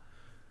 Bigfoot.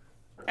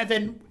 And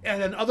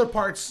then other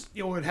parts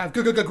would have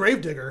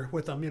Gravedigger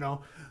with them.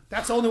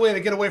 That's the only way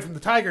to get away from the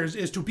tigers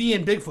is to be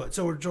in Bigfoot.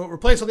 So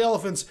replace all the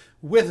elephants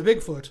with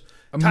Bigfoot.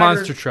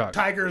 Monster truck.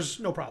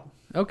 Tigers, no problem.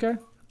 Okay.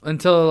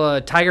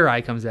 Until Tiger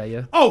Eye comes at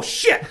you. Oh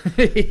shit!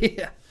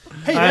 Yeah.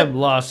 Hey, I am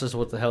lost as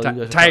what the hell you guys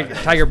are talking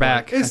about. Tiger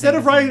back. Instead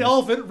of riding an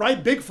elephant,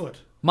 ride Bigfoot.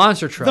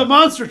 Monster truck. The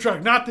monster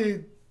truck, not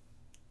the.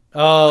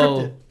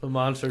 Oh, the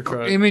monster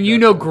truck. I mean,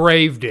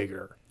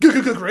 Gravedigger.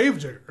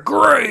 Gravedigger.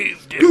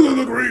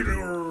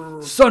 Gravedigger.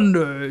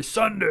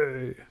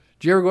 Sunday.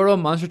 Did you ever go to a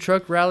monster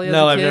truck rally as a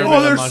kid? I've never.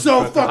 Oh, they're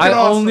so fucking awesome.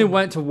 I only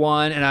went to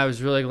one, and I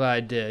was really glad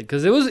I did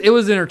because it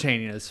was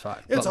entertaining as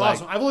fuck. It's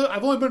awesome. I've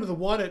only been to the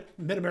one at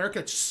Mid America.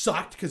 It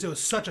sucked because it was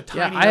such a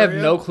tiny. I have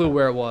no clue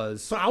where it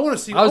was. So I want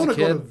to see. I want to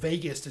go to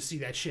Vegas to see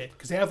that shit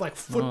because they have like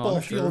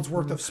football fields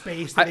worth of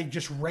space that they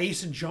just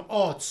race and jump.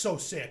 Oh, it's so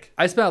sick.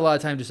 I spent a lot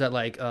of time just at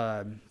like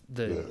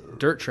the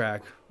dirt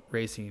track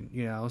racing,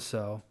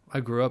 So I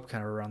grew up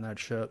kind of around that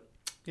shit.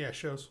 Yeah, it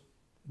shows.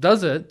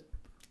 Does it?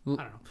 I don't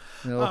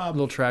know. A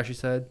little trashy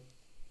side.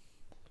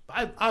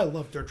 I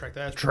love dirt track.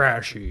 That's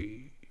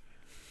trashy.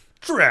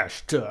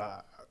 Trash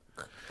talk.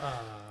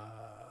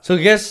 So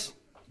guess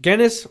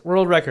Guinness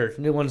World Record,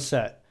 new one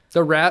set.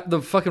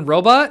 The fucking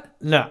robot?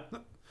 No.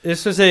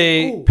 This was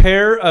a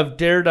pair of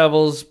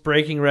daredevils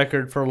breaking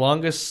record for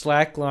longest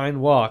slackline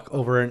walk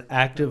over an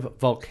active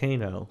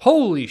volcano.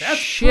 Holy That's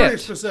shit.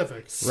 pretty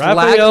specific.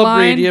 Rafael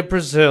Brady of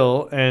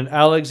Brazil and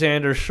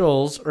Alexander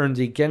Schulz earned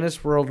the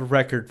Guinness World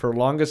Record for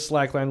longest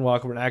slackline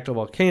walk over an active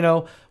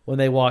volcano when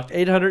they walked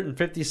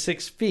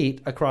 856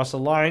 feet across a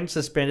line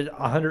suspended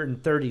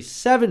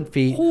 137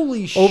 feet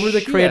over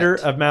the crater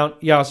of Mount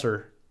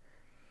Yasser.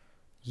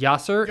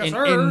 Yasser?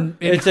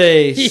 It's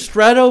a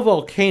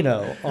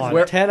stratovolcano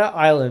on Tana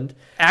Island,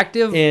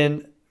 active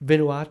in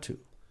Vanuatu.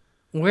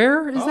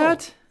 Where is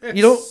that?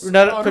 You're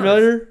not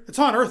familiar? Earth. It's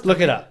on Earth. Look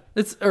it up.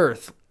 It's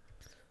Earth.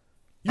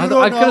 I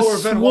could have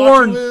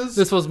sworn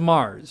this was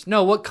Mars.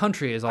 No, what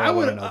country is all I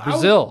want to know?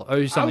 Brazil,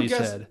 or something you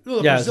said.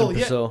 Yeah, it's in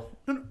Brazil.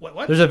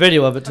 What? There's a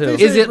video of it too.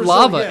 Is it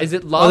lava? Yeah. Is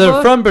it lava? Oh,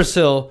 they're from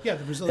Brazil. Yeah,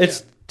 Brazil.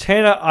 It's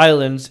Tana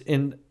Islands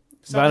in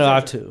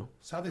Vanuatu.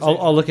 Southeast Asia.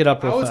 I'll look it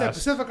up real I would say fast.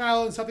 Pacific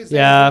Islands, Southeast Asia.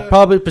 Yeah,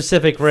 probably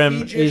Pacific Rim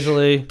Fiji.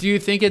 easily. Do you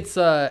think it's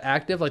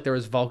active? Like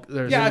there's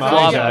there's Yeah, I think-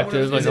 lava, yeah, Active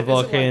is like it- a is it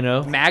like-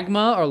 volcano.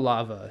 magma or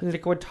lava?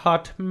 Liquid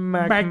hot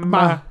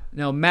magma.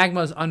 No,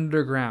 magma's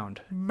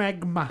underground.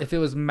 Magma. If it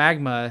was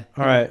magma,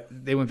 All right.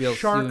 they wouldn't be able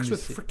Sharks to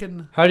with see.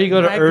 freaking. How do you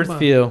go to Magma. Earth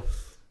view?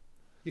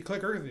 You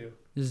click Earth View.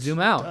 Just zoom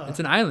out. It's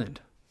an island.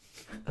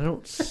 I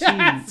don't see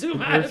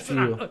Zoom out. Earth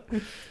view.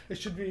 It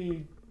should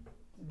be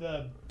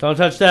the. Don't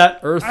touch that.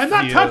 Earth I'm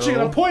not view. touching it.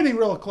 I'm pointing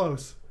real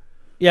close.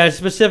 Yeah, it's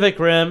Pacific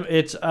Rim.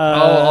 It's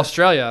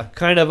Australia,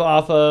 kind of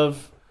off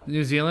of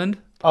New Zealand.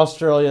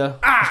 Australia.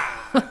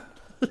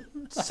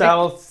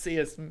 South See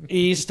us.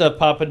 east of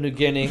Papua New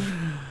Guinea.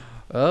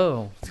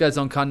 Oh, it's got its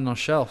own continental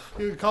shelf.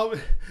 You can call me.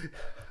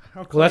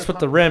 Well, that's what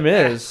the rim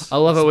is. I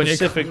love it when you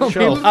Pacific call me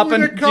shelf. Papua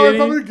New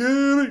Guinea.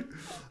 Guinea.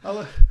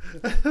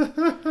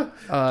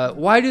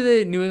 Why do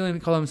they New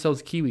England call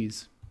themselves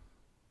Kiwis?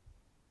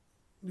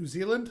 New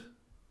Zealand.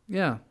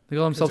 Yeah, they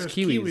call themselves There's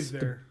Kiwis. Kiwis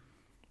there.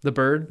 The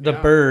bird. The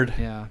Yeah. bird.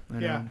 Yeah, I know.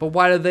 Yeah. But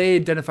why do they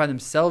identify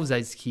themselves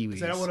as Kiwis?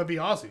 They don't want to be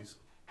Aussies.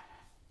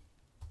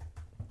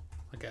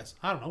 I guess.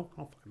 I don't know.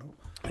 I don't fucking know.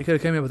 They could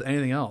have come up with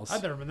anything else.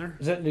 I've never been there.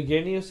 Is that New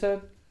Guinea you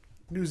said?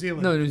 New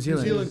Zealand. No, New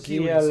Zealand. New Zealand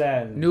Kiwis.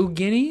 Zealand. New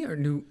Guinea or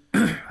New?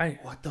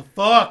 What the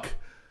fuck?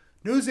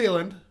 New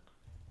Zealand.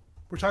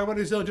 We're talking about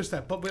New Zealand just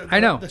that. But I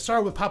know. They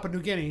started with Papua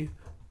New Guinea.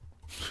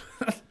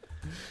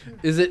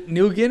 Is it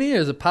New Guinea or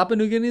is it Papua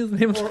New Guinea? Is the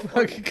name Or- of the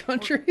fucking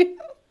country?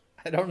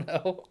 I don't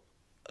know.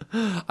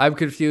 I'm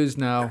confused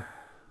now.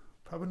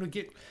 Papua New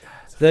Guinea.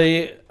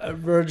 The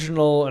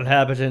original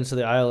inhabitants of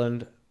the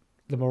island,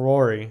 the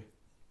Maori,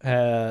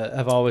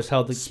 have always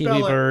held the Spell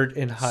kiwi it. bird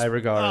in high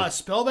regard.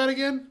 Spell that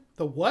again.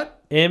 The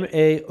what? Maori.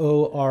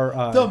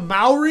 The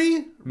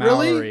Maori?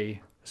 Really?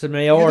 Maori. It's a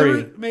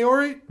Maori.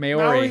 Maori?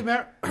 Maori.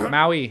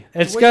 Maui.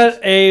 It's Wait.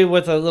 got a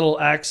with a little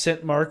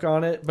accent mark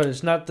on it, but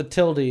it's not the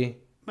tilde.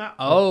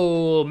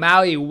 Oh,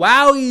 Maui.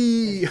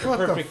 Wowie. What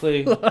the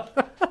Perfectly.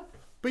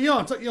 But they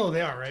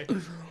are, right?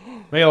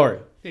 Maori.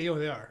 Yeah,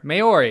 they are.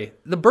 Maori.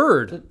 The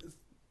bird.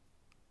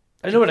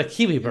 I know what a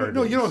kiwi bird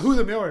No, is. you know who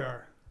the Maori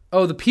are.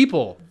 Oh, the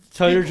people.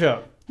 Tell your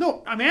joke.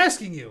 No, I'm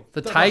asking you.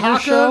 The Tiger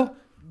Haka, Show?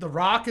 The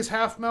Rock is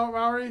half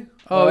Maori.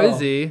 Oh, Oh. is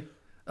he?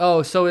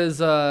 Oh, so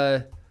is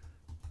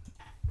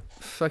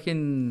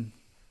fucking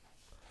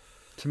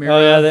Tamira.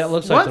 Oh yeah, that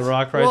looks like What? the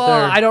Rock right well,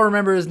 there. I don't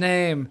remember his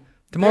name.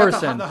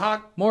 Morrison. The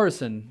Hawk.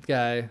 Morrison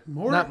guy.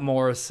 Not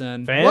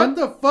Morrison. Fan? What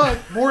the fuck?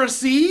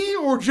 Morrissey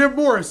or Jim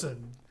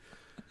Morrison?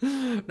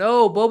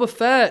 No, Boba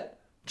Fett.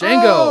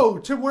 Django. Oh,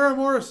 Timwara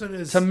Morrison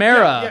is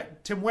Tamara. Yeah,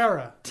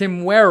 Timwara.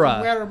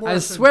 Timwara. Timwara I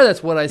Morrison. swear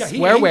that's what I Yeah,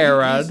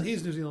 swear.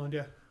 he's New Zealand.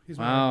 Yeah, he's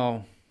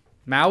Wow.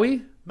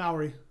 Maui?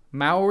 Maori.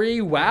 Maori?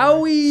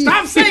 Wowie.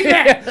 Stop saying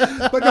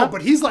that.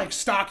 But he's like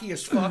stocky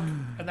as fuck,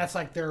 and that's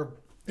like their.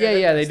 Yeah,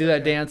 they that's do their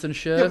that guy. dance and Yeah,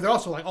 shit. but they're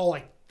also like all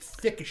like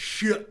thick as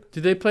shit. Do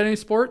they play any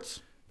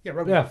sports? Yeah,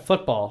 rugby. Yeah,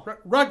 football.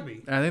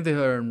 Rugby. I think they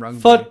are in rugby.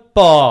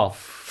 Football.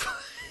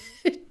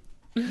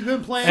 You've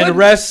been playing. And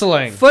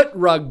wrestling. Foot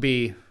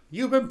rugby.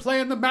 You've been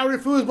playing the Maori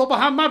foosball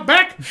behind my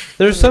back.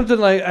 There's something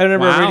like, I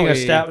remember reading a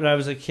Wowie. stat when I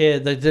was a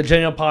kid, that the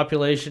general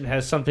population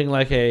has something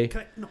like a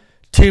No.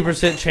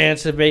 2%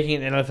 chance of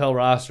making an NFL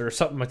roster or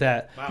something like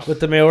that. Wow. But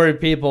the Maori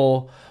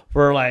people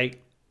were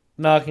like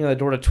knocking on the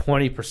door to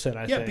 20%,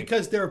 I Yeah, think.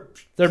 because they're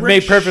They're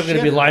brick made perfectly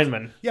to be shitters.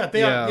 linemen. Yeah,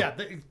 they Yeah. are. Yeah,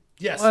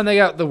 yes. Well, and they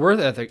got the work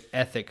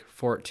ethic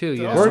for it too. You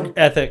They're know? also- Work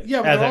ethic. Yeah,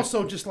 but ethic. they're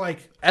also just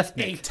like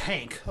Ethnic. a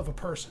tank of a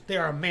person. They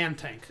are a man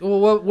tank. Well,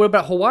 what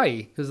about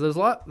Hawaii? Because there's a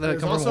lot that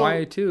There's come from also-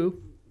 Hawaii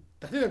too.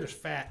 I think they're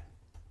just fat.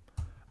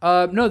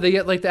 No, they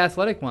get like the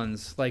athletic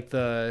ones, like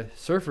the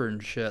surfer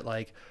and shit,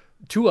 like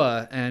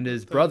Tua and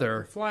his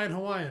brother. Flying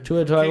Hawaiian.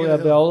 Tua King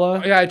of the Hill. Oh,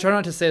 Tagovailoa. yeah, I try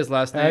not to say his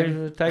last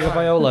name.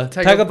 Tagovailoa.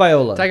 Tago-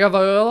 Tagovailoa.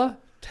 Tagovailoa?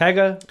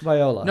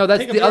 Tagovailoa. No, that's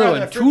Take a the beer other out of one.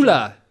 that fridge.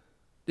 Tula.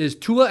 Is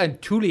Tua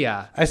and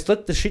Tulia. I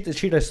slit the sheet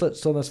I slit,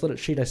 still not slit it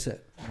sheet I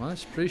sit. Well,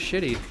 that's pretty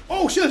shitty.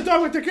 Oh shit! The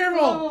dog went to careful.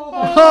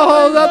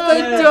 Oh, not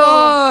the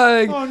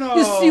dog! Oh, no.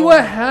 You see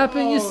what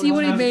happened? You Oh, see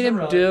what he no. made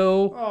him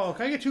do? Oh,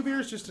 can I get 2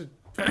 beers just to?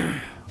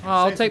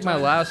 I'll Save take some my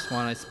time. last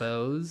one, I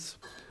suppose.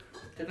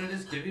 Didn't I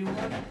just give you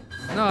one?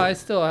 No, I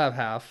still have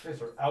half. You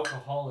guys are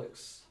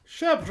alcoholics.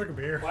 Shut up, drink a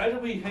beer. Why do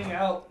we hang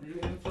out? You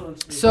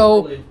influence me.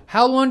 So, really.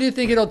 how long do you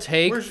think it'll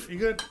take? Where's you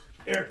good?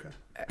 Erica.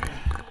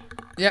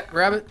 Yeah,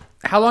 grab it.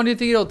 How long do you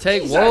think it'll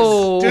take? Jesus,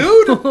 Whoa,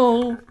 dude.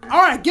 All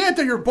right, get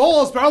to your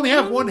balls, but I only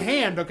have one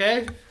hand.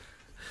 Okay.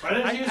 Why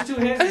didn't you use 2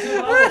 hands and 2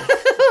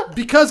 elbows?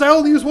 Because I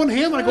only use one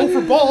hand when I go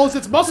for balls,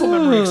 it's muscle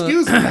memory.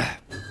 Excuse me.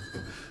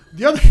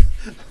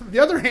 The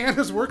other hand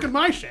is working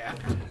my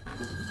shaft.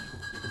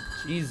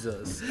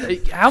 Jesus. Hey,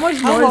 how much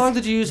How noise long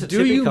did you use a do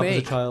tippy you cup make?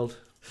 as a child?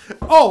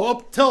 Oh,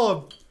 up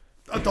till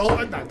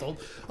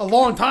a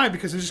long time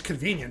because it's just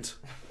convenient.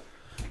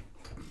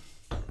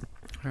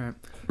 All right.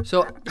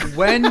 So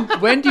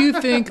when do you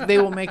think they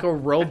will make a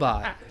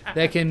robot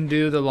that can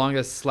do the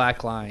longest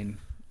slack line?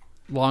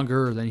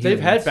 longer than humans. They've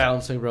had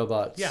balancing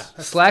robots. Yeah.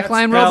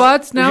 Slackline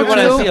robots now you want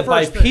to too? see a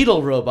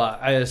bipedal robot,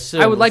 I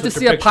assume. I would like to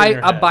see a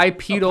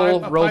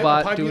bipedal A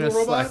robot doing a bipedal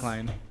robot?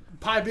 slackline.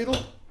 Pie beetle?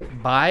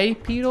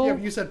 Bipedal? Yeah,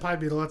 you said pie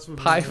beetle. That's what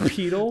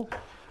Bipedal?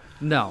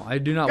 No, I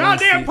do not want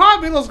to Goddamn see.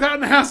 pie beetle's got in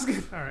the house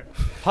again. All right.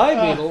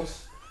 Pie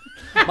beetles.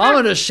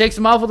 Mama just shakes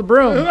them off with a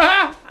broom.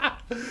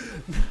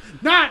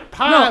 Not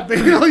pie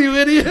beetle, you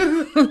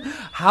idiot.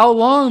 How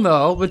long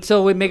though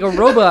until we make a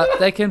robot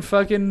that can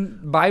fucking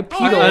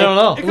bipedal? I don't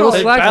know. It A little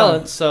They slack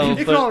balance, so.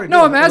 It can already No,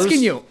 do I'm it.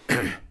 asking you.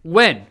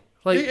 When?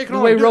 Like It can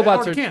the way already do it.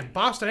 robots It are already can.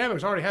 Boston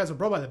Dynamics already has a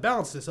robot that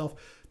balances itself.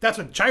 That's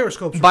what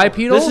gyroscopes are for.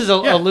 bipedal. This is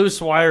Yeah. a loose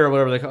wire or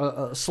whatever they call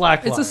it, a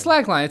slack line. It's a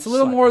slack line. It's a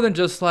little Slack. more than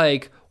just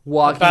like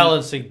walking.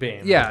 Balancing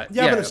beam. Yeah,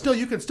 Yeah, but it's still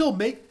you can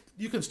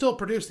still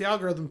produce the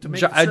algorithm to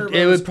make the servos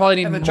it would probably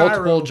need and the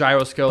multiple gyro.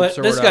 gyroscopes But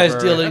or this whatever.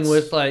 guy's dealing That's-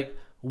 with like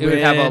It would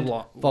have a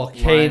wind,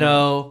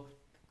 volcano.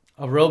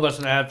 A robot's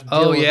gonna have to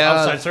deal with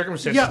outside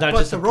circumstances, Yeah, not but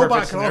just the a robot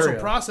perfect can scenario.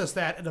 also process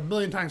that at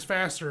 1,000,000 times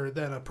faster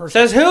than a person.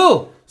 Says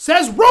who?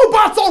 Says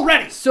robots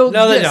already. So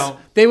No, they this, don't.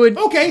 They would.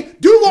 Okay,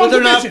 do long But they're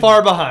division. not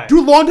far behind.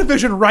 Do long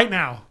division right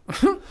now,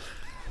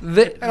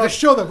 They, and I'll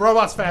show the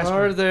robots faster.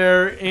 Are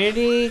there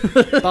any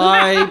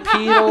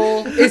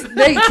bipedal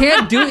they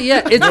can't do it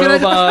yet. It's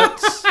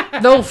robots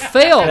they'll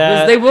fail because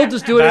that they will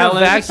just do it in a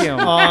balance vacuum.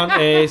 on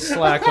a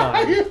slack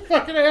line? You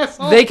fucking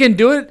asshole. They can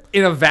do it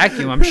in a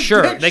vacuum. I'm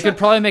sure they could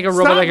probably make a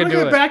robot Stop that can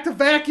bringing do it. back to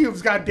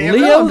vacuums, goddammit.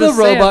 Leo I'm the just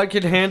saying. robot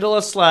can handle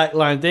a slack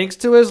line thanks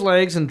to his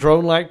legs and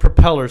drone-like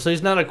propeller. So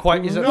he's not a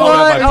quite. He's a, No,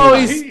 What? not Oh,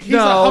 bipedal. he's no.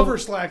 a hover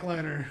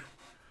slackliner.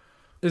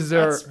 Is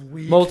there? That's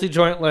weak.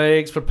 Multi-joint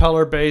legs,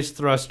 propeller-based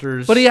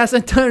thrusters. But he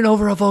hasn't done it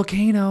over a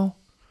volcano.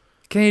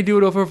 Can he do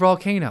it over a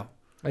volcano?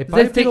 a Does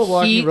it take bipedal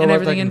walking heat and robot that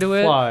everything can into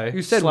it? fly,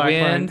 You said slack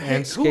wind. line,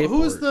 and Hey,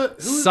 who's skateboard.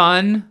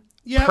 Sun,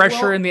 yeah,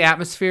 pressure well, in the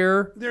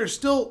atmosphere, There's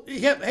still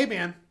hey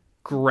man,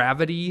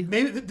 gravity.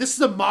 maybe this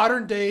is a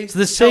modern day. So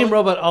the same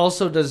robot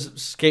also does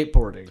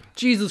skateboarding.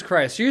 Jesus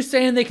Christ! You're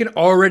saying they can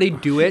already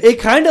do it? It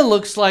kind of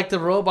looks like the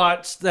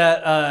robots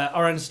that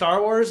are in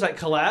Star Wars that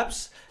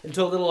collapse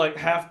into a little like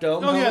half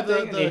dome. Oh, yeah,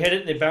 thing, and you hit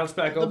it and they bounce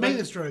back The open.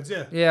 maintenance droids,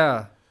 yeah.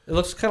 Yeah. It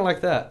looks kind of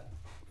like that.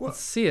 Let's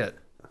see it.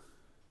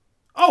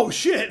 Oh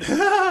shit!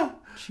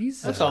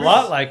 Jesus. That's a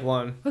lot like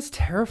one. That's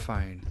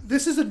terrifying.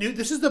 This is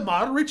the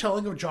modern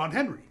retelling of John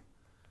Henry.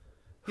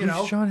 You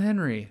know, Who's John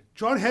Henry?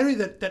 John Henry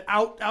that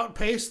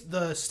outpaced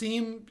the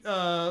steam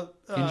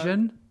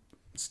Engine?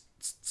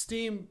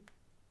 steam.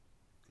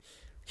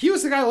 He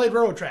was the guy who laid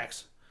railroad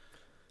tracks.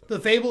 The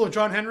Fable of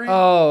John Henry.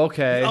 Oh,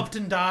 okay.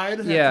 Upton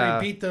died Yeah.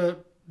 after he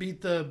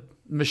beat the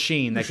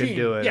Machine that could machine.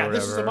 do it. Yeah, or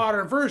this is a whatever.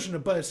 modern version,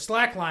 but it's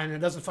slackline and it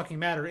doesn't fucking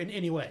matter in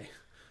any way.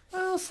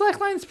 Well,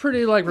 Slackline's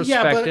pretty like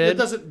Yeah, respected. but it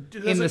doesn't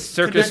in the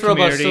circus This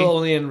robot's community. still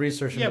only in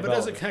research and Yeah, but it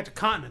doesn't development. connect to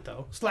continent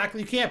though. Slack,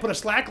 you can't put a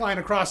slack line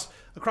across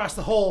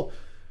the whole.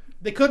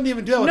 They couldn't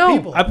even do it No, with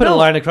people. I put a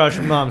line across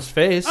your mom's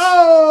face.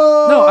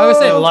 Oh No, I was A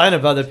saying line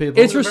of other people.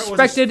 it's Was it-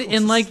 respected was it-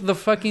 in like the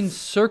fucking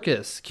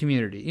circus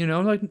community. You know,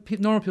 like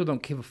normal people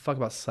don't give a fuck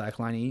about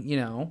slacklining. You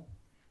know,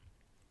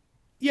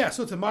 yeah.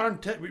 So it's a modern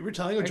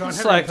retelling of I John can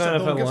Henry. slackline So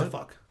if no I one gives a want.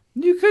 fuck.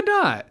 you could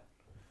not.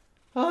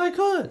 Oh, I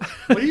could.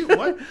 What do you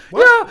what? Yeah,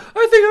 What?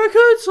 I think I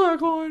could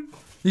slackline.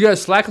 You got a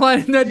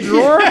slackline in that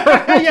drawer?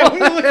 Yeah,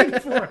 what are you looking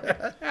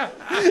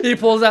for? He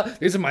pulls out.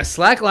 These are my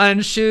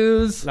slackline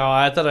shoes. No,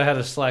 I thought I had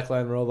a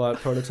slackline robot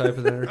prototype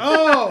in there.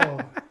 Oh,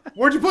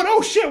 where'd you put?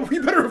 Oh shit! We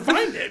better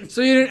find it.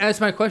 So you didn't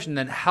answer my question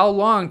then. How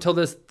long till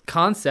this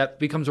concept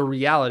becomes a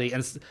reality?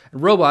 And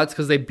robots,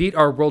 because they beat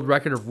our world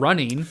record of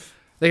running,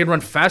 they can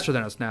run faster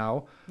than us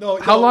now.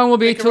 How long will it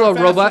be they can until a run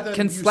faster robot than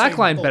can Usain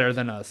slackline Bolt. better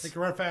than us? They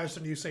can run faster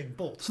than Usain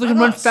Bolt. So they can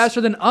Not run us.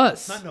 faster than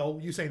us, Not no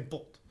Usain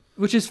Bolt.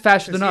 which is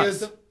faster than 'Cause he us. is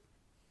the-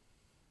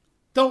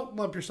 don't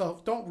lump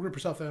yourself. Don't group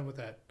yourself in with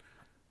that.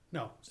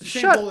 No, Usain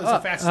Shut Bolt is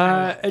up. the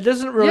fastest. It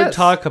doesn't really Yes.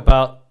 talk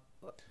about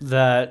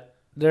that.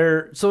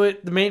 The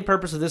main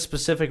purpose of this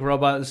specific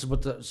robot, this is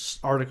what the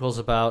article's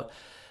about,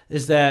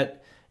 is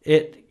that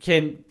it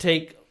can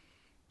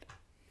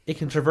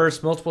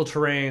traverse multiple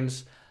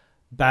terrains,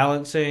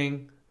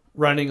 balancing,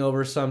 running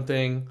over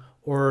something,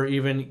 or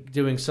even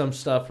doing some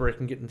stuff where it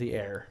can get in the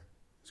air.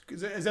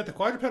 Is that the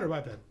quadruped or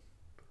biped?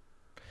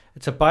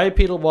 It's a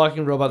bipedal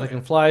walking robot that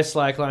can fly,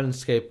 slackline, and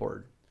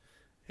skateboard.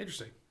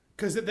 Interesting.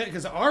 Because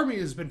the army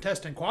has been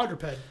testing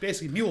quadruped,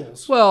 basically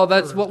mules. Well,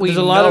 that's what we There's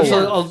a know lot of.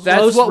 of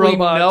That's most what we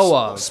robots know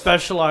of.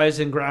 specialize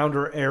in ground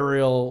or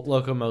aerial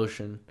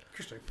locomotion.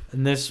 Interesting.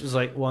 And this was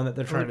like one that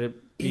they're trying to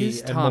be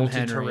Is a Tom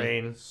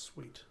multi-terrain.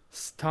 Sweet.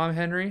 Tom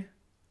Henry?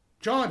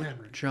 John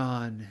Henry.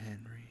 John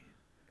Henry.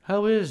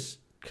 How is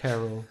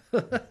Carol? I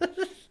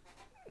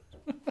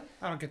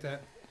don't get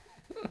that.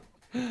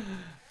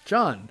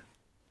 John,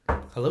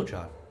 Hello,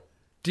 John.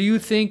 do you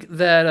think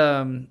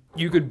that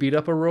you could beat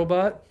up a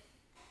robot?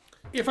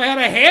 If I had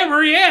a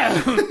hammer,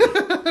 yeah.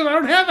 I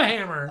don't have a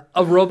hammer.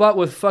 A robot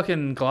with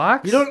fucking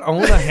Glocks? You don't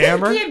own a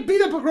hammer? You can't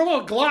beat up a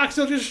robot with Glocks.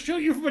 They'll just shoot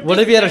you from a What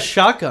if you had a distance.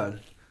 shotgun?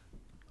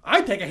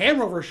 I'd take a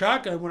hammer over a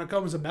shotgun when it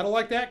comes to metal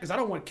like that because I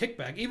don't want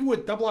kickback. Even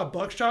with double-aught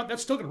buckshot,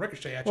 that's still going to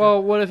ricochet at you.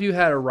 Well, what if you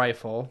had a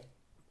rifle?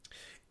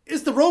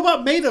 Is the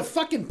robot made of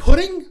fucking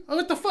pudding? Oh,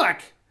 what the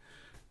fuck?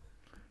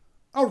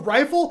 A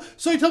rifle?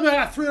 So you tell me I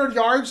got 300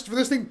 yards for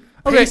this thing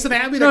pacing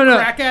at me to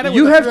crack at it?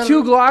 You have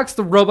 2 Glocks.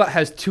 The robot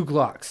has 2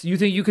 Glocks. You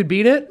think you could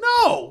beat it?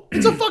 No!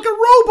 It's a fucking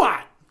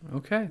robot!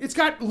 Okay. It's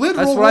got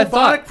literal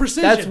robotic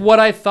precision. That's what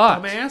I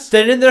thought. Dumbass.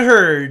 Stay in the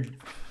herd.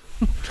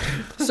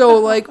 So,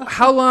 like,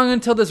 how long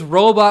until this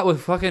robot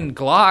with fucking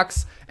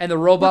Glocks and the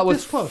robot We're with...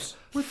 this close.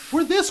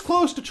 We're this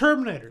close to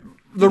Terminator.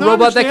 The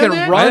robot that can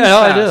run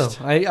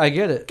fast. I do. I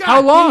get it. God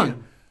how long?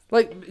 damn.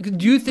 Like,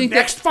 do you think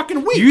Next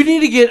fucking week. You need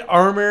to get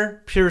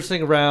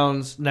armor-piercing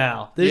rounds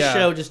now. This Yeah.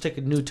 show just took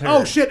a new turn.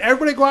 Oh, shit.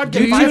 Everybody go out and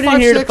get You tune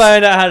in here to 5.56.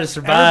 find out how to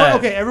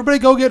survive. Everybody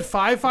go get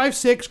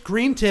 5.56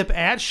 green tip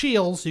at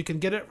Shields. You can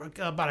get it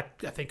about,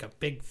 I think, a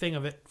big thing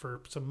of it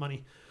for some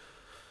money.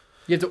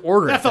 You have to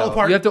order That it. fell though.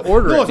 apart. You have to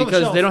order No, it it's on the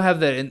because shelf. they don't have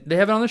that. They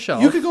have it on the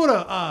shelf. You could go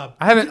to...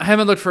 I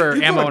haven't looked for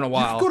ammo in a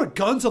while. You could go to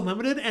Guns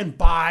Unlimited and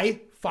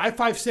buy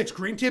 5.56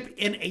 green tip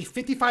in a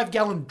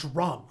 55-gallon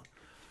drum.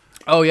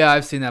 Oh yeah,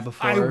 I've seen that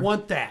before. I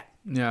want that.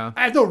 Yeah.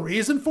 I have no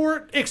reason for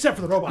it except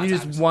for the robot. You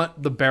just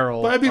want the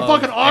barrel. But it'd be of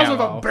fucking awesome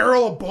ammo. if a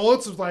barrel of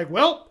bullets was like,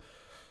 well,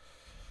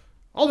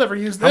 I'll never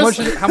use this.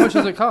 How much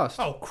does it cost?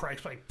 Oh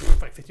Christ, like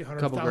 $1,500,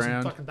 Couple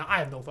grand. fucking. I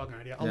have no fucking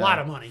idea. A Yeah, lot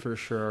of money for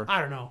sure.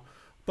 I don't know,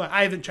 but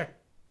I haven't checked.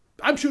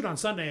 I'm shooting on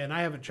Sunday, and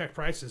I haven't checked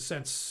prices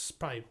since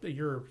probably a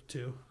year or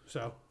two.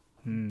 So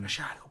I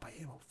should go buy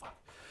ammo. Fuck.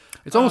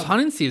 It's almost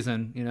hunting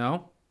season, you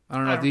know. I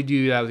don't know if you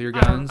do that with your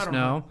I don't- guns. I don't No,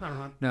 hunt. I don't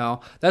hunt.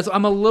 no.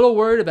 I'm a little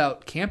worried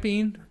about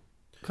camping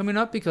coming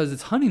up because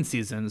it's hunting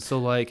season. So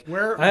like,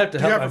 Where I have to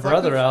do you help my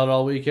brother reflectors? out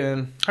all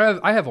weekend.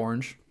 I have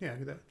orange, Yeah,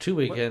 do that. 2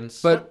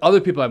 weekends. but other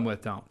people I'm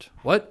with don't.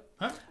 What?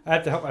 I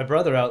have to help my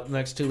brother out the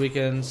next 2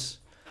 weekends.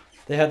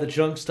 They have the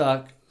junk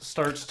stock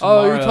starts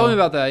tomorrow. Oh, you told me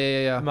about that.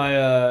 Yeah.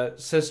 My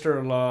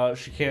sister-in-law,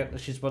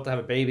 she's about to have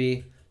a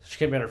baby. She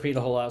can't be on her feet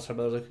a whole lot, so my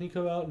brother's like, can you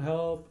come out and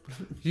help?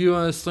 Do you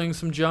want to sling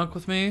some junk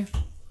with me?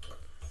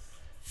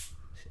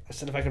 I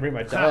said if I can bring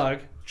my dog.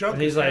 Junk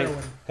And he's is like,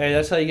 heroin. hey,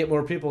 that's how you get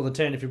more people in the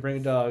tent if you bring a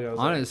dog. I was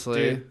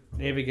Honestly. like, dude,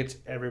 Neva gets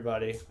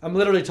everybody. I'm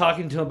literally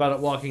talking to him about it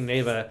walking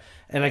Neva,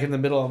 and like in the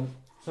middle,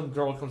 some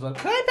girl comes on,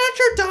 can I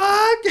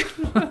pet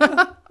your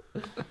dog?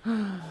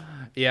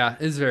 Yeah,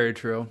 it's very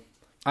true.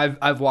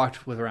 I've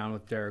walked around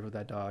with Derek with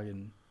that dog,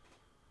 and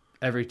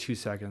every 2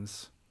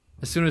 seconds,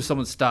 as soon as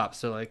someone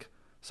stops, they're like,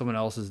 someone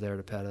else is there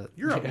to pet it.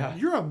 You're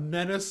a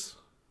menace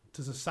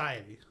to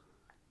society.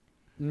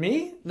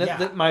 Me?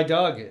 Yeah. My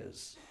dog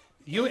is.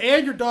 You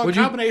and your dog Would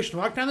you- combination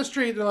walk down the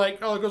street. They're like,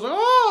 oh, it goes like,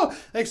 oh.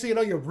 Next thing you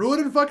know, you're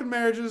ruining fucking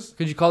marriages.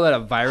 Could you call that a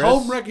virus?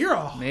 Homewrecker. You're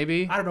a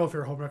Maybe. I don't know if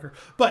you're a homewrecker,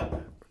 but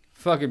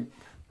Fucking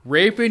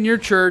raping your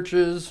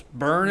churches,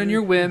 burning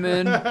your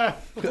women. you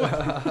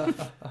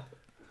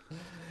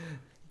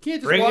can't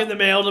just Bringing walk, the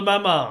mail to my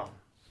mom.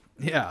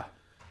 Yeah.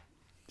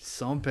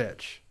 Some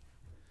bitch.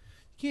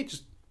 you can't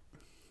just.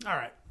 All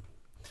right,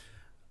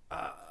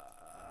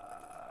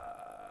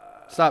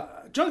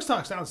 Stop. junk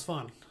stock sounds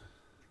fun,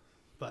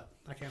 but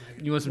I can't make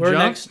it. You want some We're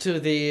junk? next to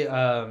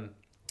the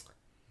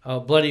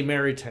Bloody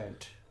Mary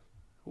tent.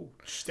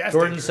 That's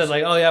Jordan dangerous. said,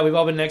 like, oh, yeah, we've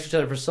all been next to each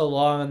other for so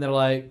long, and they're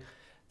like,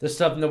 this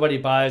stuff nobody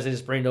buys, they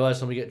just bring to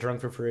us, and we get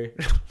drunk for free.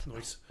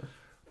 Nice.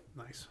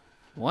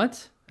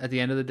 What? At the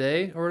end of the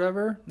day or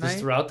whatever? Just Night?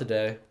 throughout the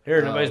day.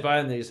 Here, Oh. nobody's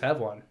buying these, have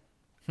one.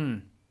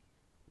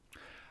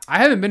 I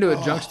haven't been to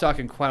a junk stock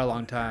in quite a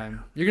long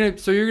time. You're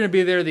gonna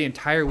be there the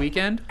entire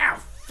weekend? Ow,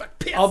 fuck,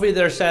 piss. I'll be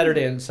there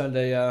Saturday and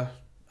Sunday, yeah.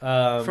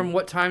 From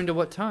what time to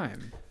what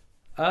time?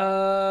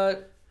 I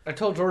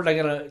told Jordan I'm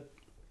gonna,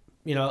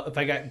 if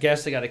I got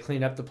guests I gotta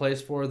clean up the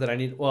place for that I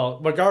need, well,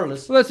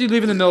 regardless. Well, that's you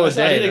leave in the middle I of the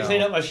said I day. need to though.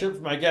 clean up my shit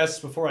for my guests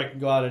before I can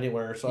go out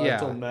anywhere, so Yeah. I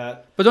told him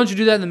that. But don't you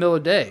do that in the middle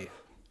of the day?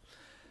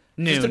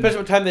 Noon. Just depends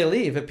what time they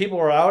leave. If people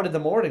are out in the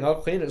morning, I'll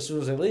clean it as soon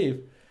as they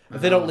leave. If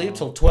they don't leave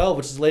till 12,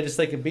 which is the latest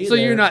they can be So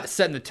there. you're not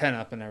setting the tent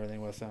up and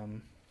everything with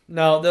them?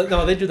 No,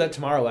 they do that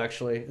tomorrow,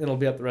 actually. It'll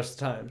be up the rest of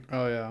the time.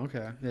 Oh, yeah,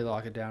 okay. They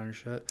lock it down and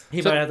shit.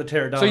 He So- might have to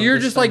tear it down. So you're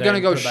this just like Sunday gonna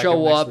and go put it back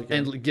show next up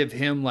weekend. and give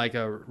him like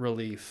a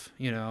relief,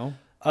 you know?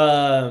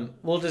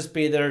 We'll just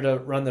be there to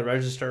run the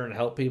register and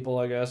help people,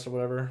 I guess, or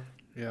whatever.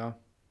 Yeah.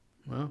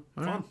 Well,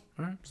 all right. Fun.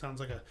 All right. Sounds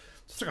like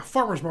a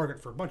farmer's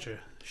market for a bunch of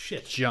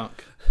shit.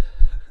 Junk.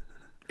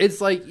 It's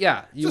like,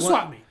 yeah. It's a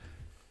swap meet.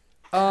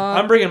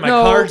 I'm bringing my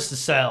no, cards to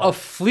sell. A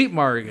flea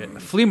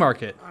market. Flea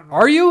market.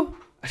 Are you?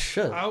 I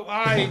should.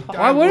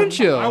 Why wouldn't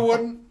you? I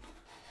wouldn't.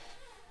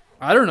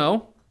 I don't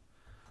know.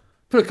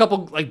 Put a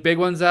couple like big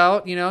ones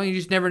out, you know? You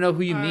just never know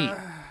who you meet.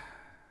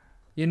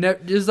 You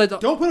never just like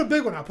Don't put a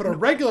big one out. Put a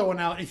regular one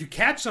out. If you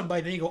catch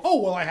somebody, then you go,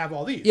 oh, well, I have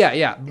all these.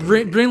 Yeah.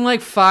 Bring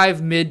like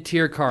 5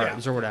 mid-tier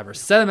cards Yeah. or whatever.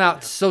 Set them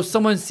out so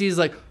someone sees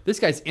like this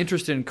guy's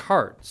interested in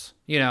cards.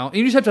 You know, and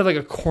you just have to have like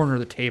a corner of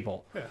the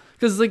table. Yeah.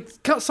 Because like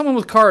someone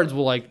with cards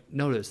will like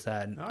notice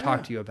that and Oh, talk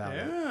yeah. to you about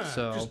Yeah. it.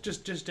 So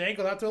just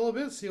dangle out there a little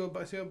bit. See what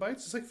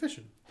bites. It's like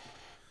fishing.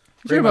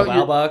 Bring my you're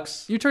WoW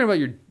box. talking about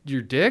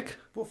your dick?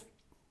 Well,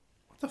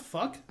 The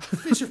fuck?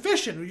 You're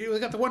fishing. You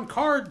got the one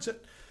card.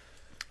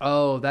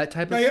 Oh, that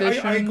type of Now,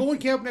 fishing. are you going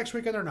camp next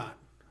weekend or not?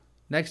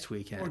 Next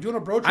weekend. We're doing a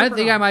bro trip. I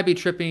think I might be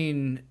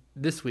tripping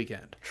this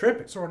weekend.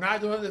 Tripping. So we're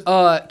not doing this.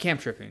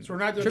 Camp tripping. So we're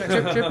not doing Trip,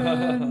 next trip,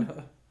 weekend.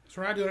 tripping.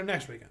 So we're not doing it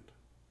next weekend.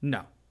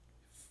 No.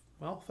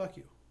 Well, fuck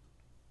you.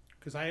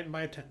 Because I didn't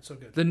buy a tent. So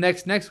good. The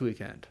next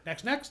weekend.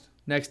 Next. Next.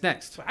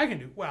 So I can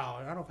do. Well,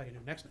 I don't know if I can do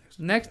next.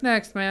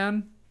 Next,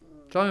 man.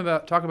 Talk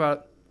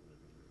about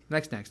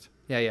next.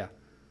 Yeah.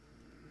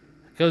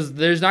 Because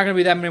there's not going to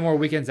be that many more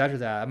weekends after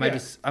that.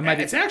 It's going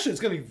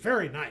to be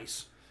very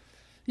nice.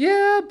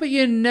 Yeah, but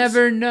you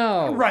never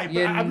know. Right,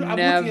 but I'm looking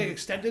at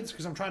extendeds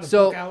because I'm trying to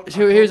book out.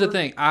 So here's the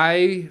thing.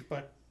 I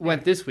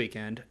went this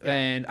weekend,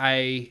 and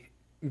I'm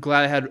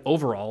glad I had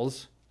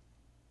overalls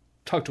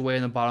tucked away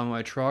in the bottom of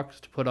my truck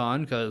to put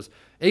on because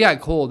it got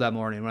cold that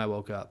morning when I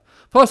woke up.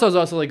 Plus, I was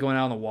also going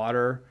out on the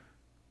water,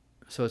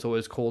 so it's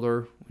always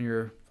colder when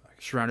you're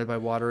surrounded by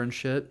water and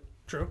shit.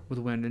 True. With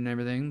wind and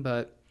everything,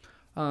 but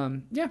I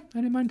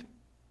didn't mind.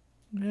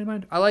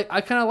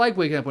 I kind of like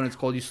waking up when it's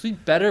cold. You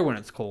sleep better when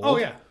it's cold. Oh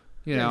yeah.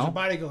 You know. Your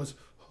body goes.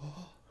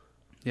 Oh.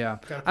 Yeah.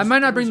 I might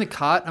not bring the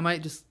cot. I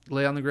might just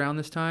lay on the ground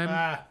this time.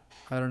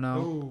 I don't know.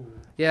 Ooh.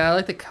 Yeah, I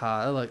like the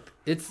cot.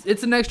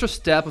 It's an extra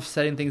step of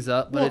setting things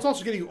up. But it's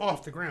also getting you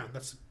off the ground.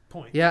 That's the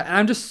point. Yeah, and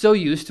I'm just so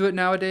used to it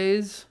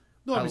nowadays.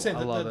 No, I'm saying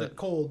the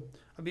cold.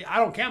 I mean, I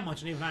don't camp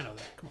much, and even I know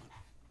that. Come on.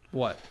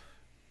 What?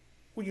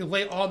 When you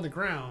lay on the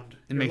ground,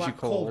 it makes you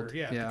cold. Colder.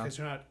 Yeah, because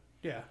you're not.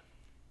 Yeah,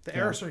 the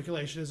air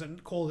circulation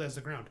isn't cold as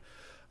the ground.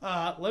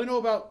 Let me know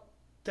about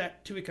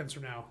that 2 weekends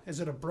from now. Is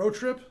it a bro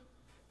trip?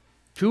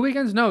 2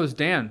 weekends? No, it was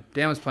Dan.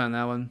 Dan was planning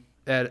that one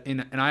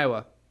in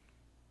Iowa.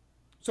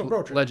 So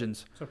bro trip.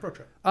 Legends. So bro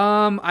trip.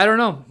 I don't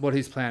know what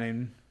he's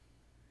planning.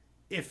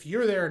 If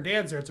you're there and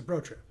Dan's there, it's a bro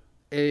trip.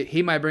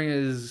 He might bring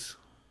his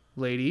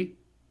lady.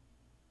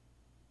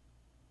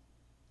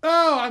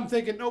 Oh, I'm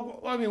thinking.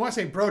 No, I mean, when I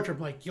say bro trip,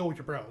 I'm like yo with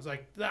your bros.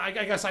 Like, I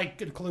guess I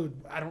could include.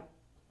 I don't.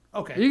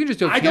 Okay. You can just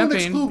go camping. I don't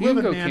exclude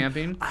women, go man.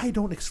 Camping. I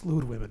don't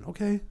exclude women.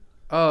 Okay.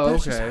 Oh,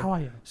 That's okay. Just how I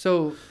am.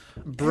 So,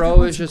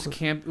 bro is just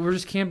camp. We're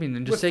just camping,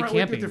 and just say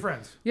camping. With your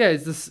friends. Yeah,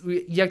 it's this.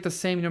 You act the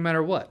same no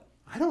matter what.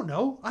 I don't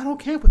know. I don't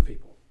camp with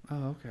people.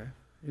 Oh, okay.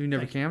 You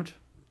never camped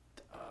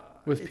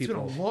with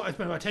people. It's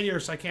been about 10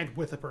 years since I camped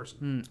with a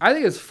person. I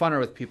think it's funner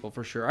with people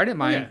for sure. I didn't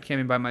mind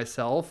camping by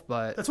myself,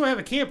 but that's why I have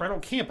a camper. I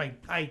don't camp.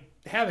 I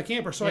have a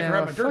camper so I can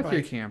ride my dirt bike.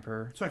 Your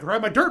camper. So I can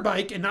ride my dirt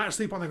bike and not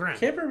sleep on the ground.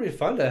 Camper would be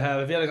fun to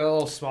have if you had a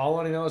little small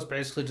one. It's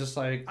basically just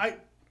like I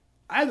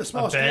have the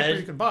smallest camper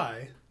you can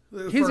buy.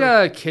 He's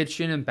got a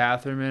kitchen and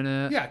bathroom in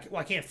it. Yeah,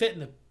 well, I can't fit in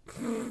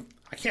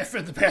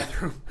the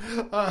bathroom.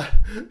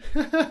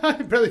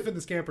 I barely fit in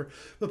this camper.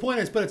 The point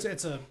is, but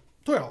it's a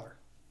toy hauler,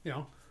 you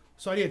know.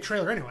 So I need a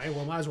trailer anyway.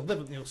 Well, might as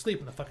well sleep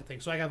in the fucking thing.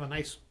 So I have a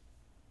nice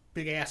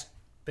big ass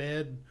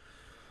bed.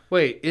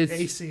 Wait, it's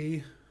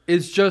AC.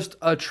 It's just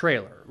a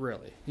trailer,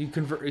 really. You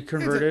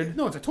converted?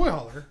 No, it's a toy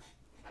hauler.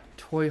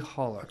 Toy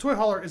hauler. A toy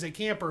hauler is a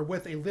camper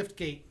with a lift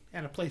gate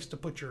and a place to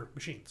put your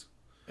machines.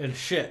 And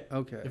shit.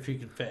 Okay. If you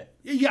can fit.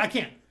 Yeah, I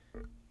can't.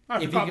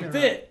 If you can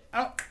fit,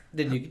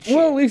 then you can shit.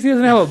 Well, at least he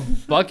doesn't have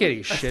a bucket he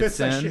shits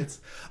in.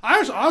 I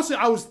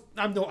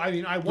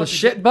want the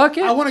shit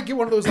bucket? I want to get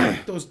one of those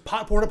those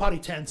porta potty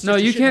tents. No,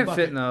 you can't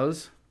fit in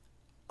those.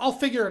 I'll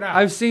figure it out.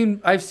 I've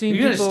seen. You're people...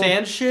 gonna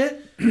stand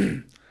shit.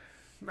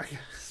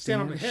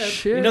 Stand on my head.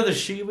 Shit. You know the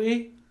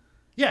Shiwi?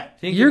 Yeah.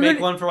 Think you make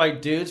one for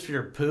like dudes for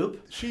your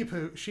poop? She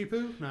poo?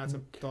 No, it's a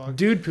dog.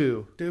 Dude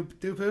poo. Dude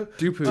poo?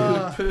 Dude poo.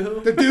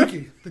 The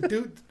dookie. The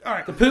dude. All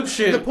right. The poop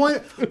shoot. The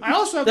point. I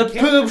also have the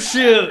poop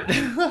shoot.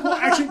 Well,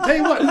 actually, tell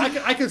you what,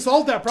 I can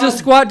solve that problem. Just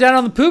squat down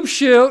on the poop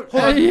chute.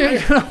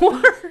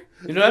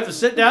 You don't have to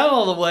sit down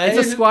all the way.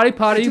 It's a squatty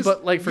potty,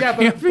 but like for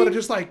camping. but it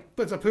just but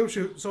it's a poop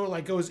chute, so it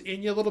like goes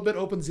in you a little bit,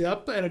 opens you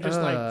up, and it just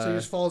so it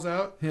just falls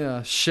out.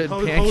 Yeah, shit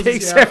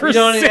pancakes. You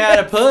don't even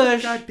have to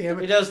push. God damn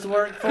it! It does the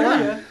work for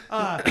you.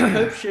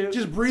 Poop chute.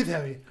 Just breathe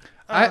heavy.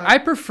 I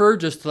prefer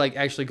just to like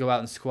actually go out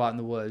and squat in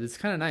the woods. It's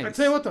kind of nice. I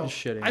tell you what though,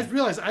 I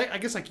realized I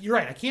guess like you're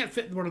right. I can't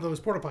fit in one of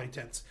those porta potty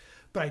tents,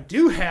 but I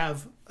do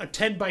have a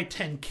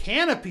 10x10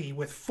 canopy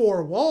with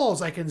 4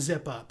 walls I can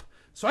zip up,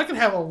 so I can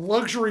have a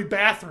luxury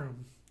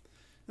bathroom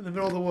in the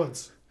middle of the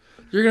woods.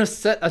 You're gonna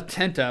set a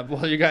tent up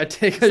while you gotta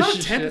take it's not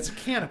a tent, it's a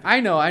canopy.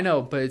 I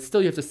know, but still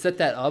you have to set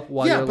that up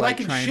while you're like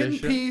trying to. Yeah, but I can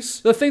shit in peace.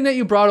 The thing that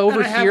you brought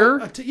over here.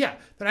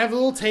 Then I have a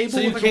little table. So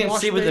you can't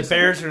see what the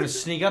bears are gonna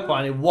sneak up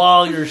on you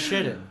while you're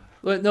shitting.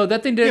 No,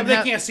 that thing didn't. Yeah,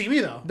 but they can't see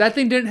me though. That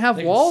thing didn't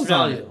have walls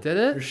on it, did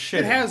it?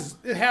 It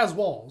has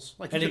walls,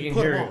 like and you can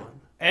put them on.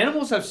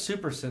 Animals have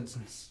super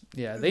senses.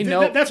 Yeah, they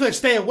know. That's why they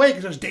stay away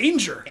because there's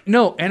danger.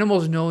 No,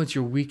 animals know it's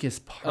your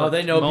weakest part. Oh,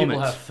 they know people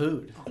have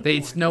food.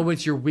 They know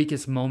it's your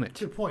weakest moment.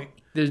 Good point.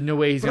 There's no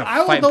way he's gonna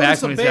fight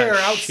back when he's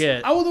got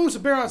shit. I will notice a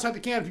bear outside the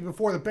canopy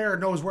before the bear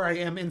knows where I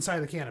am inside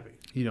the canopy.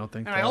 You don't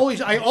think? And I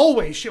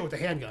always shit with a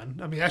handgun.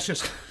 I mean, that's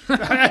just all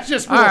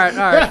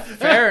right.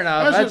 Fair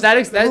enough.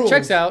 That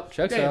checks out.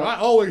 I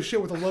always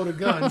shit with a loaded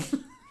gun.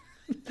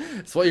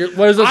 So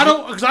what is this? I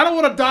don't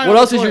want to die. What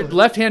else is your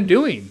left hand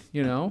doing?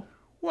 You know.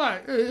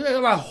 Why?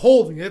 I'm not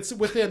holding it. It's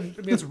within.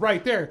 I mean, it's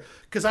right there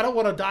because I don't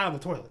want to die on the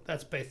toilet.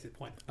 That's basically the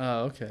point.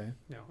 Oh, okay.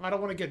 No, I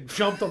don't want to get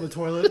jumped on the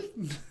toilet.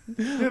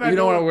 You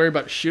don't want to worry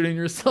about shooting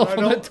yourself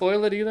on the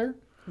toilet either?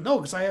 No,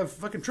 because I have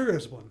fucking trigger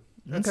discipline.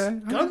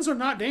 Guns are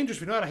not dangerous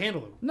if you know how to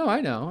handle them. No,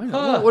 I know.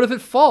 Huh. What if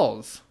it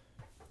falls?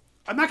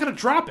 I'm not going to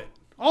drop it.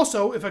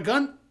 Also, if a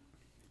gun...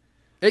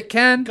 It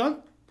can.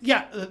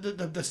 Yeah,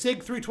 the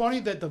SIG 320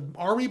 that the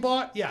Army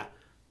bought, yeah,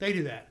 they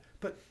do that.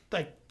 But,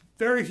 like,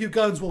 very few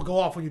guns will go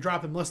off when you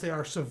drop them unless they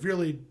are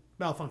severely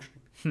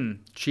malfunctioning.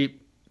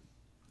 Cheap.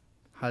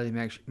 Highly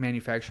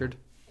manufactured.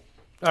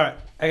 All right,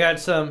 I got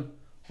some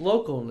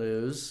local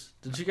news.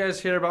 Did you guys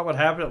hear about what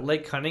happened at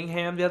Lake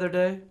Cunningham the other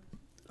day?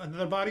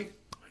 Another body?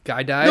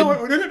 Guy died? No,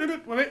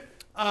 wait.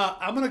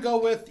 I'm going to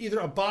go with either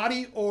a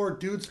body or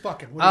dudes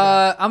fucking.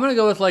 I'm going to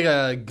go with like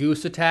a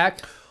goose attack.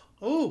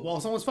 Oh, while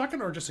someone's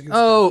fucking or just a goose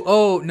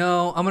attack?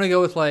 No. I'm going to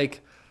go with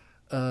like...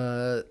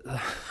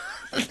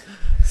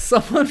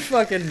 someone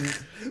fucking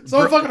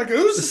a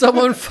goose?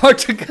 Someone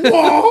fucked a goose.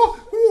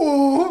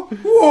 Whoa.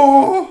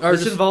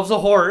 This involves a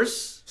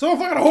horse. Someone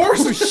fucking a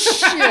horse? Oh,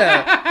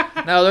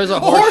 shit. No, there's a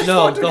horse.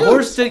 No, the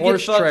horse did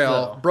get fucked,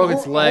 trail. Broke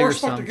its leg or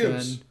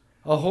something.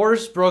 A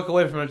horse broke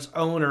away from its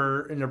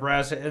owner in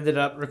Nebraska, ended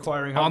up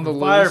requiring help from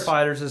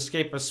firefighters to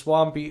escape a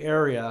swampy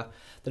area.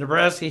 The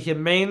Nebraska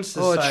Humane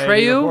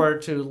Society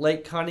reported to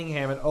Lake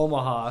Cunningham in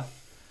Omaha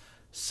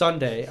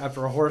Sunday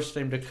after a horse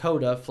named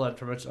Dakota fled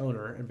from its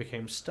owner and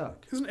became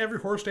stuck. Isn't every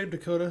horse named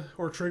Dakota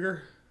or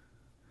Trigger?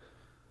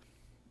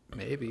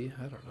 Maybe.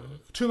 I don't know.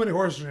 Too many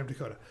horses are named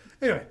Dakota.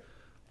 Anyway.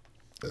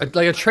 Like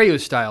a Treyu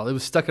style. It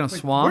was stuck in a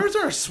swamp. Where's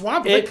our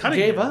swamp? It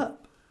gave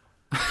up.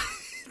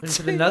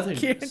 Into the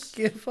nothingness.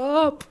 Can't give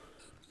up.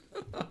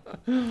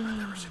 I've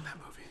never seen that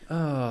movie.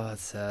 Oh,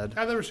 that's sad.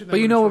 I've never seen that But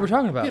movie. you know what we're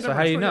talking about, Yeah, so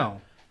how do you know?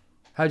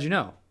 How'd you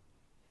know?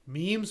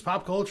 Memes,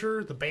 pop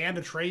culture, the band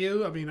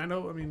Atreyu.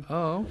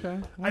 Oh, okay.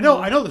 I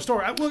know the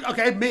story.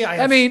 Okay, may I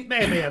have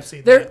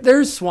seen that.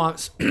 There's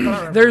swamps.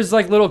 There's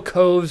like little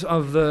coves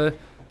of the...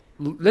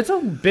 It's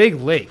a big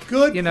lake.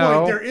 Good point.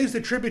 There is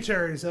the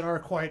tributaries that are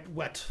quite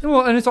wet.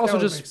 Well, and it's also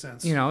that just, makes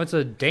sense. It's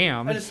a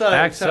dam. I just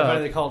thought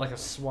they call it like a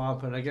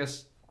swamp, and I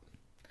guess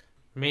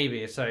maybe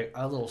it's like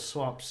a little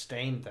swamp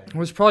stain thing. It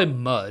was probably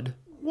mud.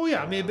 Well,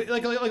 yeah, I mean, but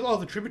like all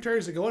the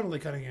tributaries that go into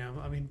Lake Cunningham,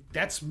 I mean,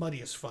 that's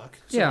muddy as fuck.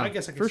 So yeah, I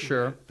guess I can for see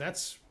sure.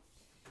 That's.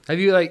 Have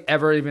you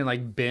ever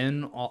even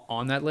been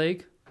on that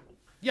lake?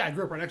 Yeah, I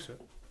grew up right next to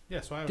it. Yeah,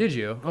 so I. Did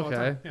you?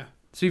 Okay. Yeah.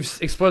 So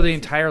you've explored the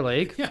entire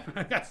lake? Yeah,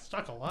 I got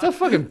stuck a lot. It's a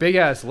fucking big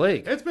ass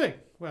lake. It's big.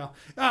 Well,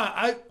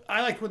 I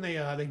liked when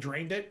they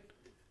drained it,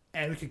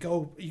 and we could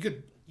go.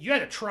 You had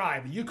to try,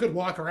 but you could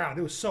walk around.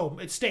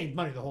 It stayed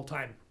muddy the whole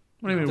time.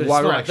 What do you mean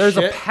walk around? There's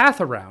a path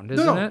around,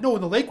 isn't it? No.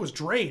 When the lake was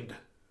drained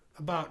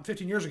about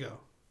 15 years ago,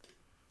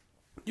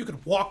 you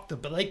could walk the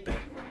lake bed.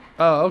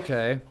 Oh,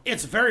 okay.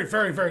 It's very,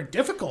 very, very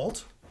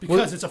difficult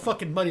because it's a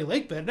fucking muddy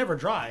lake bed. It never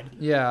dried.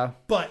 Yeah.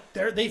 But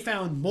they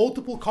found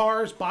multiple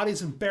cars,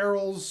 bodies in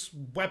barrels,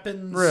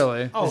 weapons.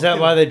 Really? Oh, is that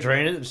why they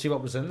drained it to see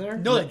what was in there?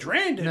 No, they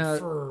drained it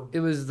for...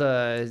 It was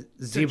the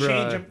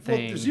zebra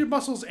thing. Well, the zebra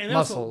mussels, and they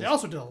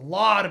also did a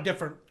lot of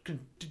different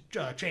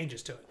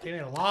changes to it. They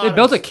made a lot. They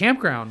built a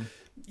campground.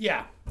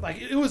 Yeah.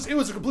 It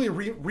was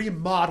completely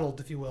remodeled,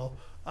 if you will.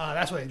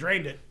 That's why they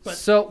drained it. But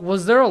so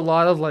was there a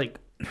lot of I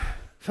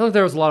feel like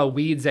there was a lot of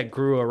weeds that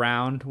grew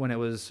around when it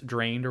was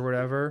drained or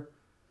whatever.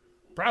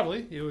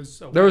 Probably it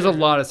was. There was a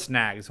lot of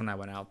snags when I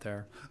went out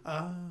there.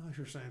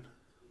 You're saying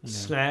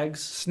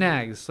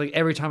snags. Like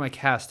every time I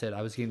cast it,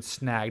 I was getting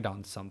snagged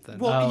on something.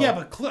 Well, yeah,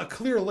 but a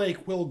clear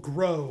lake will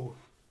grow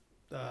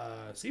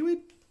seaweed.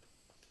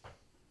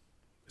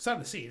 It's not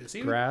the sea. The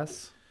seaweed.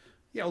 Grass.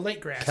 Yeah,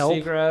 lake grass. Kelp.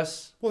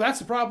 Seagrass. Well, that's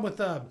the problem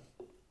with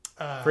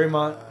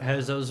Fremont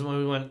has those when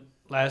we went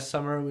last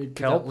summer. We did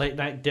that late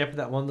night dip at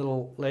that one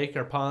little lake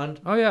or pond.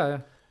 Oh yeah.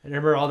 And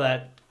remember all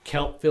that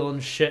kelp feeling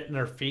shit in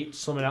our feet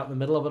swimming out in the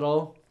middle of it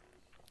all?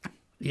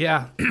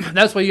 Yeah.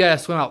 That's why you gotta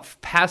swim out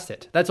past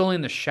it. That's only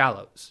in the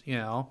shallows,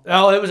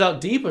 Oh, it was out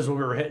deep as when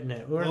we were hitting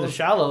it. We were in the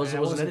shallows. It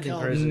wasn't anything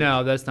crazy.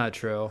 No, that's not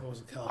true. It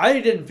wasn't kelp. I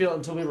didn't feel it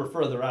until we were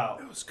further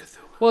out. It was Cthulhu.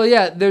 Well,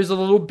 yeah, there's a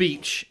little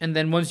beach, and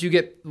then once you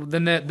get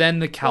then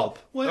the kelp,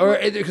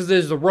 because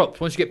there's the ropes.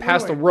 Once you get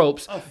past the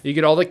ropes, you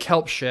get all the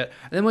kelp shit,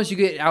 and then once you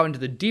get out into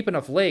the deep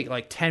enough lake,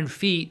 like 10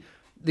 feet,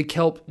 the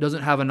kelp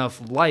doesn't have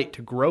enough light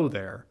to grow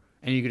there,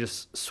 and you can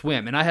just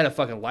swim. And I had a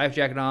fucking life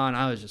jacket on.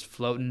 I was just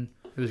floating.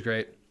 It was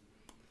great.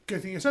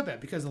 Good thing you said that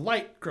because the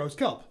light grows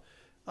kelp.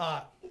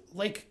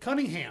 Lake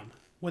Cunningham,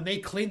 when they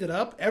cleaned it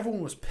up,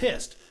 everyone was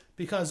pissed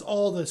because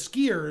all the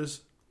skiers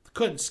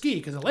couldn't ski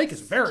because the lake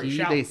is very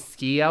shallow. They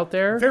ski out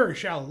there? Very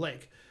shallow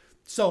lake.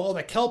 So all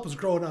that kelp was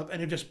growing up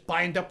and it just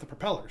bind up the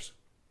propellers.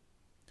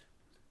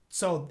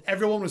 So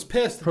everyone was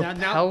pissed.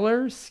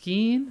 Propellers?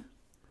 Skiing?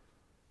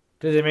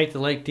 Did they make the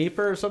lake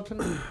deeper or something?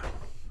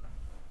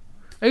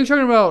 Are you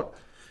talking about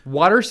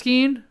water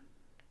skiing?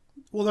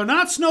 Well, they're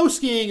not snow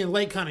skiing in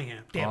Lake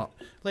Cunningham. Damn.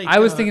 I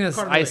was thinking of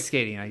ice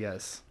skating, I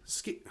guess.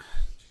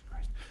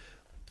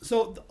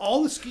 So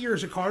all the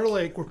skiers at Carter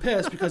Lake were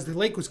pissed because the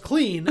lake was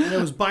clean and it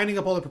was binding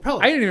up all the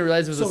propellers. I didn't even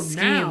realize it was a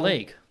skiing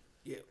lake.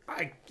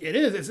 It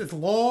is. It's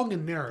long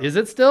and narrow. Is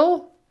it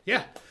still?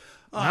 Yeah.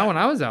 Not when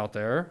I was out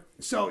there.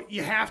 So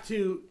you have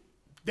to.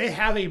 They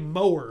have a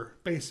mower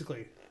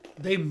basically.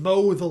 They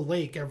mow the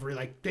lake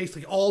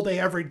basically all day,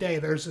 every day.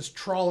 There's this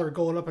trawler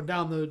going up and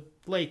down the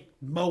lake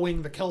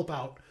mowing the kelp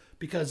out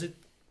because it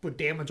would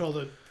damage all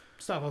the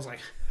stuff. I was like,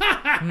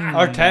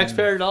 our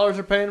taxpayer dollars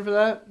are paying for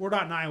that? We're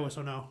not in Iowa,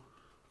 so no.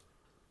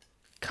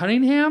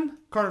 Cunningham?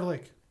 Carter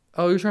Lake.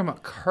 Oh, you're talking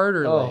about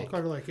Carter Lake.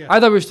 Carter Lake, yeah. I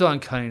thought we were still on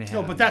Cunningham.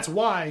 No, but that's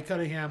why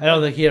Cunningham. I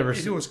don't think he ever.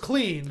 If it was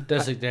clean.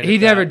 Designated. He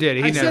never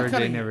did. He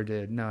never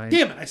did. No.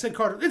 Damn it! I said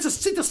Carter. It's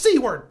the C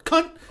word.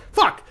 Cunt.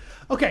 Fuck.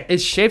 Okay.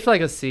 It's shaped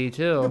like a C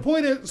too. The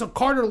point is, so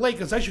Carter Lake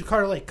is actually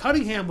Carter Lake.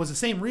 Cunningham was the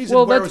same reason.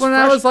 Well, that's when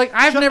I was like,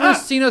 I've never up.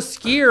 seen a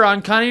skier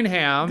on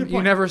Cunningham.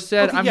 You never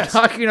said Okay, I'm yes.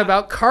 talking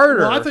about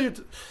Carter. Well, I thought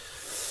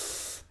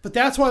but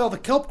that's why all the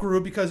kelp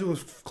grew because it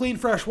was clean,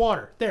 fresh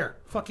water. There.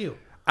 Fuck you.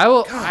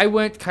 I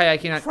went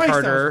kayaking at Christ,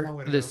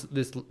 Carter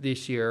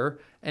this year,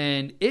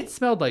 and it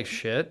smelled like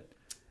shit.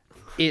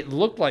 It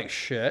looked like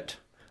shit.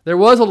 There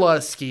was a lot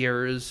of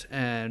skiers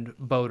and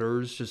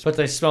boaters, but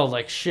they smelled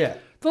like shit.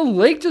 The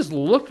lake just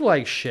looked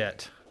like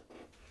shit.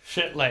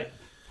 Shit lake.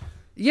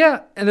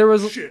 Yeah, and there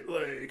was shit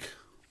lake.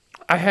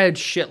 I had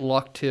shit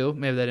luck too.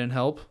 Maybe that didn't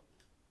help,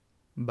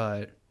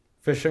 but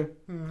fishing.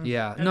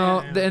 Yeah,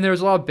 and there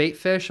was a lot of bait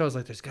fish. I was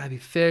like, "There's gotta be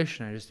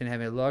fish," and I just didn't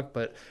have any luck.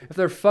 But if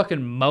they're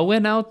fucking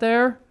mowing out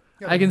there,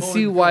 I can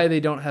see why they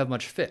don't have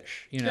much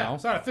fish. You know, yeah,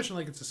 it's not a fishing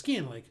lake; it's a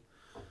skiing lake.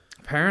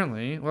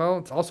 Apparently, well,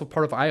 it's also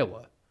part of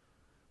Iowa.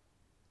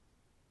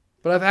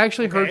 But I've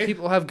actually heard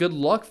people have good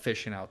luck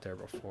fishing out there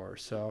before,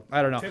 so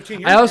I don't know. 15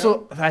 years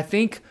ago. I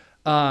think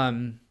I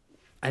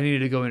needed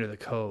to go into the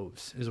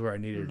coves. Is where I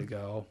needed to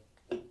go.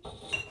 You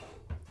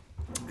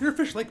ever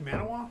fish Lake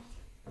Manawa?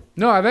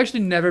 No, I've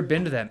actually never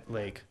been to that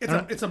lake.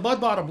 It's a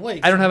mud bottom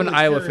lake. I don't have really an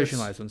Iowa fishing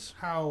license.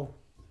 How?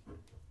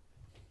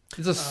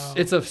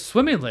 It's a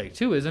swimming lake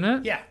too, isn't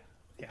it? Yeah,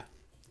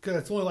 because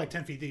it's only like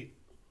 10 feet deep.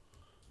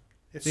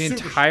 It's the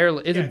entire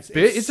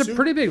it's a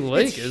pretty big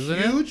lake, isn't it?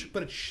 It's huge,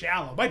 but it's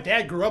shallow. My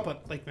dad grew up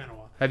at Lake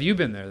Manawa. Have you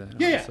been there then?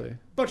 Yeah, obviously?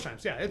 Bunch of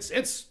times. Yeah,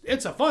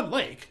 it's a fun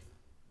lake,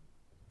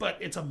 but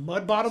it's a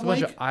mud bottom lake.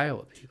 A bunch of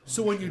Iowa people.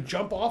 So when you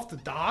jump off the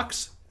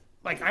docks,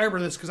 like I remember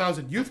this because I was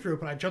in youth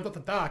group and I jumped off the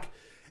dock.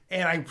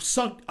 And I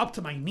sunk up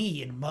to my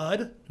knee in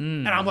mud,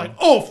 and I'm like,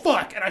 "Oh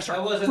fuck!" And I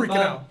started freaking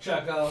out.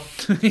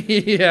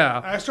 Chucko. Yeah.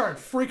 And I started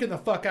freaking the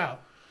fuck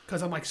out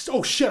because I'm like,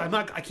 "Oh shit!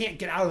 I can't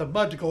get out of the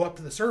mud to go up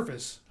to the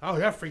surface." Oh,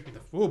 that freaked me.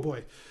 Oh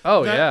boy.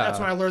 Oh yeah. yeah. That's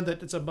when I learned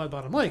that it's a mud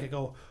bottom lake. I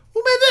go,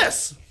 "Who made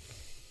this?"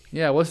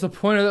 Yeah. What's the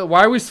point of that?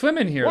 Why are we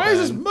swimming here? Why is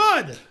this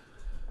mud?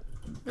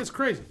 It's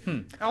crazy.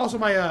 Also,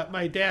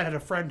 my dad had a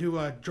friend who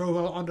drove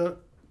onto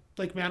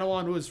Lake Manawa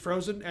and it was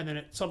frozen, and then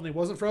it suddenly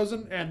wasn't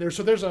frozen, and there's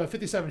a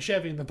 57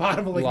 Chevy in the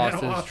bottom of Lake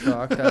Manawa. Lost his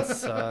truck. That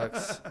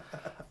sucks.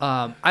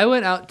 I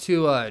went out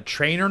to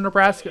Trainer,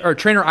 Nebraska, or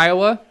Trainer,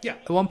 Iowa. Yeah.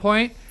 At one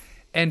point,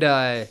 and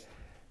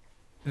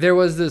there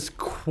was this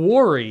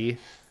quarry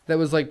that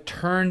was like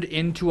turned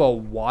into a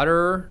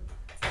water,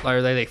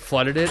 or they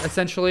flooded it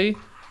essentially.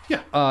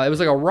 Yeah. It was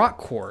like a rock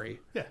quarry.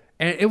 Yeah.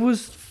 And it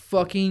was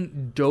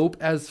fucking dope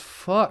as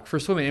fuck for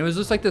swimming. It was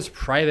just like this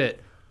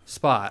private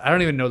spot. I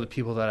don't even know the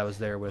people that I was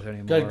there with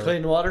anymore. Good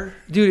clean water?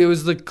 Dude, it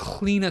was the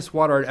cleanest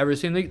water I'd ever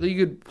seen.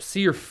 You could see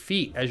your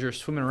feet as you're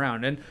swimming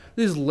around. And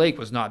this lake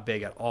was not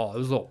big at all. It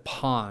was a little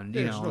pond,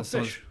 on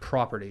someone's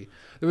property.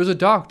 There was a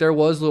dock. There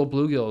was little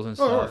bluegills and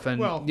stuff.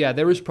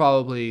 There was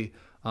probably,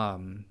 I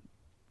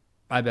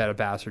bet, a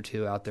bass or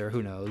two out there.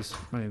 Who knows?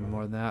 Maybe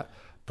more than that.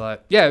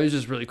 But, yeah, it was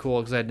just really cool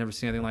because I had never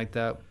seen anything like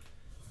that.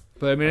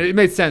 But, I mean, it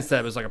made sense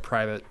that it was like a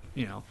private,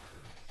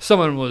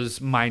 someone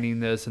was mining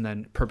this and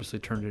then purposely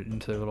turned it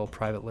into a little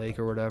private lake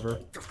or whatever.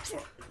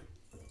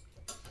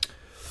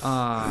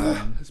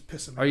 It's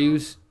pissing me are you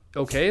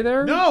okay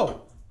there?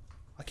 No,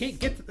 I can't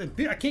get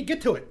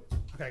to it.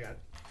 Okay, I got it.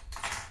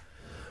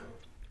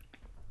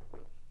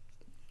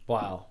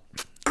 Wow.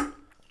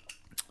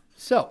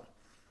 So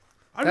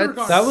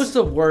that was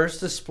the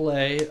worst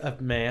display of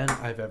man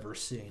I've ever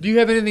seen. Do you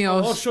have anything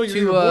else I'll show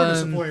you more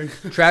disappointing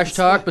trash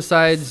talk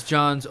besides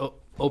John's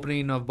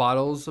opening of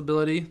bottles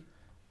ability?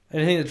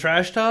 Anything to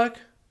trash talk?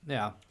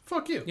 Yeah.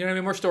 Fuck you. You don't have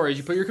any more stories.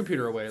 You put your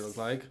computer away, it looked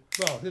like.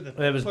 Well,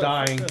 it was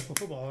dying.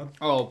 Football on.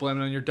 Oh,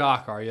 blaming on your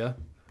dock, are you?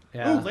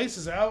 Yeah. Ooh,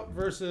 Laces Out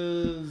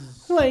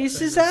versus...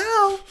 Laces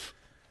Out.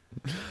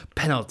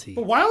 Penalty.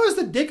 But why was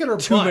the dick in her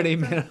butt? Too many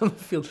men on the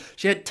field.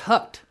 She had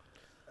tucked.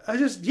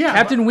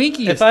 Captain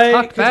Winky is tucked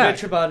back. If I could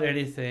bitch about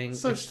anything,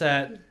 it's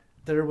that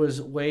there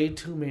was way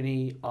too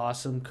many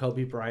awesome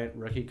Kobe Bryant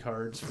rookie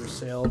cards for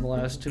sale in the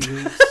last 2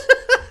 weeks.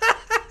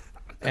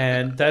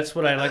 And that's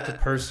what I like to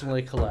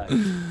personally collect.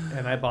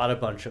 And I bought a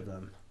bunch of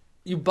them.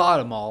 You bought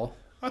them all.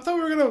 I thought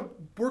we were going to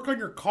work on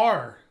your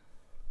car.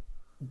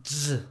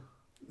 Fuck,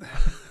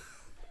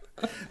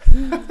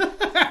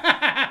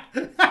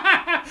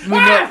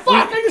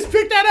 I just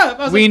picked that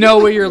up. We know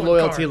where your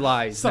loyalty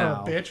lies Son now,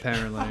 of a bitch.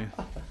 apparently.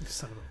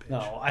 Son of a bitch.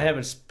 No, I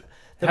haven't.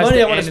 The Has money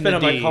to I want to end in spend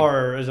on the my D.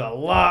 car is a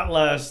lot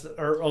less,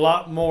 or a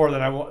lot more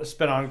than I want to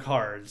spend on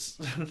cards.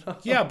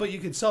 Yeah, but you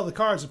could sell the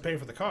cards and pay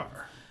for the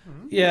car.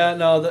 Yeah,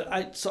 no.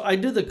 I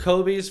do the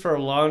Kobe's for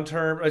a long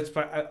term.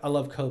 I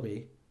love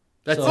Kobe.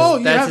 That's So-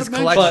 that's his haven't mentioned-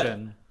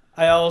 collection.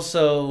 I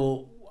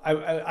also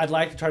I'd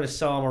like to try to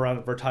sell them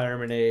around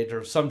retirement age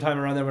or sometime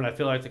around there when I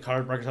feel like the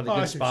card market's at a I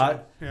good see what you're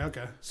spot. saying. Yeah,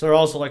 okay. So they're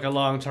also like a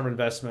long term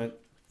investment.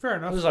 Fair It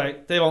enough. was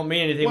like they won't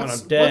mean anything when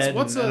What's- I'm dead.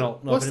 what's and I the-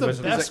 don't know what's if the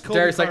anybody's best Kobe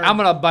Derek's like, card? I'm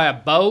gonna buy a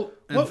boat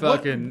and What-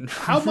 fucking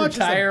how much is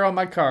retire on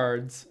my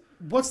cards.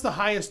 What's the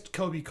highest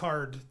Kobe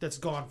card that's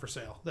gone for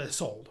sale, that's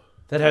sold?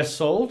 that has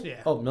sold.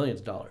 Yeah. Oh, millions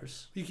of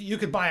dollars. You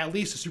could buy at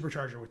least a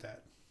supercharger with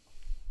that.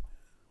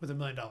 With $1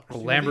 million. A You could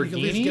at Lamborghini?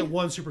 least get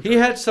one supercharger. He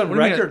had some What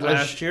do you mean, record a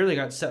last year. They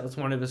got set with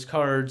one of his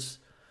cards.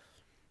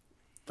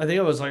 I think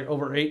it was like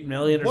over 8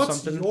 million or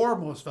What's something. your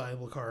most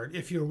valuable card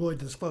if you're willing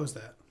to disclose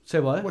that? Say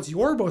what? What's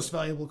your most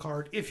valuable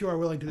card if you are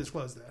willing to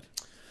disclose that?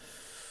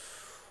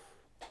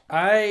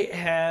 I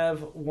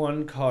have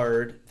one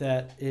card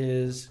that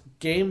is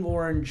game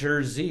worn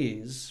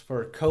jerseys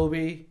for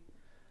Kobe,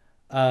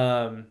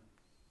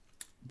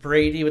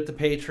 Brady with the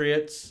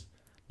Patriots,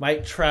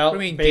 Mike Trout, What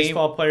do you mean,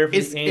 baseball player for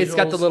It's- the it's Angels,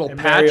 got the little and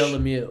patch. Mario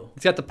Lemieux.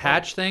 It's got the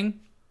patch thing.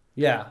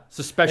 Yeah, It's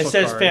a special it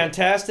says card.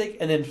 fantastic,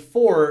 and then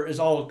 4 is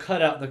all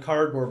cut out in the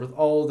cardboard with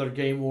all their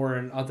game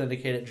worn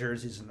authenticated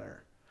jerseys in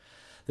there.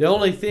 The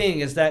only thing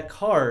is that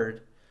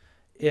card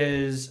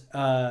is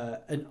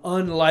an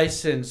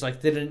unlicensed,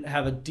 like they didn't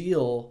have a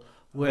deal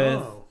with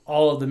Oh.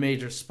 all of the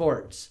major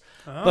sports.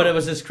 Oh. But it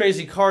was this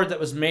crazy card that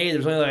was made.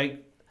 There's only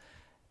like,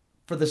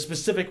 for the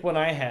specific one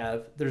I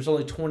have, there's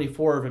only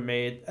 24 of them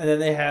made. And then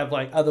they have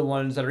like other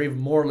ones that are even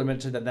more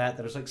limited than that,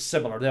 that are like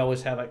similar. They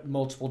always have like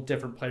multiple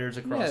different players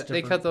across Yeah,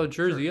 different they cut the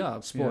jersey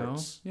up.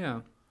 sports. You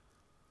know?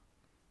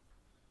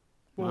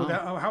 What would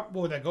that? What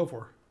would that go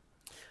for?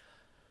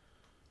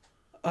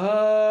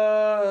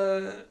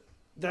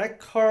 That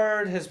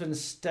card has been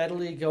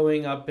steadily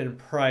going up in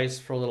price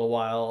for a little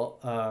while.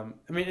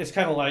 I mean, it's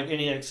kind of like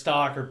any like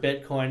stock or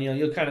Bitcoin.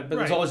 You'll kind of, but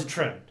there's Right. always a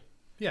trend,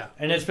 Yeah.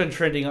 and it's been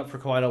trending up for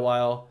quite a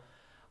while.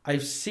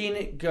 I've seen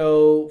it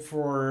go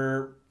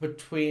for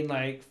between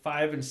like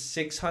 500 and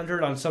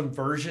 600 on some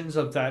versions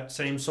of that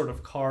same sort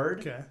of card.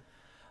 Okay.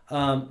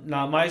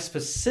 Now, my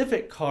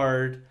specific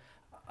card,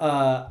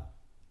 I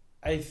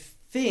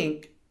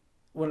think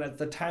at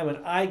the time when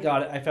I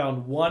got it, I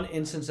found one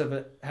instance of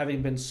it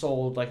having been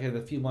sold like in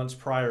a few months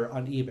prior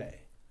on eBay,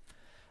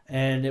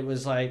 and it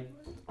was like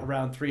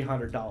around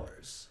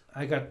 $300.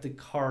 I got the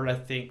card, I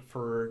think,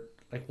 for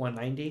like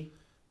 $190.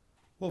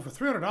 Well, for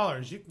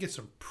 $300, you can get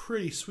some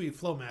pretty sweet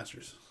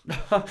Flowmasters.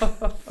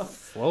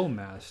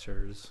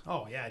 Flowmasters.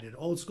 Oh yeah, I did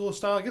old school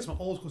style. I guess my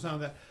old school style.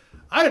 That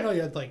I didn't know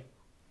you had like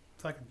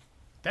fucking.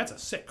 That's a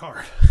sick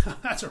card.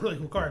 That's a really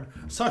cool card.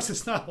 Sucks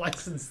it's not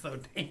licensed though.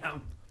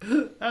 Damn.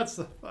 That's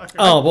the fucker.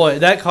 Oh boy,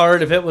 that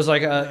card! If it was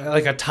like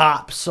a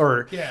Topps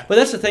or Yeah. but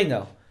that's the thing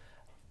though.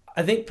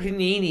 I think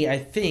Panini,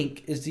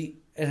 is the,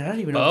 and I don't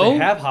even know if Oh? they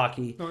have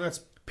hockey. No, that's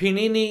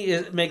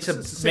Panini makes a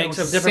It's a makes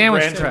a sandwich- different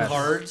Sandwich brand press. of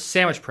cards,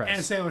 Sandwich press.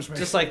 and sandwich man.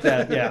 just like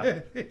that. Yeah,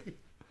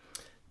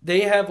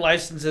 they have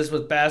licenses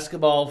with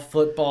basketball,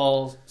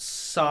 football,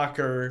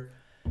 soccer,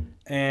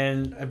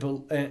 and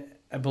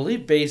I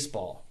believe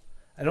baseball.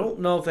 I don't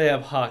know if they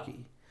have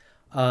hockey.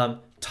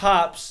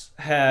 Topps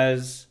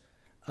has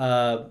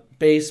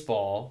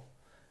baseball,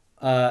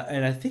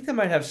 and I think they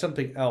might have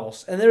something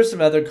else. And there's some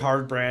other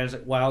card brands,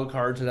 like Wild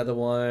Card's another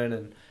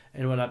one,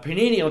 and whatnot.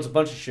 Panini owns a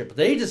bunch of shit, but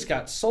they just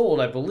got sold,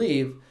 I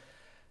believe,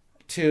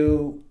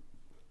 to...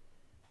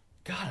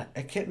 God,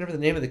 I can't remember the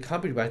name of the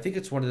company, but I think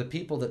it's one of the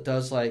people that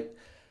does, like,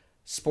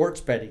 sports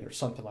betting or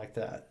something like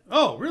that.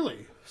 Oh,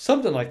 really?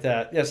 Something like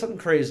that. Yeah, something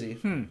crazy.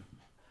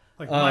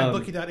 Like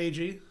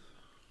mybookie.ag?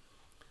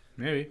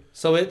 Maybe.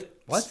 So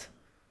What?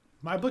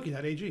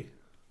 Mybookie.ag.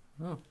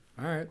 Oh, all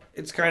right.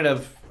 it's kind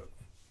of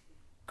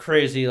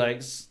crazy,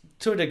 like,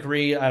 to a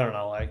degree. I don't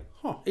know, like...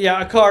 Huh. Yeah,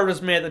 a card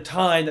was made at the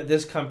time that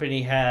this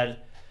company had...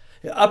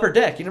 Upper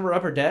Deck. You remember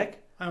Upper Deck?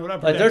 I know what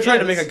Upper Like, they're Deck trying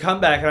to is. make a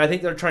comeback, and I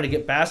think they're trying to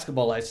get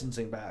basketball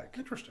licensing back.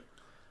 Interesting.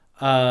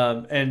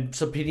 And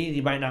so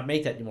Panini might not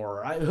make that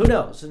anymore. Who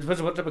knows? It depends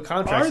on what type of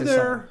contracts Are they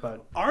there sign.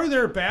 But are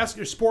there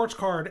basket sports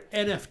card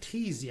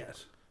NFTs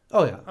yet?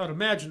 oh yeah, I would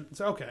imagine.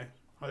 It's okay.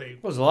 Are they?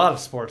 there's a lot of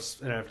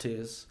sports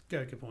NFTs.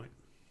 Got a good point.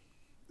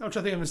 I'm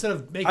trying to think of instead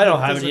of making. I don't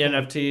it have any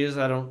physical- NFTs.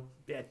 I don't.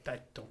 Yeah,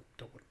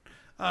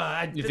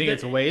 I don't. You think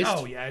it's a waste?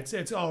 Oh yeah,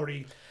 it's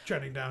already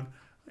trending down.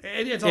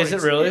 It's Is already,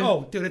 it really?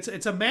 Oh, dude,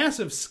 it's a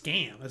massive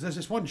scam. It's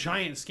just one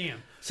giant scam.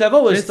 So I've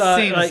always It thought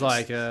seems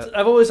like it.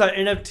 I've always thought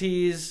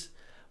NFTs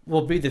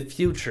will be the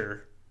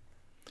future.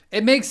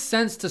 It makes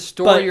sense to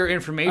store But your A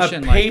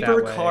information paper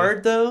like that way.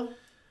 card though,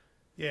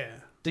 Yeah.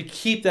 to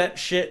keep that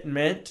shit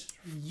mint.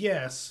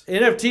 Yes,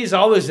 NFTs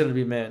always going to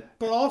be mint.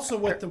 but also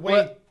with the way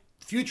What?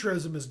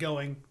 futurism is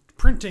going,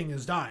 printing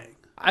is dying.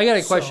 I got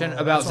a question So,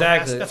 about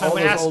Exactly. that's All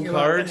why I'm those asking old about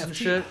cards and NFT.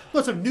 shit.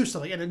 Lots of new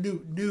stuff, like, and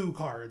new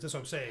cards. That's what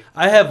I'm saying.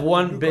 I have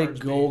one New big cards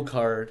gold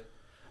card.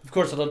 Of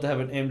course, I'd love to have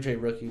an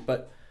MJ rookie,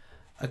 but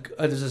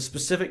there's a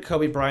specific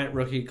Kobe Bryant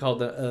rookie called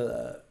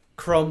the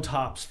Chrome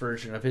Topps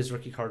version of his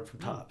rookie card from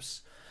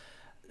Topps.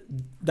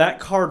 That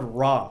card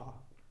raw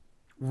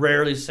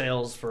rarely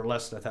sells for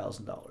less than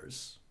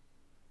 $1,000.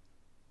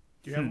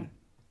 Do you have one?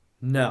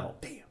 No.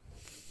 Damn.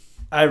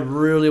 I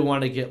really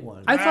want to get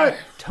one. I thought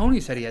Tony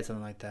said he had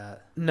something like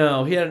that.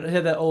 No, he had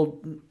that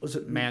old, was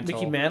it Mantle.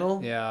 Mickey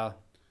Mantle? Yeah.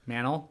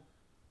 Mantle.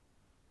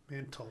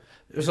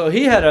 So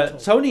he had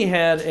Tony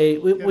had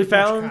we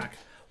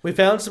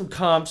found some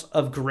comps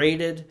of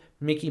graded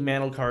Mickey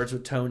Mantle cards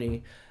with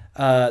Tony.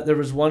 There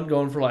was one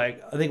going for I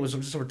think it was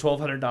just over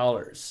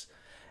 $1,200.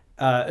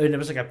 And it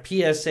was like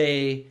a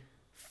PSA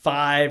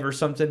 5 or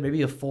something,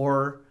 maybe a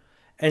 4.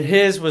 And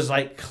his was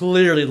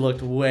clearly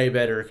looked way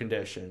better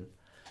condition.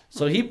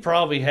 So he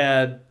probably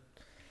had,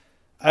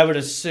 I would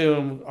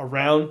assume,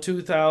 around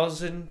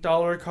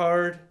 $2,000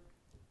 card.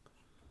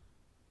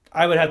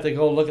 I would have to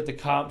go look at the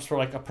comps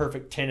for a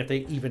perfect 10 if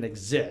they even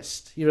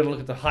exist. You got to look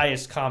at the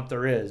highest comp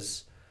there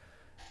is.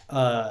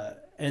 And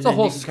it's then a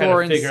whole you can kind of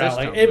scoring figure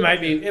system. out it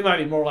might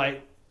be more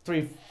like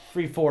 3,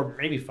 4,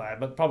 maybe 5,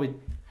 but probably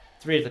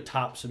 3 at the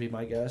tops would be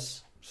my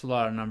guess. It's a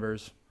lot of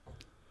numbers.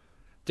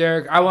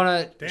 Derek, I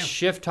want to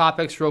shift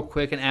topics real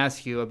quick and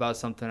ask you about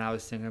something I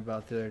was thinking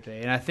about the other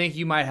day, and I think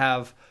you might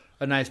have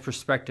a nice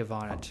perspective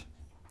on it.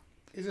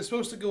 Is it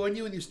supposed to go in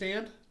you when you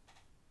stand?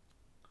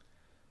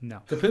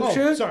 No. The poop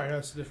shoot? Sorry,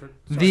 that's different.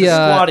 The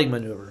squatting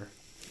maneuver.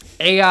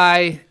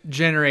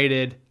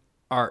 AI-generated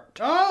art.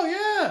 Oh,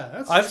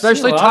 yeah. I've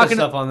seen a lot of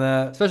stuff on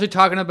that. Especially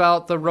talking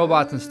about the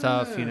robots and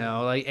stuff,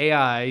 like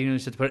AI. You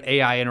just have to put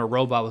AI in a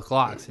robot with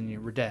Glocks and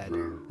you're dead.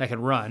 That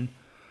can run.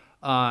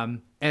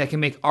 And it can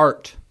make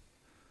art.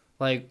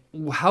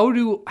 How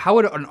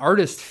would an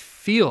artist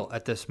feel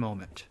at this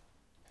moment?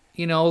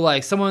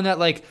 Someone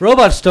that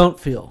robots don't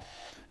feel.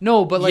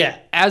 No, but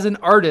as an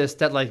artist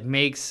that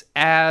makes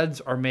ads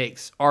or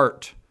makes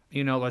art,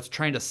 that's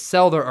trying to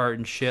sell their art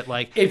and shit.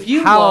 If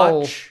you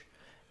watch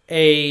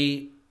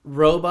a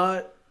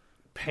robot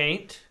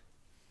paint,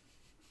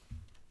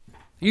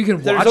 you can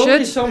watch it. There's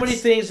only so many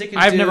things it can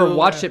do. I've never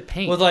watched it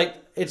paint. With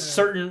it's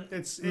certain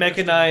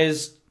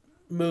mechanized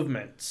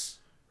movements,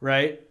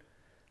 right?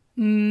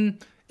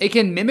 It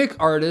can mimic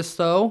artists,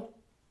 though.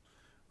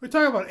 We're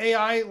talking about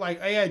AI,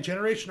 AI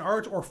generation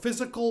art, or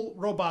physical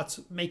robots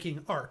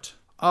making art.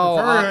 Oh,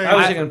 I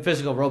was thinking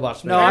physical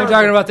robots. No, I'm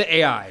talking about the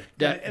AI.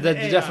 Definitely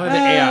the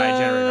AI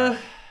generated art.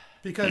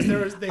 Because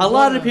a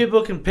lot of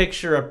people can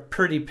picture a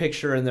pretty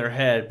picture in their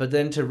head, but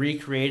then to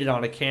recreate it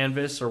on a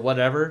canvas or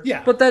whatever.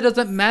 Yeah. But that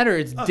doesn't matter.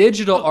 It's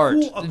digital art.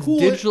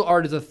 Digital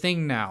art is a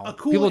thing now.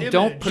 People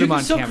don't put them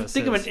on canvases. You can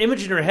think of an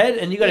image in your head,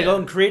 and you got to go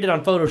and create it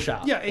on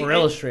Photoshop or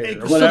Illustrator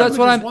or whatever. So that's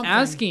what I'm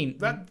asking.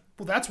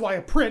 That's why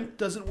a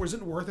print isn't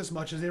worth as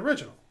much as the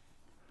original.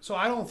 So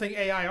I don't think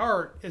AI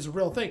art is a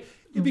real thing.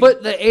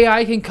 But the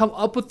AI can come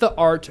up with the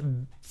art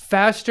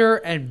faster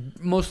and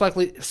most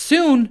likely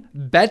soon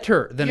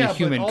better than a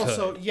human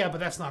could. Yeah, but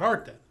that's not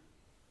art then.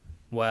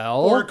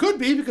 Well, or it could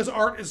be because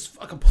art is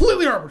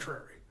completely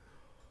arbitrary.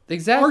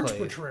 Exactly.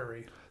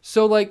 Arbitrary.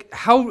 So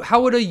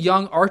how would a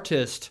young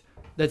artist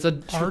that's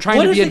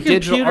trying to be a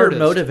digital artist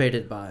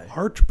motivated by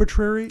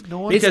arbitrary? No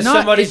one. Because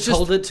somebody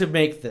told it to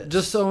make this.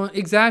 Just so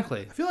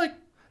exactly. I feel like.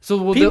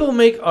 So people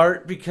make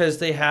art because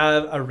they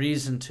have a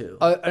reason to.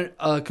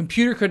 A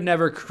computer could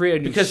never create a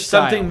new style. Because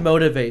something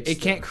motivates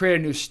it. Can't create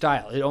a new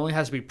style. It only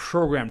has to be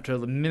programmed to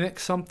mimic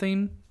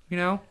something,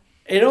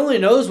 It only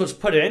knows what's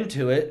put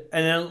into it,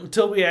 and then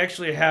until we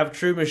actually have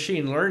true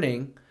machine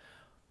learning,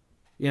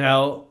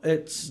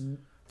 it's...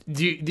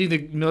 Do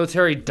the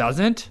military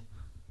doesn't?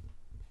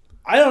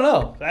 I don't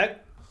know.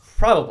 That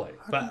probably.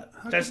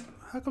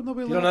 How come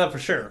nobody you don't know that for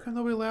sure. How come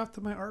nobody laughed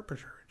at my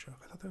arbitrary joke?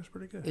 I thought that was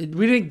pretty good.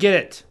 We didn't get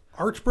it.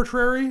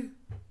 Arbitrary?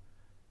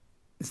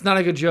 It's not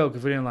a good joke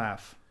if we didn't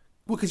laugh.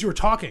 Well, because you were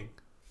talking.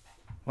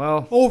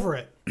 Well, over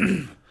it.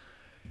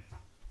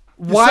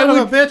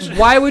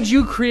 Why would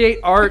you create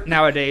art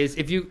nowadays?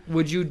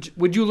 Would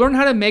you learn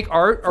how to make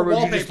art, or would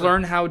you just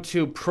learn how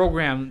to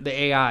program the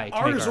AI?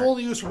 Art is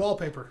only used for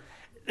wallpaper.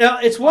 Now,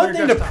 it's one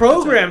thing to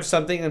program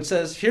something and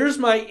says, "Here's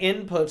my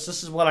inputs.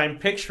 This is what I'm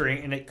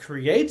picturing," and it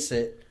creates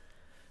it.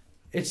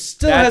 It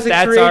still has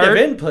a creative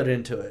input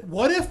into it.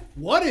 What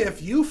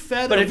if you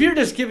fed? But if you're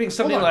just giving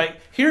something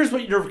here's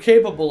what you're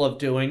capable of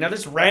doing, now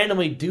just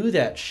randomly do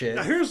that shit.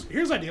 Now here's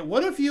the idea.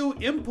 What if you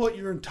input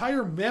your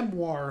entire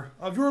memoir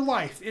of your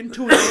life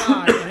into an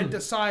AI and it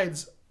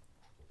decides,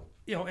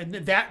 and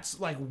that's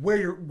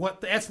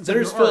what the essence of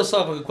your art. There's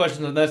philosophical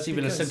questions if that's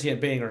even a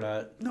sentient being or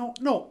not.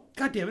 No.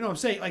 God damn it! No, I'm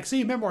saying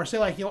say memoir. Say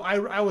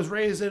I was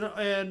raised in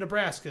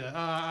Nebraska.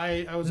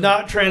 I was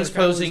not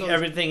transposing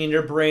everything in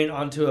your brain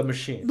onto a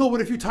machine. No, but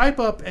if you type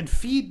up and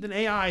feed an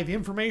AI the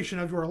information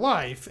of your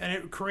life and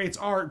it creates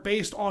art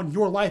based on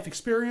your life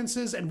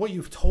experiences and what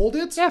you've told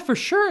it. Yeah, for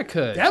sure it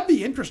could. That'd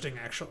be interesting,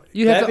 actually.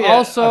 You'd have to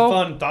also a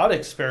fun thought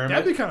experiment.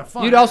 That'd be kind of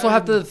fun. You'd also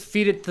have to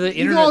feed it to the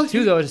internet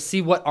too, though, to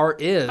see what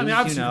art is. I mean,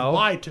 obviously you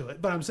lie to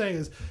it, but I'm saying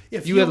is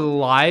if you would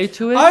lie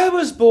to it. I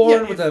was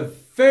born with a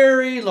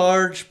very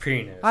large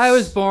penis. I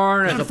was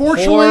born as a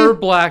poor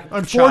black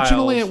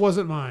Unfortunately, child. it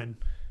wasn't mine.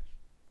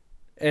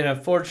 And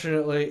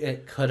unfortunately,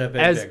 it could have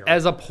been bigger.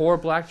 As a poor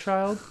black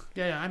child?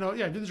 Yeah, I know.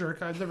 Yeah, I did the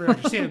jerk. I've never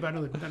actually seen it, but I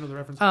know the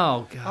reference.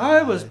 Oh, God.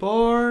 I was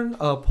born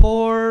a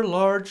poor,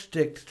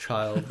 large-dicked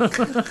child.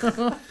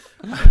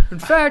 In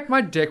fact,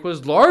 my dick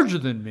was larger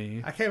than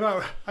me. I came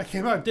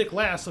out dick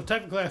last, so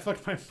technically I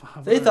fucked my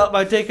mom. They thought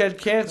my dick had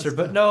cancer,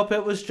 but nope,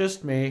 it was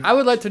just me. I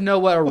would like to know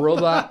what a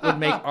robot would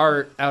make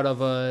art out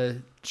of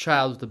a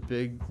child with a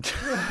big...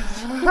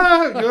 You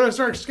want to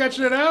start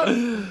sketching it out?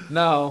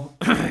 No.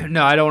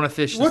 No, I don't want to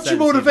fish. What's your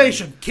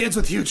motivation? Kids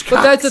with huge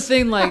cocks. But that's the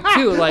thing, like,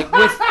 too, like,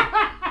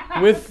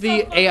 with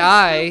the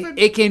AI,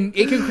 it can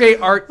create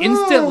art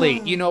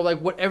instantly. You know, like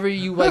whatever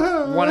you like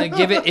want to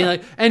give it in,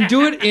 like, and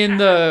do it in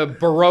the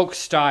Baroque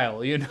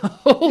style. You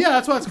know. Yeah,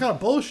 that's why it's kind of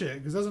bullshit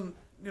because it doesn't.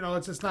 You know,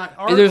 it's not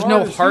art. There's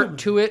no is heart human.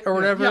 to it or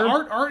whatever.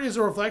 Yeah, art is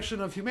a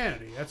reflection of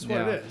humanity. That's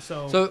what it is.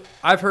 So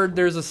I've heard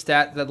there's a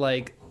stat that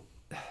like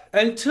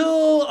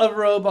until a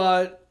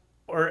robot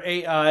or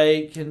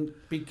AI can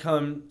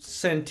become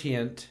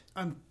sentient,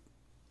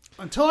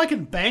 until I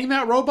can bang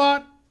that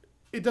robot,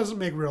 it doesn't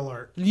make real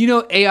art. You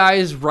know,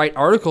 AIs write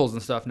articles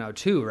and stuff now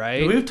too,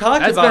 right? We've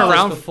talked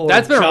about this before.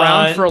 That's been John.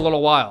 around for a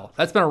little while.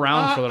 It's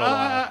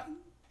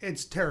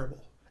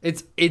terrible.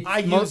 I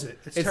use it.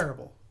 It's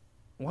terrible.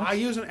 What? I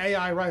use an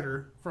AI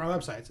writer for my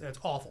websites, and it's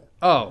awful.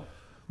 Oh,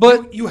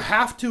 but you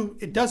have to.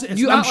 It doesn't.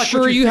 I'm like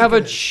sure you have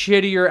a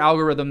shittier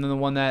algorithm than the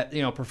one that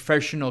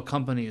professional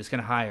companies can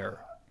hire.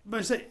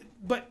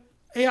 But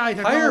AI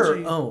technology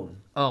hire or own.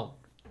 Oh,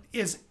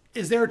 is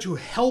there to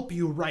help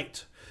you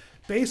write.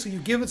 Basically, you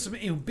give it some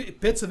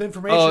bits of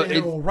information, and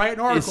it will write an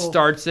article. It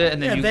starts it,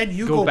 and then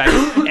you go back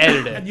and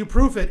edit it, and you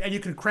proof it, and you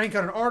can crank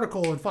out an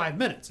article in 5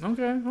 minutes.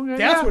 Okay.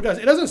 That's what it does.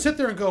 It doesn't sit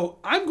there and go,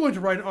 "I'm going to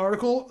write an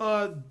article,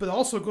 but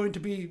also going to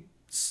be,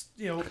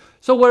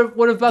 So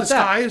what about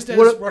disguised that?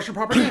 as Russian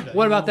propaganda?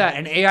 What about that?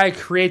 An AI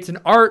creates an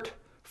art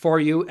for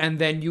you, and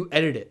then you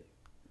edit it.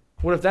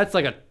 What if that's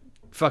like a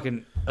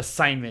fucking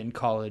assignment in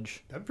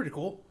college? That'd be pretty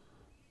cool.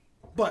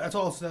 But that's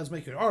all it does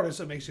make you an artist.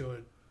 It makes you a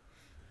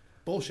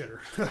bullshitter.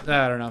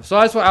 I don't know. So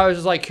that's why I was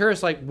just like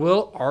curious. Like,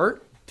 will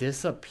art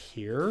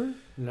disappear?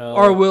 No.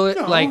 Or will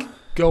it like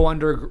go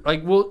under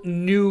will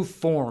new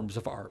forms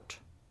of art,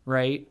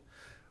 right?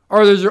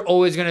 Or there's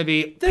always going to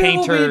be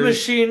painters. There will be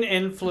machine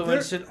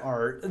influence in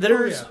art.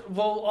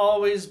 Will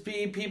always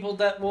be people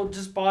that will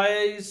just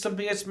buy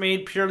something that's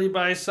made purely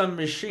by some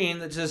machine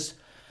that's just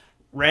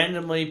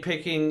randomly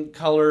picking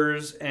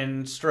colors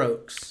and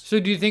strokes. So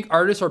do you think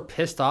artists are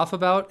pissed off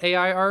about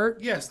AI art?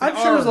 Yes, I'm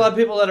sure there's a lot of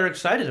people that are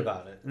excited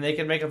about it. And they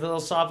can make a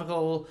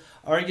philosophical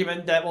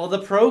argument that, well, the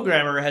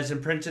programmer has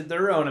imprinted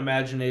their own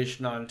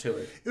imagination onto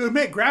it. It would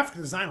make graphic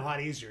design a lot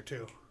easier,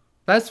 too.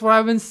 That's what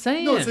I've been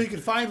saying. No, so you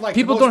can find like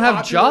people don't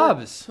have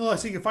jobs. No,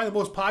 so you can find the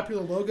most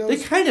popular logos. They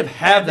kind of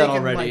have that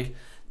already.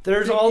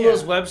 There's all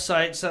those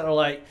websites that are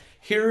like,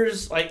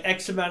 here's like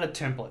X amount of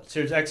templates.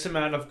 There's X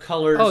amount of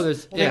colors. Oh,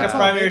 there's a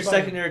primary,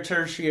 secondary,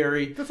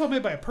 tertiary. That's all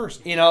made by a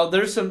person.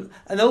 There's some,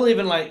 and they'll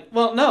even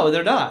no,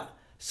 they're not.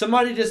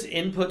 Somebody just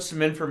inputs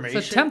some information.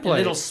 It's a template.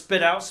 And it'll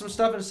spit out some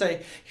stuff and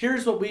say,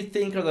 here's what we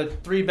think are the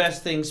 3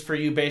 best things for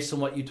you based on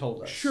what you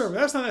told us. Sure, but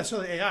that's not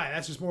necessarily AI.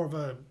 That's just more of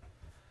a...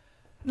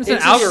 It's an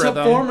algorithm.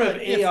 A form of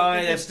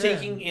AI that's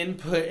taking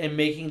input and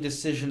making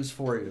decisions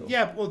for you.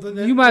 Yeah, well,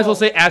 then you might as well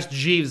say Ask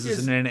Jeeves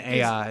is an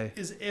AI.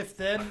 Is if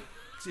then...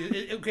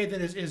 Okay,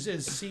 then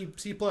is C++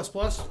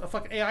 a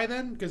fucking AI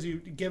then? Because you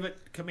give it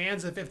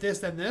commands if this,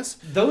 then this?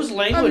 Those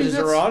languages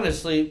are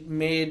honestly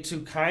made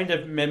to kind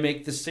of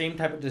mimic the same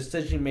type of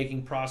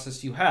decision-making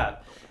process you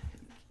have.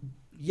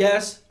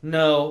 Yes,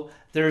 no,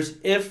 there's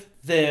if,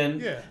 then.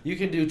 Yeah. You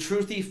can do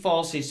truthy,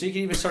 falsy, so you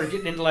can even start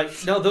getting into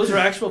no, those are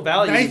actual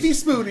values. Knifey,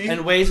 spoony.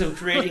 And ways of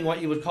creating what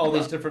you would call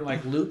these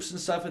different loops and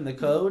stuff in the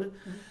code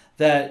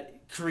that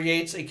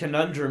creates a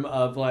conundrum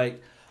of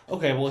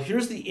okay, well,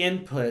 here's the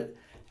input.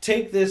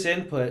 Take this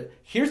input.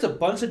 Here's a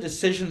bunch of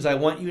decisions I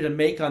want you to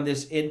make on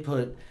this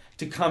input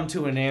to come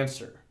to an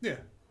answer. Yeah.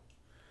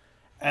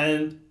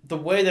 And the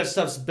way that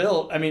stuff's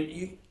built,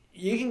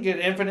 you can get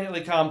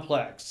infinitely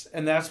complex,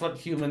 and that's what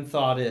human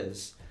thought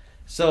is.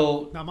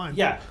 So, not mine.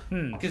 Yeah.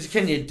 Because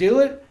can you do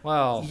it?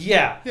 Wow.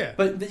 Yeah.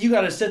 But you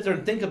got to sit there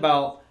and think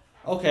about,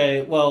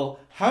 okay, well,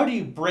 how do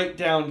you break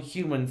down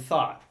human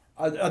thought?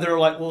 Are there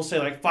we'll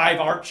say 5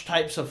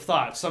 archetypes of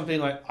thought?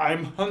 Something like,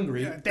 I'm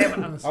hungry. Yeah,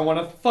 damn it. I want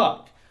to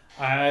fuck.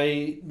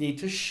 I need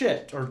to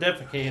shit or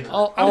defecate.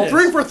 I'm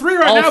 3 for 3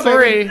 right now,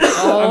 baby.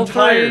 I'm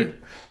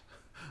tired.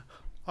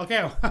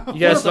 Okay. You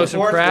guys know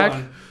some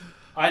crack?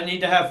 I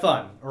need to have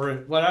fun or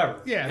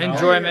whatever. Yeah.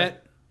 Enjoyment.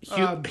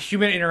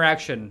 Human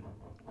interaction.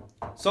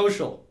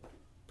 Social.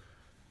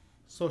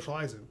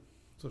 Socializing.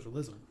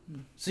 Socialism.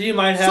 So you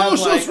might have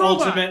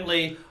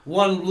ultimately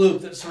one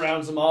loop that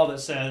surrounds them all that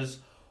says,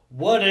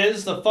 what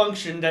is the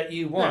function that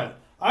you want?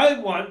 Yeah. I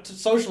want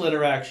social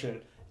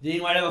interaction. Then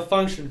you might have a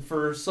function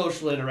for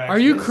social interaction. Are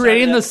you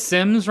creating The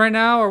Sims right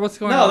now, or what's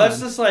going on? No,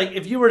 that's just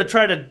if you were to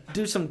try to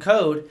do some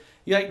code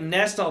you like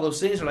nest all those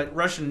things are like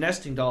Russian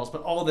nesting dolls,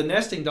 but all the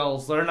nesting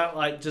dolls, they're not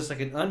like just like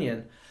an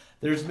onion.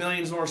 There's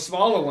millions more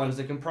smaller ones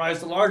that comprise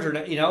the larger,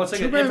 it's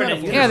like an infinite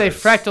universe. Yeah, they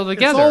fractal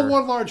together. It's all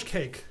one large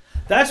cake.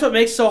 That's what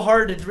makes it so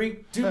hard to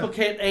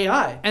duplicate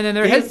AI. And then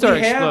their heads start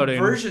exploding. We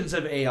have versions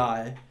of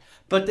AI,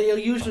 but they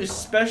usually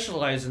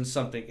specialize in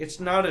something. It's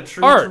not a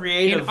true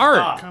creative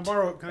thought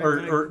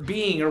or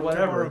being or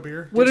whatever,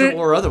 digital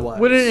or otherwise.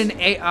 Wouldn't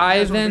an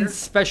AI then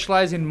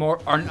specialize in more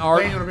an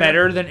art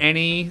better than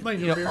any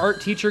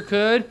art teacher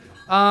could?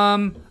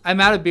 I'm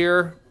out of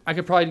beer. I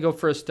could probably go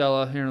for a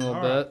Stella here in a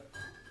little bit.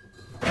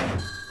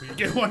 You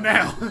get one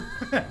now.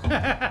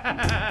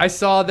 I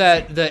saw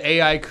that the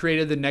AI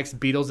created the next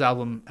Beatles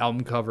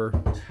album cover.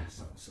 That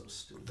sounds so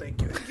stupid.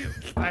 Thank you.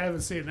 I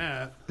haven't seen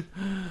that.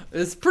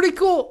 It's pretty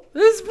cool.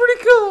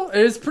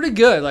 It's pretty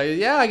good. Like,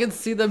 yeah, I can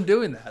see them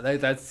doing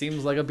that. That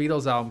seems like a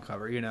Beatles album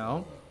cover,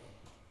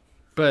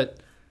 But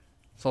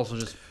it's also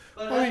just.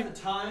 But at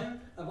the time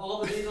of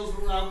all the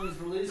Beatles albums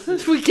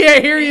released, we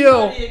can't hear you.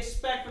 Anybody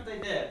expect what they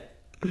did?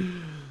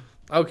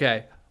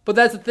 Okay, but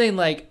that's the thing.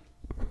 Like,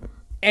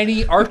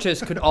 any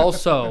artist could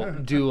also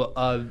do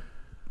a,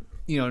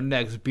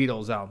 next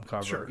Beatles album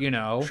cover. Sure.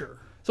 Sure.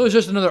 So it's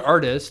just another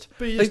artist.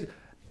 But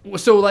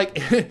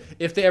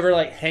if they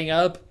ever hang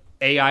up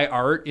AI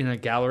art in a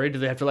gallery, do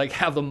they have to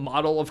have the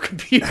model of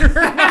computer?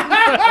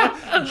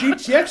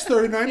 GTX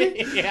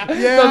 3090? Yeah.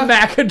 The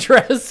MAC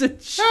address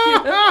and shit.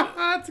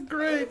 That's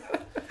great.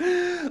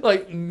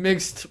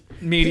 Mixed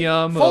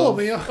medium. Follow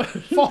me.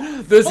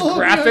 This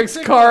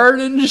graphics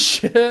card and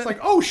shit. It's like,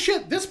 oh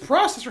shit, this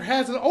processor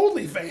has an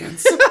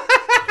OnlyFans.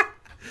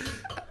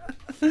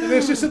 And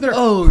it's just in there.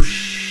 Oh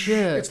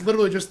shit. It's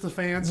literally just the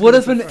fans. What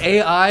if an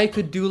AI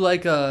could do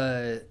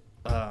a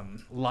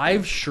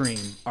live stream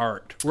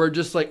art where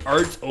just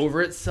art's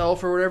over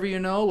itself or whatever,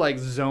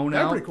 zone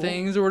That'd out be cool.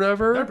 things or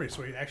whatever? That'd be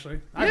sweet, actually.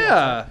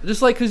 Yeah,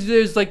 just because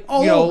there's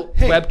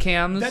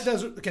webcams.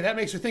 That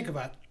makes me think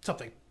about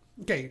something.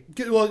 Okay,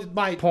 well,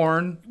 my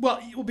porn.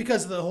 Well,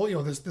 because of the whole,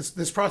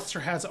 this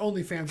processor has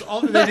OnlyFans.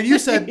 And you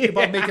said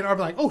about making art, I'm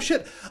like, oh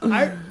shit,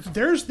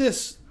 there's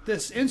this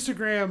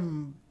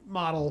Instagram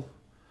model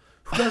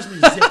who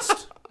doesn't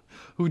exist.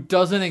 Who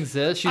doesn't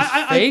exist? She's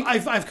fake.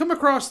 I've come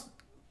across.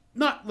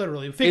 Not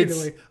literally,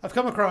 figuratively. I've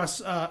come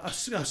across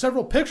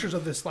several pictures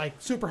of this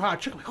super hot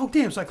chick. I'm like, oh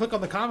damn! So I click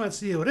on the comments,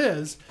 see who it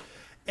is,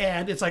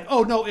 and it's like,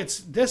 oh no,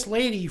 it's this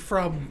lady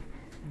from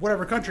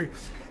whatever country,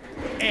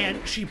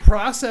 and she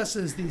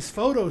processes these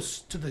photos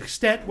to the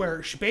extent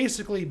where she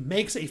basically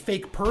makes a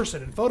fake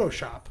person in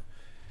Photoshop,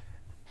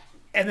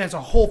 and there's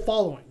a whole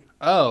following.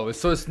 Oh,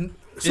 so it's.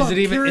 It's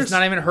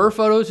not even her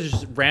photos. It's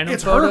just random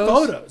photos.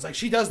 It's her photos.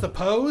 She does the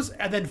pose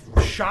and then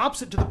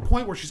shops it to the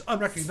point where she's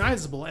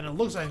unrecognizable and it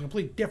looks like a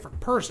completely different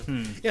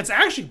person. It's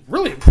actually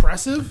really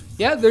impressive.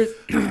 Yeah,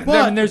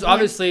 there's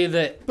obviously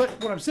that. But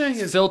what I'm saying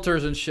is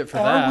filters and shit for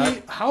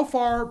that. How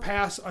far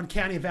past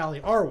Uncanny Valley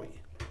are we?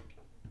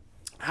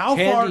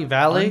 Uncanny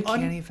Valley,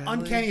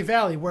 Uncanny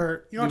Valley,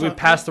 where we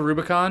passed the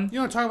Rubicon. You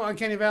know what I'm talking about?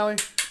 Uncanny Valley.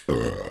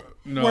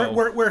 No.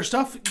 Where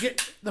stuff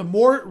the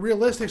more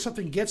realistic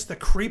something gets, the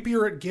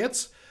creepier it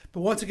gets.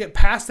 But once you get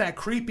past that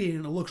creepy,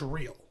 and it looks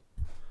real.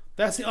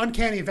 That's the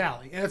Uncanny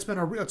Valley, and it's been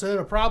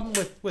a problem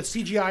with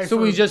CGI. So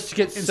we just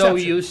get so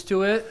used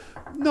to it.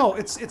 No,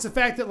 it's the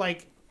fact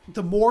that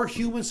the more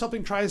human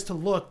something tries to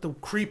look, the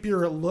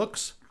creepier it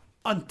looks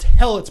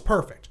until it's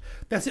perfect.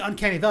 That's the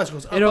Uncanny Valley. So it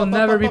goes up, It'll up,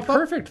 never up, be up,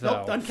 perfect up. though.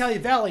 Nope, the Uncanny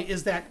Valley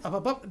is that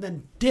up, and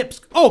then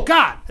dips. Oh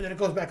God! And then it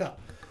goes back up.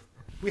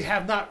 We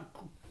have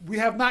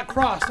not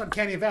crossed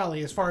Uncanny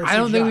Valley as far as I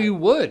don't CGI. think we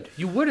would.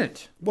 You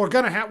wouldn't. We're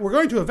going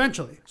to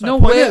eventually. So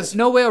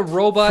no way a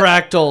robot.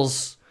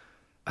 Fractals.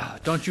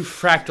 Don't you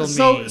fractal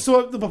me.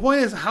 So the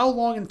point is, how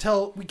long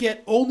until we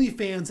get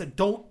OnlyFans that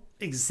don't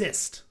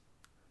exist?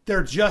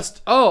 They're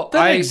just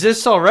that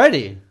exists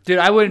already, dude.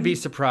 I wouldn't be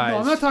surprised. No,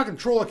 I'm not talking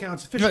troll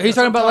accounts. No, he's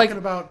talking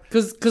about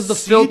because the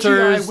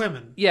filters.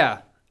 Women.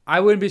 Yeah, I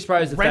wouldn't be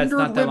surprised if rendered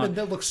that's not that women long.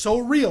 that look so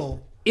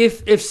real.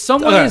 If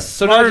someone is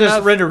so smart not just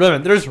enough, rendered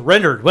women, there's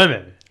rendered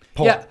women.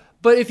 Porn. Yeah,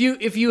 but if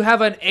you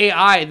have an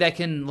AI that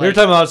can you're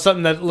talking about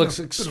something that looks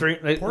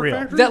extremely real.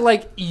 Factory?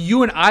 That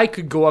you and I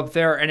could go up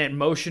there and it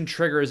motion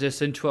triggers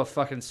this into a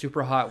fucking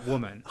super hot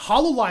woman.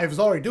 HoloLive is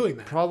already doing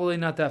that. Probably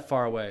not that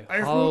far away.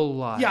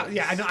 HoloLive.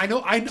 Yeah, I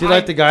know. Do you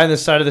like the guy on the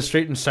side of the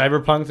street in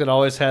Cyberpunk that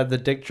always had the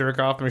dick jerk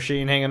off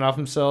machine hanging off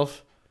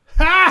himself?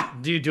 Ha!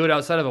 Do you do it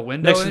outside of a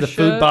window next to the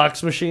food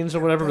box machines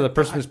or whatever the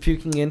person was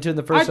puking into in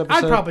the first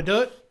episode? I'd probably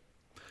do it.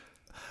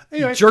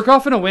 Anyway, jerk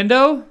off in a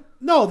window?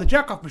 No, the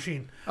jack off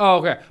machine. Oh,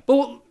 okay.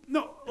 But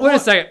no. Wait a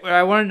second.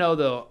 I want to know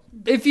though.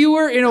 If you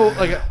were in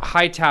a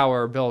high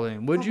tower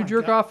building, would you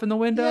jerk off in the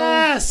window?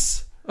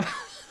 Yes.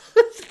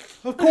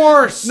 Of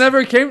course.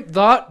 Never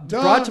brought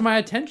to my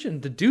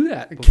attention to do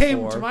that before. It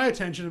came to my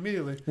attention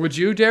immediately. Would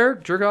you,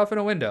 Derek, jerk off in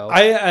a window?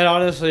 I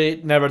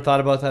honestly never thought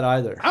about that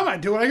either. I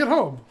might do it when I get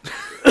home.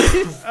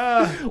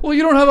 Well,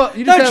 you don't have a...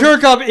 You just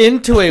jerk up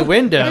into a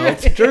window.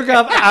 Jerk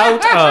up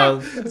out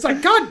of... It's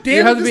like, God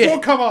damn it, this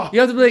won't come off. You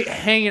have to be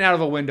hanging out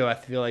of a window, I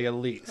feel like, at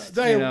least.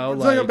 Like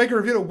a big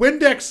review of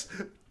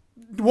Windex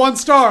 1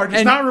 star.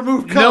 Does not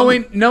remove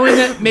cum. Knowing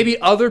that maybe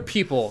other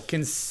people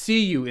can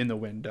see you in the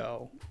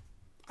window.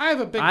 I have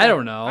a big. I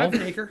don't know. I have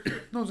an acre.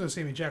 No one's gonna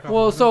see me jack off.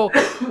 Well, so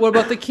what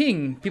about the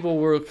king? People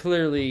were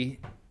clearly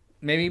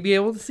maybe be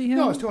able to see him.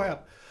 No, it's too high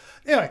up.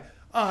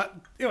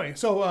 Anyway,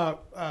 so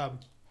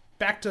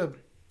back to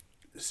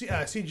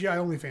CGI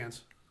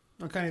OnlyFans,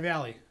 Uncanny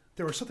Valley.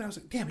 There was something I was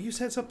like, damn, you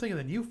said something and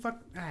then you whatever.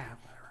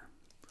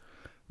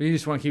 You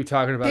just want to keep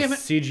talking about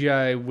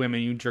CGI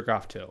women you jerk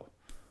off to.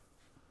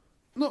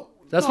 No,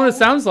 that's what it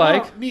sounds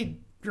like. I don't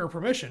need your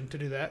permission to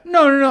do that.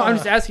 No. I'm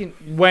just asking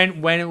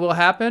when it will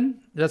happen.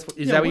 Is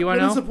that what you want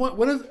to know? At what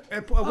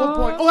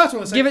point? Oh, that's what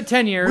I was saying. Give it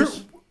 10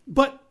 years.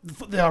 But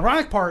the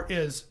ironic part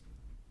is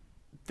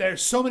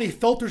there's so many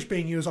filters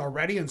being used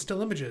already in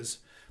still images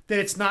that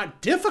it's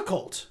not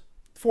difficult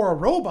for a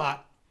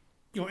robot,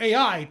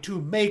 AI,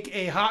 to make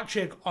a hot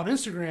chick on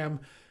Instagram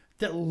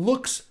that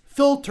looks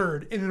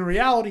filtered, and in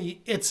reality,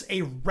 it's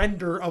a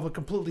render of a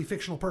completely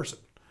fictional person.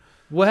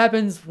 What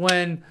happens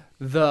when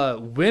the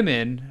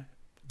women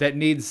that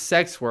need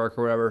sex work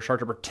or whatever start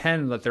to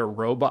pretend that they're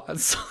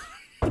robots?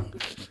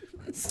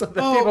 So that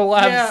people will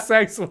have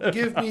sex with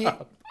Give me...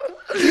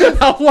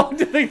 How long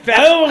do you think that?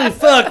 I only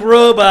fuck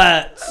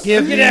robots.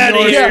 Get out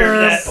of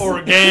here, that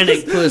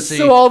organic pussy.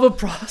 So all the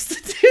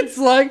prostitutes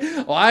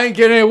I ain't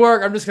getting any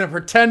work. I'm just gonna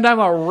pretend I'm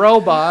a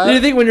robot. Do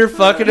you think when you're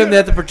fucking them, they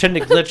have to pretend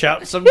to glitch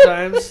out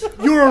sometimes?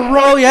 You're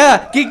right. Oh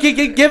yeah,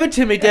 give it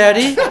to me,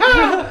 daddy.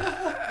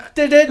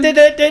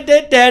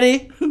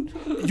 Daddy.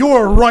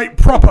 You're right,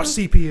 proper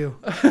CPU.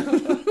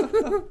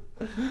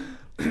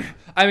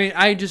 I mean,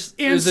 I just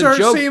insert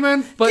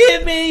semen. But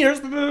give me your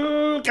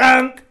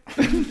gunk.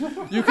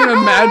 You can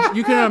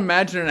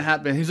imagine it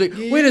happening. He's like,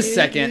 wait a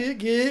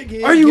second.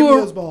 Are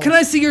you? Can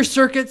I see your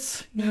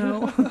circuits?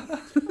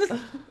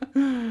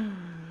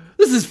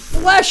 This is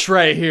flesh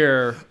right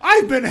here.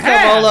 I've been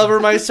hacked all over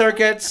my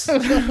circuits.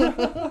 No,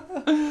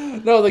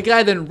 the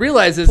guy then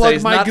realizes that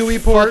he's not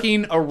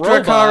fucking a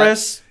robot.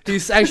 Dracarys.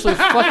 He's actually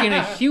fucking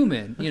a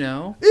human.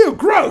 Ew,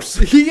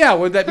 gross. Yeah,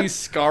 would that be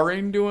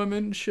scarring to him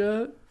and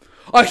shit?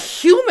 A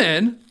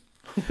human?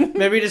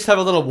 Maybe you just have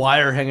a little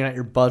wire hanging out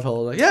your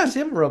butthole. Like, yeah, see,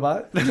 I'm a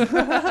robot.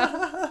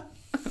 I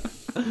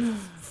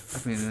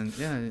mean,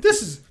 yeah.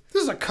 This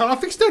is a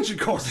cutoff extension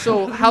cord.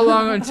 So how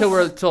long until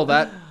we're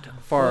that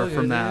far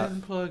from that?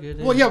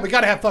 Well, yeah, we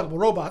gotta have fuckable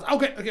robots.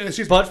 Okay, excuse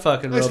me. Butt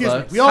fucking robots.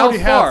 Excuse me. We already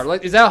How far?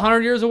 Is that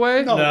 100 years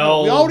away?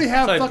 No. We already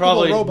have it's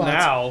fuckable robots.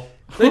 Now.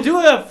 They do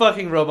have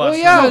fucking robots. Well,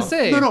 yeah, now. I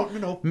say.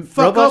 No.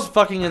 Robots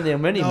fucking in the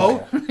mini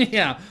mall.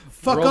 Yeah.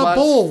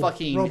 Fuckable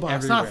fucking robots,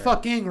 everywhere. not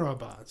fucking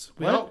robots.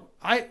 We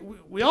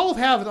all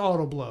have an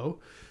auto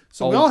blow.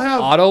 So we all have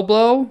auto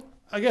blow.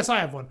 I guess I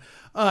have one.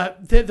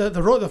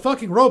 The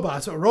fucking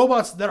robots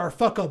that are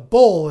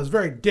fuckable is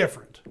very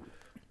different.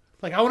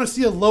 Like, I want to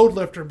see a load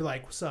lifter and be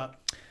like, "What's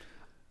up?"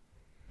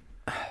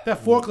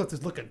 That forklift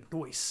is looking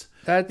nice.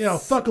 That's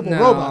fuckable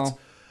robots.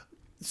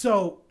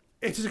 So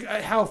it's just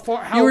how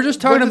you were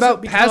just talking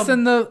about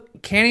passing the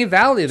Canny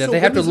Valley that they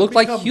have to look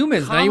like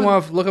humans. Now you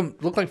want to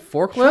look like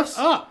forklifts?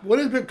 Shut up. When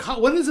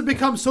does it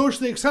become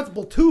socially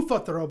acceptable to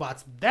fuck the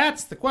robots?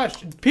 That's the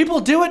question. People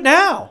do it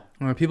now.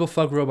 People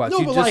fuck robots. No,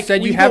 you but just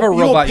said you have a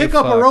robot. You pick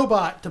up a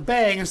robot to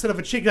bang instead of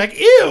a chick. You're like,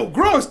 ew,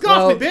 gross, get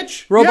off me,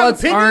 bitch.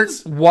 Robots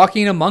aren't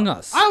walking among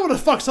us. I want to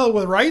fuck someone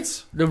with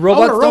rights. The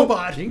robots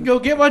robot. You can go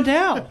get one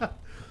now.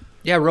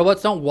 Yeah,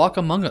 robots don't walk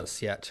among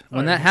us yet.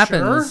 When that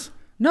happens, sure?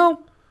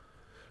 No.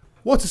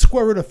 What's the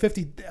square root of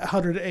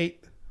 108?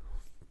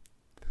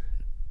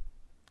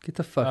 Get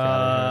the fuck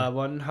out of here.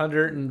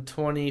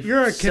 127.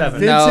 You're a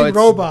convincing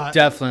robot.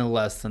 Definitely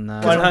less than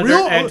that.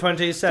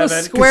 127.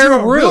 The square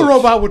root. A real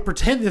robot would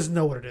pretend he doesn't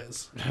know what it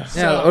is.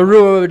 Yeah, a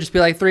robot would just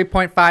be like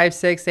 3.5,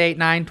 6, 8,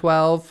 9,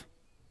 12.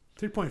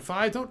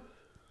 3.5? Don't.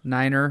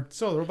 Niner.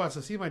 So the robots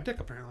will see my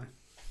dick, apparently.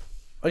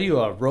 Are you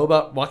a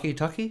robot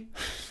walkie-talkie?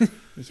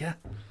 Yeah.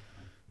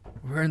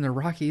 We're in the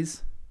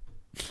Rockies.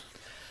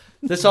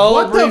 This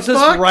all brings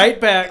us right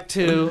back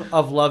to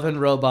Of Love and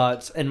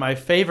Robots and my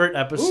favorite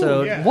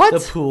episode, What?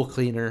 The Pool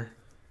Cleaner.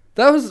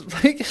 That was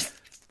like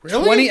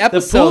 20 The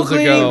episodes pool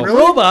ago. cleaning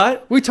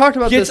robot We talked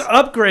about gets this.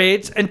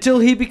 upgrades until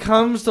he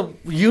becomes the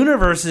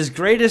universe's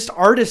greatest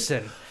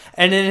artisan.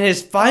 And in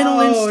his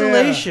final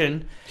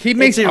installation, he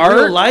makes it's a art?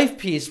 real life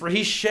piece where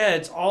he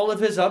sheds all of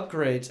his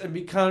upgrades and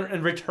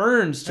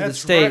returns to the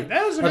state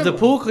of the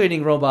pool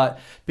cleaning robot,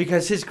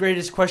 because his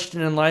greatest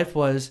question in life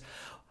was,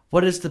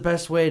 what is the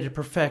best way to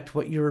perfect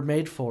what you were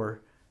made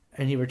for?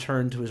 And he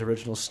returned to his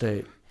original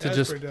state.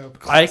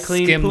 I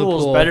clean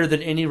pools better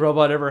than any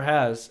robot ever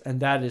has,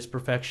 and that is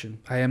perfection.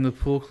 I am the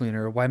pool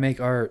cleaner. Why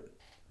make art?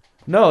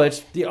 No,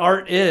 the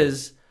art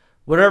is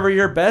whatever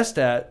you're best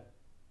at,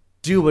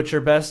 do what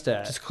you're best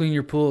at. Just clean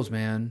your pools,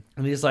 man.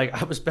 And he's like,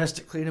 I was best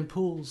at cleaning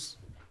pools.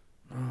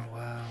 Oh,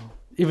 wow.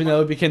 Even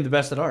though he became the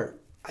best at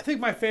art. I think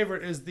my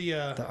favorite is the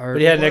art. But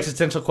he had an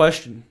existential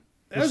question.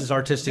 Which is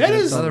artistic. That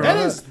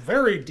is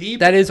very deep.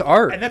 That is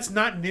art. And that's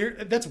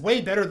that's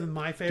way better than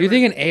my favorite. Do you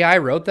think an AI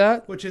wrote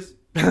that? Which is...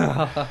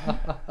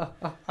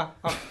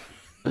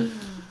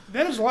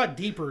 That is a lot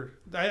deeper.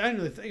 I didn't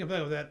really think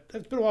about that.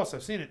 It's been a while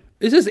since I've seen it.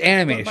 It's just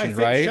animation,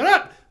 right? Shut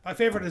up! My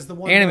favorite is the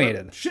one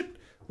animated.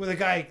 Where the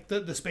guy,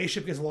 the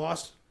spaceship gets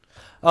lost.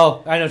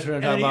 Oh, I know what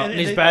you're talking about. And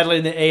he's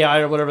battling the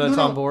AI or whatever that's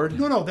on board.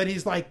 No. Then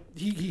he's like,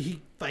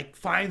 he like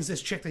finds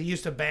this chick that he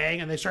used to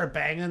bang, and they start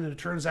banging, and it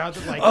turns out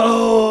that like,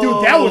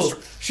 dude, that was.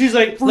 She's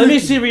like, let me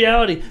see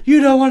reality.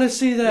 You don't want to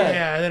see that.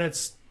 Yeah, and then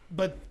it's,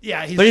 but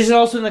yeah, he's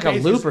also in like a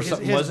loop or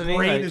something, wasn't he? His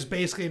brain is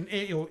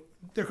basically,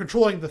 they're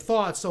controlling the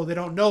thoughts, so they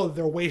don't know that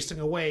they're wasting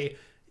away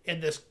in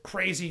this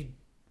crazy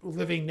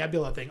living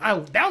nebula thing.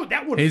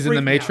 That would. He's in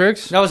the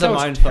Matrix. That was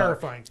mind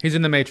terrifying. He's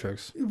in the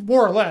Matrix,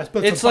 more or less.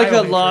 But it's like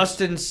a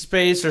Lost in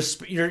Space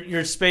or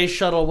your space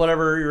shuttle,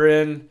 whatever you're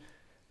in,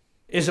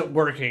 isn't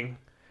working,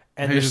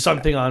 and there's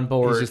something on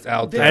board. He's just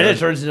out there, and it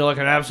turns into like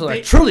an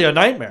absolute, truly a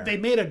nightmare. They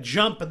made a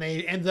jump and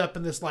they ended up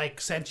in this like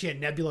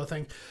sentient nebula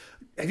thing.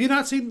 Have you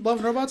not seen Love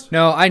and Robots?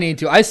 No, I need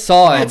to. I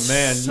saw it. Oh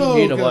man,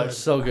 you need to watch.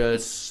 So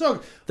good.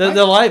 So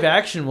the live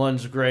action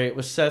one's great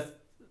with Seth,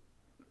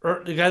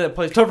 or the guy that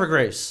plays Topher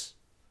Grace.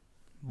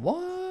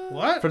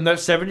 What? From that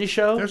 70s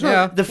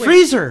show? The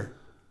freezer.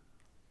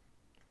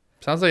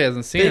 Sounds like he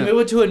hasn't seen it. They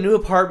moved to a new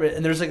apartment,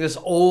 and there's like this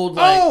old,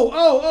 like...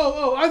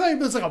 Oh. I thought it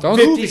was like a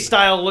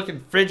 50s-style looking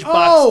fridge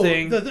box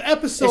thing. The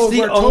episode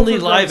it's the only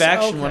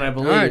live-action one, I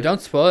believe. All right,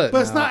 don't spoil it.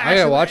 But it's not actually... I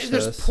gotta watch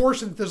this. There's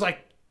portions... There's like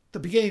the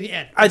beginning and the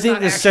end. I think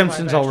The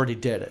Simpsons already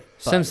did it.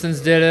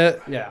 Simpsons did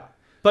it. Yeah.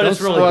 But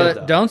it's really good,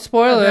 though. Don't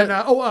spoil it.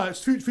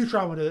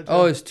 Futurama did it, too.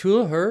 Oh, is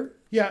Tula her?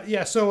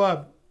 Yeah.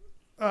 So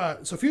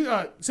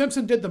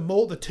Simpson did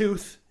the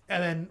tooth,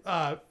 and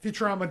then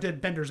Futurama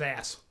did Bender's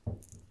ass.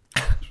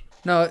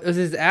 No, is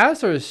his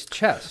ass or his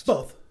chest?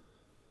 Both.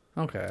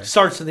 Okay.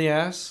 Starts in the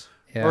ass?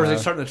 Yeah. Or is it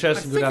starting in the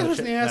chest and go down the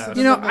chest?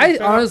 You know, I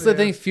honestly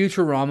think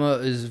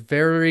Futurama is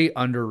very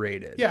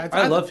underrated. Yeah,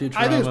 I love Futurama.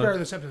 I think it's better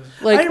than Simpsons.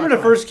 Like, I remember when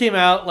it first came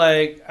out,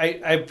 like,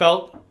 I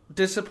felt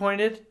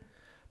disappointed,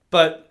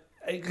 but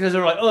because they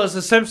were like, oh, it's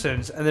The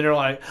Simpsons. And then they're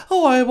like,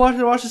 oh, I wanted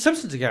to watch The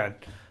Simpsons again.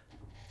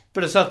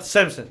 But it's not The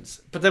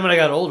Simpsons. But then when I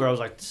got older, I was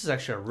like, this is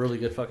actually a really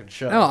good fucking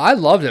show. No, I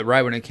loved it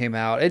right when it came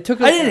out. It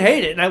took. I didn't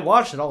hate it, and I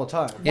watched it all the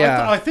time.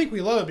 Yeah, I think we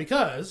love it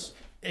because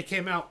it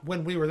came out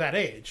when we were that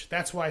age.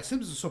 That's why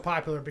Simpsons was so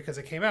popular, because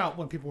it came out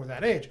when people were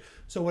that age.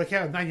 So when it came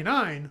out in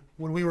 '99,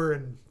 when we were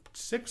in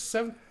 6th,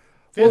 7th,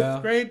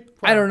 5th grade,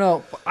 I don't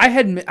know. I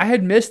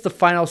had missed the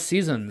final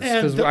seasons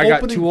because I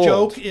got too old. The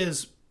opening joke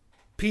is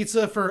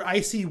pizza for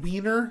icy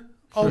wiener.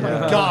 Oh my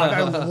god,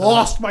 I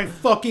lost my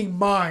fucking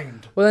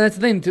mind. Well, that's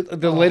the thing.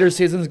 The later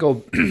seasons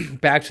go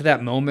back to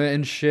that moment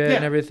and shit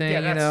and everything,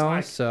 you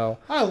know? So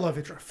I love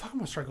it. Fuck, I'm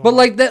gonna start going. But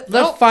like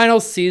the final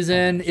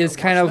season is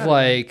kind of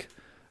like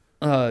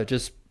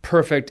just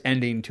perfect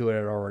ending to it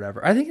or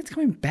whatever. I think it's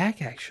coming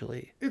back,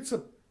 actually.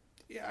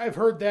 I've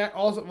heard that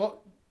also.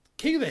 Well,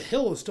 King of the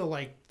Hill is still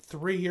like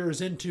 3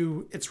 years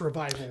into its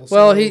revival.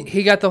 Well,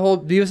 he got the whole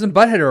Beavis and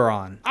Butthead are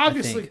on.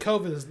 Obviously,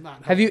 COVID is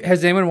not helping.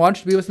 Has anyone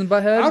watched Beavis and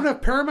Butthead? I don't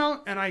have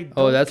Paramount, and I don't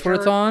Oh, that's where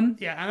it's on?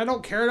 Yeah, and I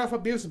don't care enough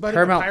about Beavis and Butthead.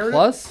 Paramount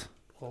Plus?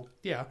 Well,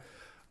 yeah.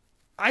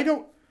 I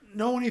don't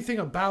know anything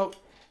about...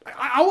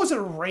 I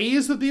wasn't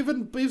raised with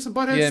Beavis and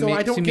Butthead, so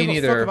I don't give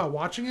a fuck about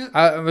watching it.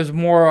 I was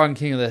more on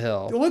King of the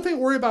Hill. The only thing I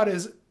worry about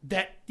is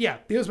that,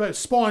 Beavis and Butthead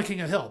spawned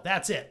King of the Hill.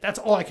 That's it. That's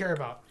all I care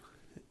about.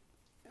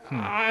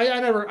 I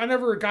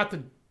never got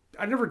it.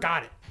 I never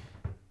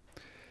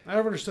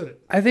understood it.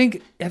 I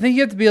think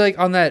you have to be like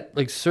on that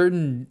like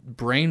certain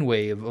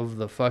brainwave of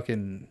the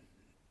fucking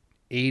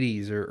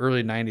 80s or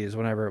early 90s,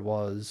 whenever it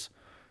was.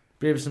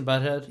 Beavis and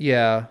Butthead?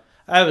 Yeah.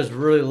 I was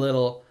really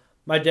little.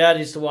 My dad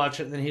used to watch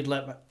it, and then he'd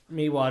let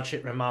me watch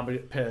it. My mom would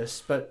get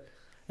pissed. But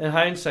in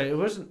hindsight, it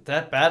wasn't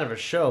that bad of a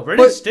show. Ren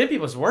and Stimpy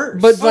was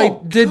worse.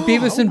 But did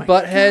Beavis and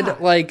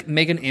Butthead like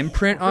make an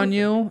imprint on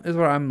you? Is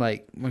what I'm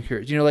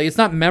curious. You know, like it's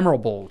not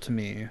memorable to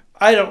me.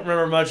 I don't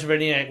remember much of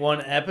any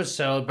one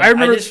episode, but I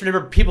just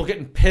remember people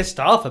getting pissed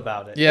off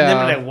about it. Yeah. And then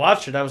when I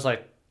watched it, I was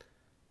like,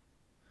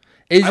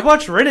 I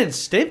watched Ren and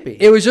Stimpy.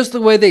 It was just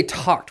the way they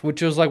talked,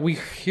 which was like, we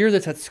hear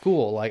this at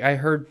school. Like, I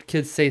heard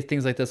kids say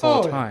things like this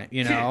all the time,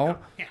 you know?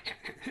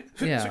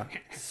 Yeah.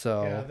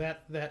 So. Yeah,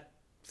 that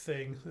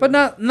thing. But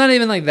not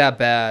even like that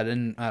bad,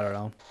 and I don't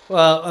know.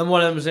 Well, and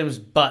one of them's name was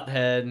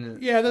Butthead.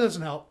 Yeah, that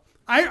doesn't help.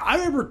 I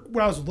remember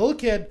when I was a little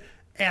kid,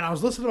 and I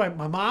was listening to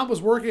my mom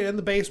was working in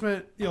the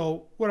basement, you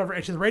know, whatever,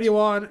 and she had the radio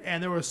on,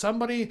 and there was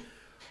somebody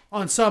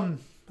on some,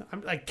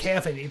 like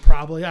KFAD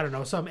probably, I don't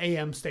know, some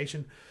AM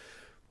station,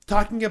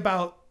 talking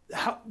about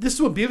how, this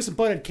is when Beavis and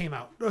Butthead came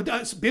out.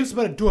 Beavis and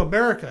Butthead Do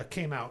America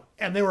came out,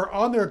 and they were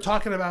on there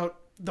talking about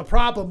the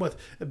problem with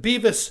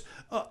Beavis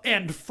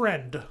and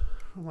Friend.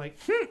 I'm like,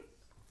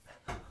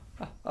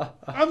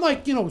 I'm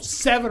like,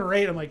 7 or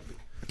 8. I'm like,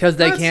 because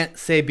they can't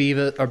say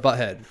Beavis or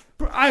Butthead.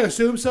 I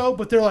assume so,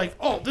 but they're like,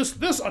 oh,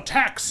 this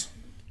attacks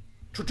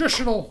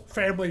traditional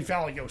family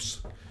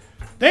values.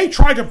 They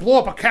tried to blow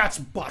up a cat's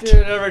butt. Dude,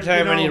 every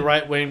time any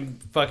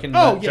right-wing fucking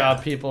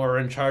job people are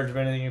in charge of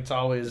anything, it's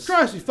always... It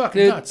drives me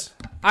fucking nuts.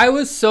 I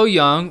was so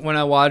young when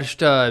I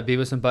watched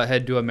Beavis and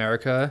Butthead Do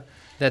America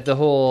that the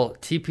whole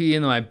TP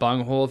in my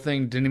bunghole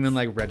thing didn't even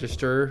like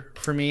register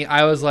for me.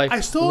 I was like,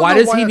 why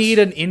does he need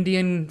an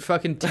Indian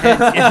fucking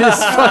tent in his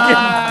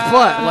fucking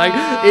butt? Like,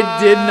 it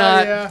did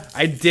not. Yeah.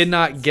 I did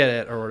not get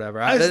it or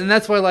whatever. And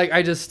that's why, like,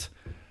 I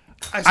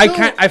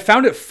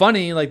found it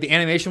funny. Like, the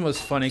animation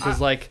was funny because,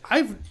 like,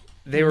 I've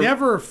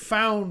never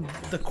found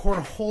the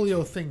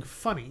Cornholio thing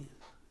funny,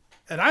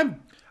 and I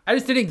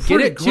just didn't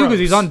get it too because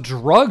he's on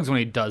drugs when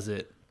he does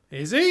it.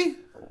 Is he?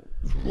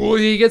 Well,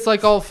 he gets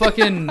like all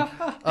fucking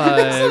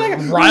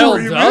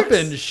riled up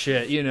and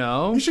shit, you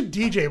know. You should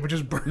DJ, but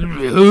just burn.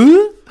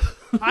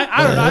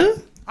 I don't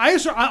know.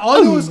 All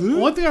I know is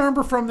one thing I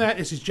remember from that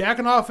is he's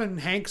jacking off in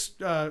Hank's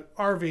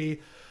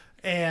RV,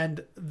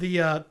 and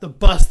the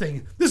bus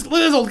thing. This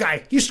old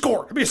guy, he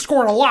scored. I mean, he's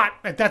scoring a lot.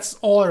 That's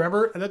all I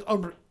remember.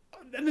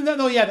 And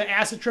the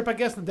acid trip, I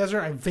guess, in the desert.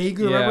 I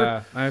vaguely remember.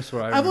 Yeah, that's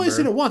what I remember. I've only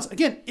seen it once.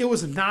 Again, it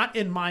was not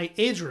in my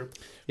age group.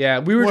 Yeah,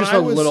 we were just a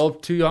little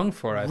too young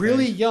for it.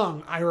 Really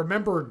young. I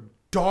remember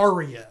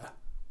Daria.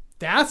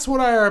 That's what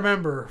I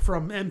remember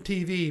from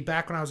MTV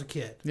back when I was a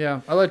kid.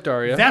 Yeah, I like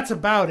Daria. That's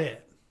about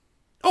it.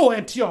 Oh,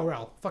 and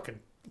TRL. Fucking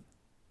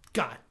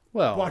God.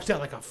 Well, watched that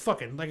like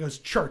it was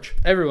church.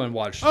 Everyone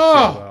watched.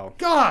 Oh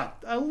God,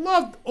 I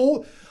loved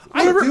old.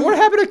 What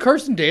happened to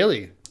Carson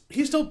Daly?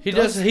 He still he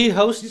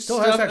hosts. He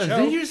still has that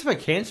show. Did he just have a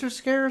cancer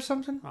scare or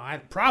something?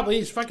 Probably.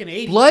 He's fucking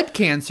 80. Blood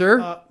cancer.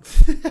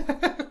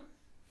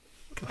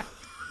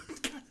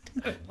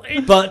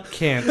 Butt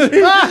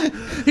cancer.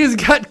 He's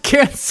got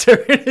cancer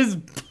in his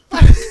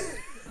butt.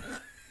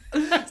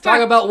 Talk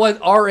about what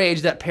our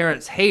age that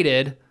parents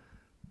hated.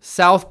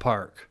 South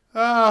Park.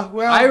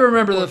 Well, I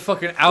remember the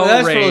fucking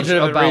outrage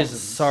about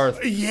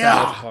South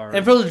Park.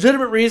 And for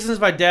legitimate reasons,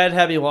 my dad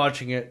had me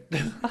watching it.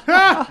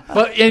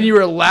 And you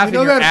were laughing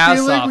your ass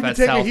off at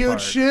South Park.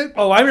 Huge shit?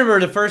 Oh, I remember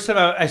the first time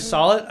I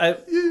saw it. I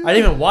didn't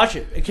even watch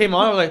it. It came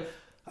on. I was like,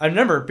 I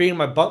remember being in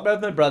my bunk bed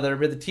with my brother,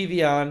 with the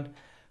TV on,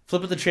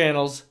 flip at the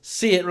channels,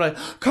 see it, we're like,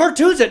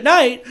 cartoons at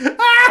night, and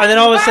then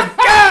all of a sudden,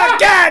 God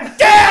damn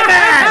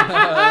it!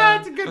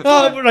 That's a good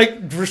point. We're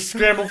like, we're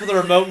scrambling for the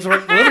remote.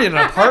 We're living in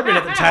an apartment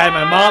at the time.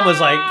 My mom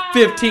was like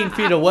 15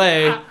 feet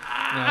away.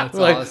 That's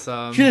like,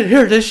 awesome. She didn't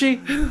hear, did she?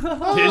 Did she?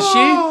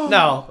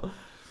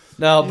 No,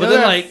 but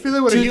then like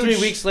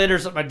 2-3 weeks later,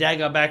 my dad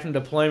got back from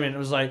deployment and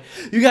was like,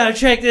 you gotta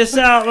check this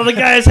out. All the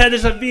guys had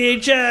this on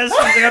VHS.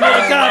 I made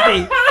a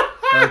copy.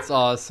 That's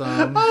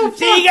awesome.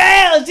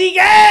 Seagull!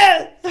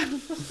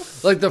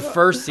 Like the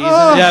first season.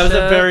 Yeah,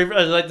 it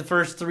was like the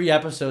first 3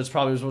 episodes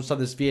probably was what's on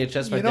this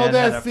VHS my dad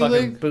had a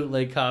fucking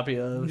bootleg copy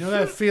of. You know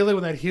that feeling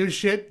when that huge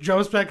shit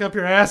jumps back up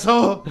your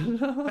asshole?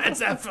 That's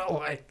that felt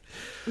like.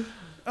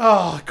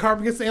 Oh,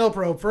 Carmen gets the anal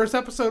probe. First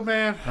episode,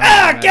 man.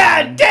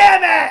 God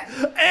damn it!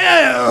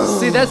 Ew.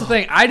 See, that's the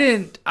thing. I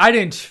didn't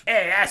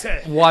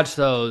watch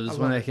those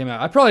when they came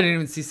out. I probably didn't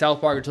even see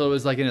South Park until it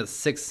was like in its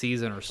 6th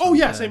season or something. Oh,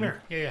 yeah, same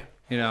here. Yeah.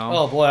 You know?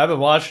 Oh, boy, I've been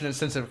watching it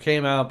since it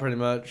came out, pretty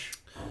much.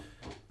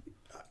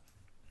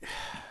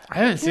 I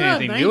haven't seen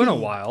anything new in a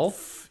while.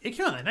 It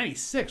came out in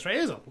 96, right?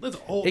 It was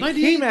old. It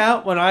came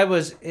out when I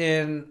was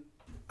in,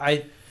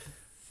 5th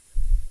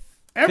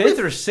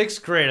or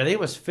 6th grade. I think it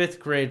was 5th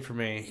grade for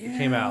me. It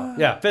came out.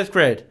 Yeah, 5th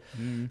grade.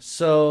 Mm.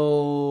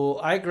 So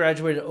I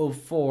graduated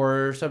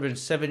 2004, so I've been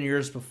 7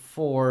 years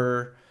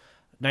before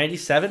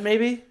 97,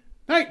 maybe?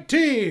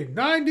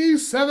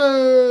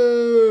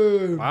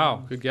 1997.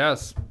 Wow, good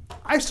guess.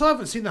 I still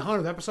haven't seen the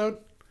 100th episode.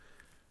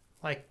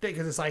 Like,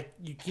 because it's like,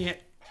 you can't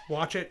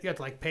watch it. You have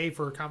to, like, pay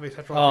for Comedy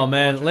Central. Oh,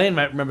 man. Lane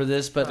might remember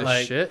this, but, the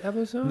like, shit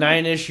episode?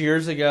 9-ish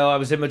years ago, I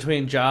was in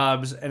between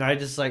jobs, and I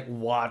just, like,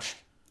 watched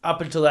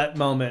up until that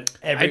moment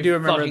every I do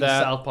remember fucking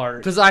that. South Park.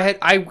 Because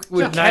I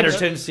would 9 or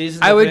 10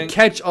 seasons, I would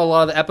catch a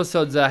lot of the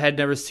episodes that I had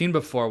never seen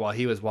before while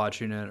he was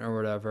watching it or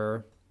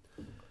whatever.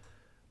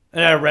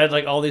 And I read,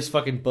 like, all these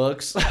fucking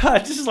books. I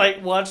just,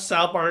 like, watched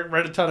South Park,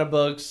 read a ton of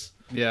books.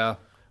 Yeah.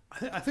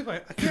 I think I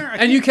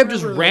can't. And you kept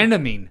just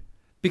randoming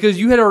because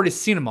you had already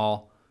seen them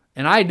all,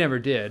 and I never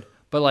did.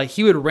 But like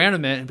he would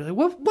random it and be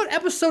like, "What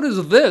episode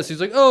is this?" He's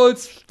like, "Oh,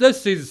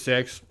 that's season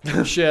 6."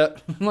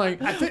 Shit. I'm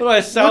like, I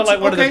sound like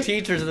one of the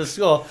teachers in the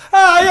school.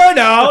 Oh, you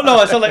know, no,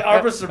 I sound like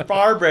Officer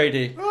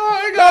Barbrady.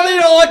 Oh, you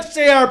don't like to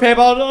see our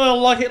people.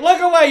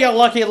 Look away, you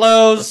lucky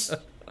lows.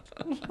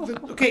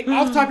 Okay,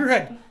 off the top of your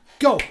head,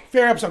 go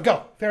favorite episode.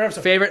 Go favorite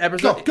episode. Favorite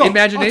episode. Go.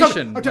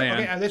 Imagination.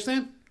 Okay, this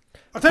name.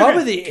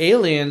 Probably the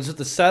aliens with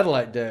the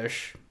satellite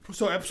dish.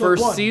 So episode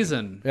first 1.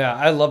 Season. Yeah,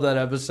 I love that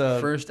episode.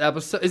 First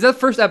episode. Is that the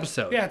first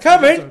episode? Yeah.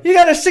 Cameron, you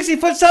got a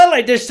 60-foot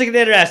satellite dish sticking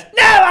in your ass.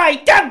 No,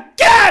 I don't.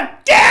 God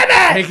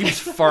damn it! He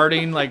keeps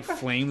farting like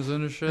flames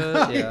and shit.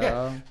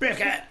 Yeah.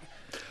 Yeah.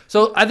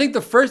 So I think the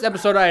first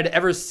episode I had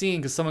ever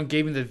seen, because someone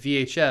gave me the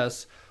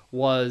VHS,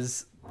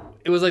 was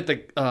like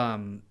the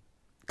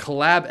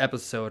collab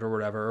episode or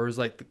whatever. Or it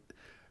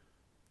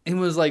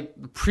was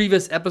like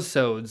previous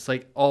episodes,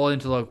 like all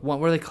into like one.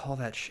 What do they call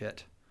that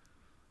shit?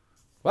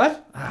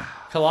 What?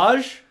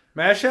 Collage?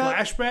 Mashup?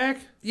 Flashback?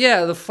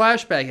 Yeah, the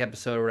flashback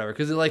episode or whatever,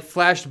 because it like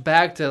flashed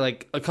back to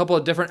like a couple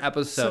of different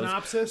episodes.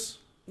 Synopsis?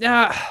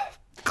 Yeah,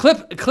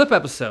 clip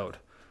episode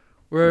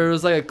where it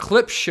was like a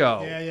clip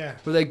show. Yeah.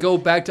 Where they go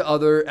back to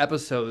other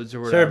episodes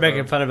or whatever. They're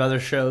making fun of other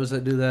shows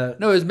that do that.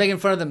 No, it was making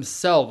fun of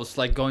themselves,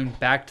 like going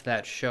back to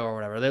that show or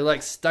whatever. They're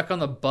like stuck on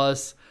the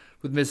bus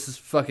with Mrs.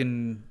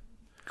 fucking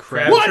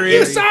Crabtree. What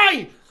you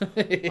say?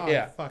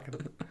 Yeah. Oh,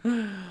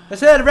 fucking. I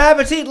said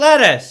rabbits eat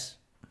lettuce.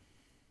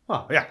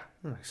 Oh, yeah.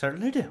 I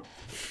certainly do.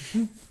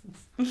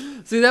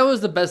 See, that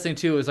was the best thing,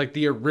 too, is like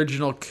the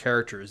original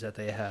characters that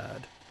they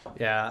had.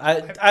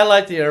 Yeah, I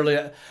like the early.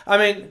 I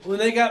mean, when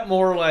they got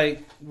more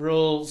like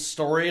real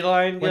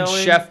storyline When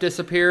going, Chef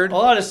disappeared. a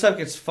lot of stuff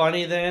gets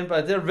funny then.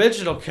 But the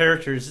original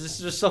characters, it's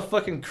just so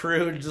fucking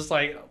crude, just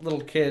like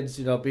little kids,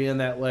 being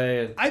that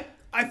way. And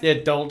the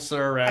adults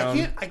are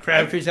around.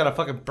 Crabtree's got a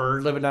fucking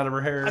bird living out of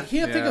her hair. I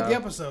can't think of the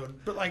episode,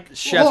 but like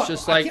Chef's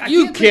just like,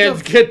 you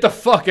kids, get the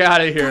fuck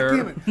out of here.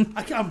 God damn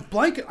it! I'm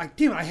blanking.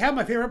 Damn it! I have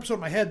my favorite episode in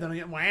my head,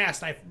 then my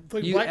ass. And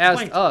you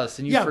asked us,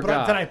 and you forgot.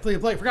 But then I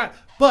completely forgot.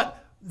 But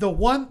the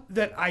one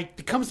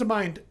that comes to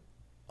mind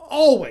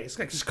always,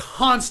 like just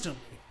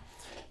constantly,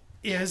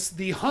 is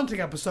the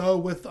hunting episode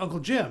with Uncle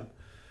Jim.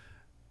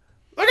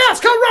 Like, it's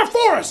coming right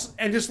for us,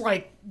 and just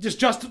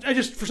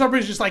for some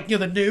reason, just like the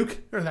nuke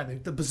or that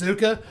nuke, the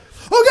bazooka.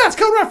 Oh God, it's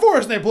coming right for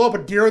us, and they blow up a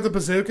deer with a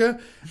bazooka.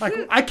 Like,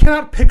 I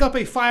cannot pick up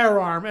a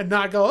firearm and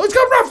not go, it's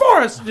coming right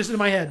for us, just in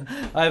my head.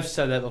 I've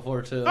said that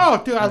before too.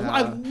 Oh, dude,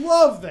 I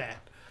love that.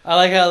 I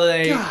like how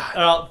they are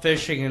out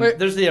fishing and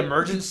there's the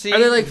emergency. Are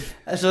they like?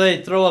 So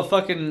they throw a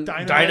fucking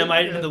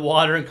dynamite into the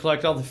water and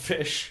collect all the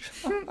fish.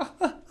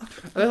 Are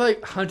they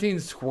like hunting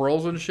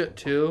squirrels and shit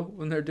too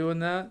when they're doing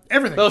that?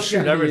 Everything. They'll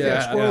shoot everything.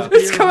 Yeah. Squirrels,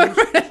 It's coming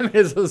right at me.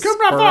 It's a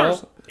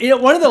squirrel.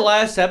 One of the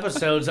last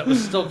episodes that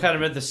was still kind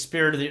of in the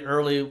spirit of the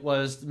early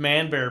was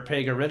Man Bear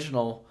Pig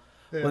original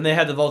when they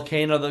had the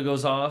volcano that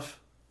goes off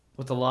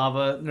with the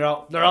lava.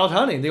 They're out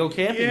hunting. They go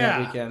camping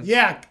that weekend.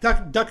 Yeah,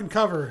 duck and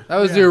cover. That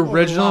was the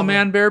original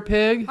Man Bear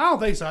Pig. I don't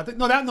think so. I think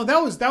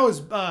that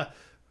was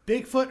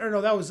Bigfoot, or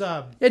no, that was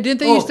didn't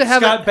they used to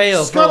have Scott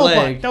Baio for a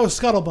leg. That was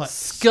Scuttlebutt.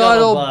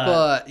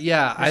 Scuttlebutt,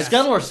 yeah.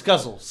 Scuttle or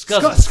Scuzzle?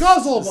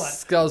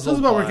 Scuzzlebutt.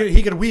 Scuzzlebutt. Where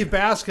he could weave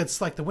baskets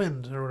like the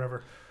wind or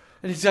whatever.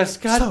 And he's got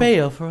Scott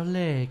Baio for a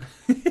leg.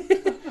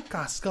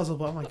 God,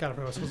 Scuzzlebutt. Oh my God, I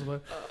forgot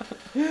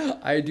Scuzzlebutt.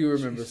 I do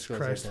remember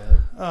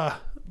Scuzzlebutt.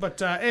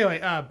 But anyway,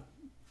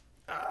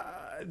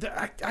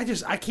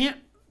 I can't.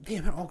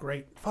 Damn it, all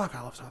great. Fuck,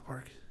 I love South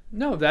Park.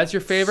 No, that's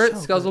your favorite,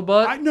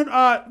 Scuzzlebutt?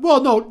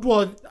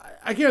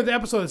 I can't remember the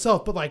episode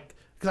itself, but like,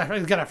 because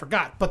I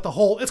forgot. But the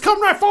whole, it's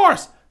coming right for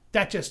us.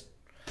 That just.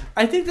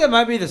 I think that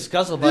might be the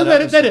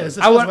Scuzzlebutt. That is.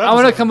 I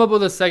want to come up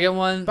with a second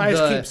one. But I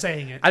just keep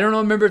saying it. I don't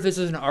remember if this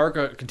is an arc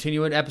or a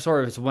continuing episode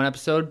or if it's one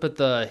episode, but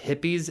the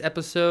hippies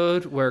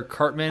episode where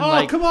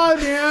Cartman come on,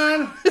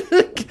 man.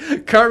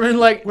 Cartman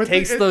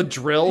takes the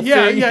drill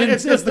thing. Yeah,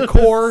 it's the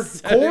core.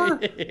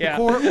 Yeah. The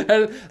core.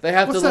 They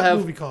have What's to that have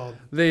movie called?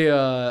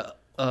 The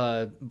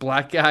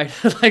black guy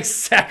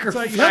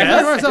sacrifice.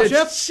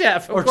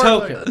 Chef or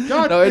Token.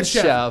 No, it's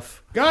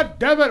Chef. God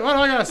damn it! Why do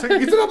I gotta say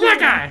it's the black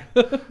guy?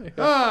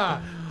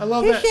 I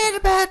love that. Shit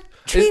about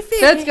tree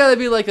fitting. That's gotta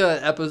be like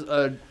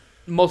a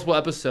multiple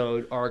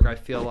episode arc. I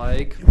feel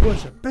like it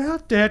was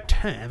about that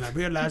time I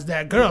realized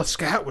that Girl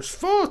Scout was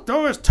full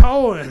through his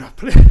toe and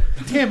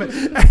damn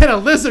it! I had a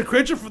lizard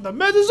creature from the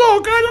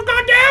Mesozoic kind of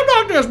goddamn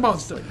Loch Ness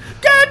monster.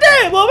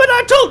 Goddamn woman!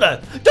 I told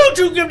her, don't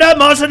you give that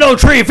monster no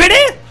tree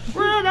fitting.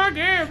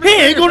 He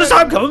ain't gonna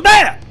stop coming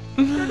back.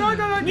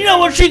 You know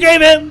what she gave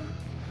him?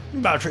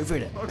 About tree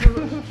fitting.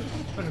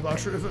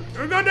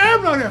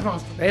 Goddamn Loch Ness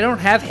monster. they don't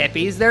have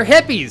hippies. They're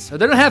hippies. Or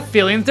they don't have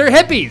feelings. They're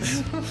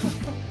hippies.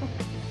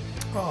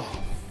 Oh,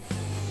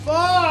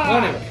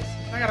 fuck!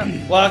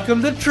 Anyways,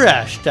 welcome to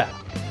Trash Talk.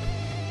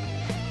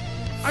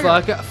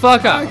 Fuck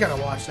up. I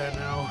gotta watch that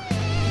now.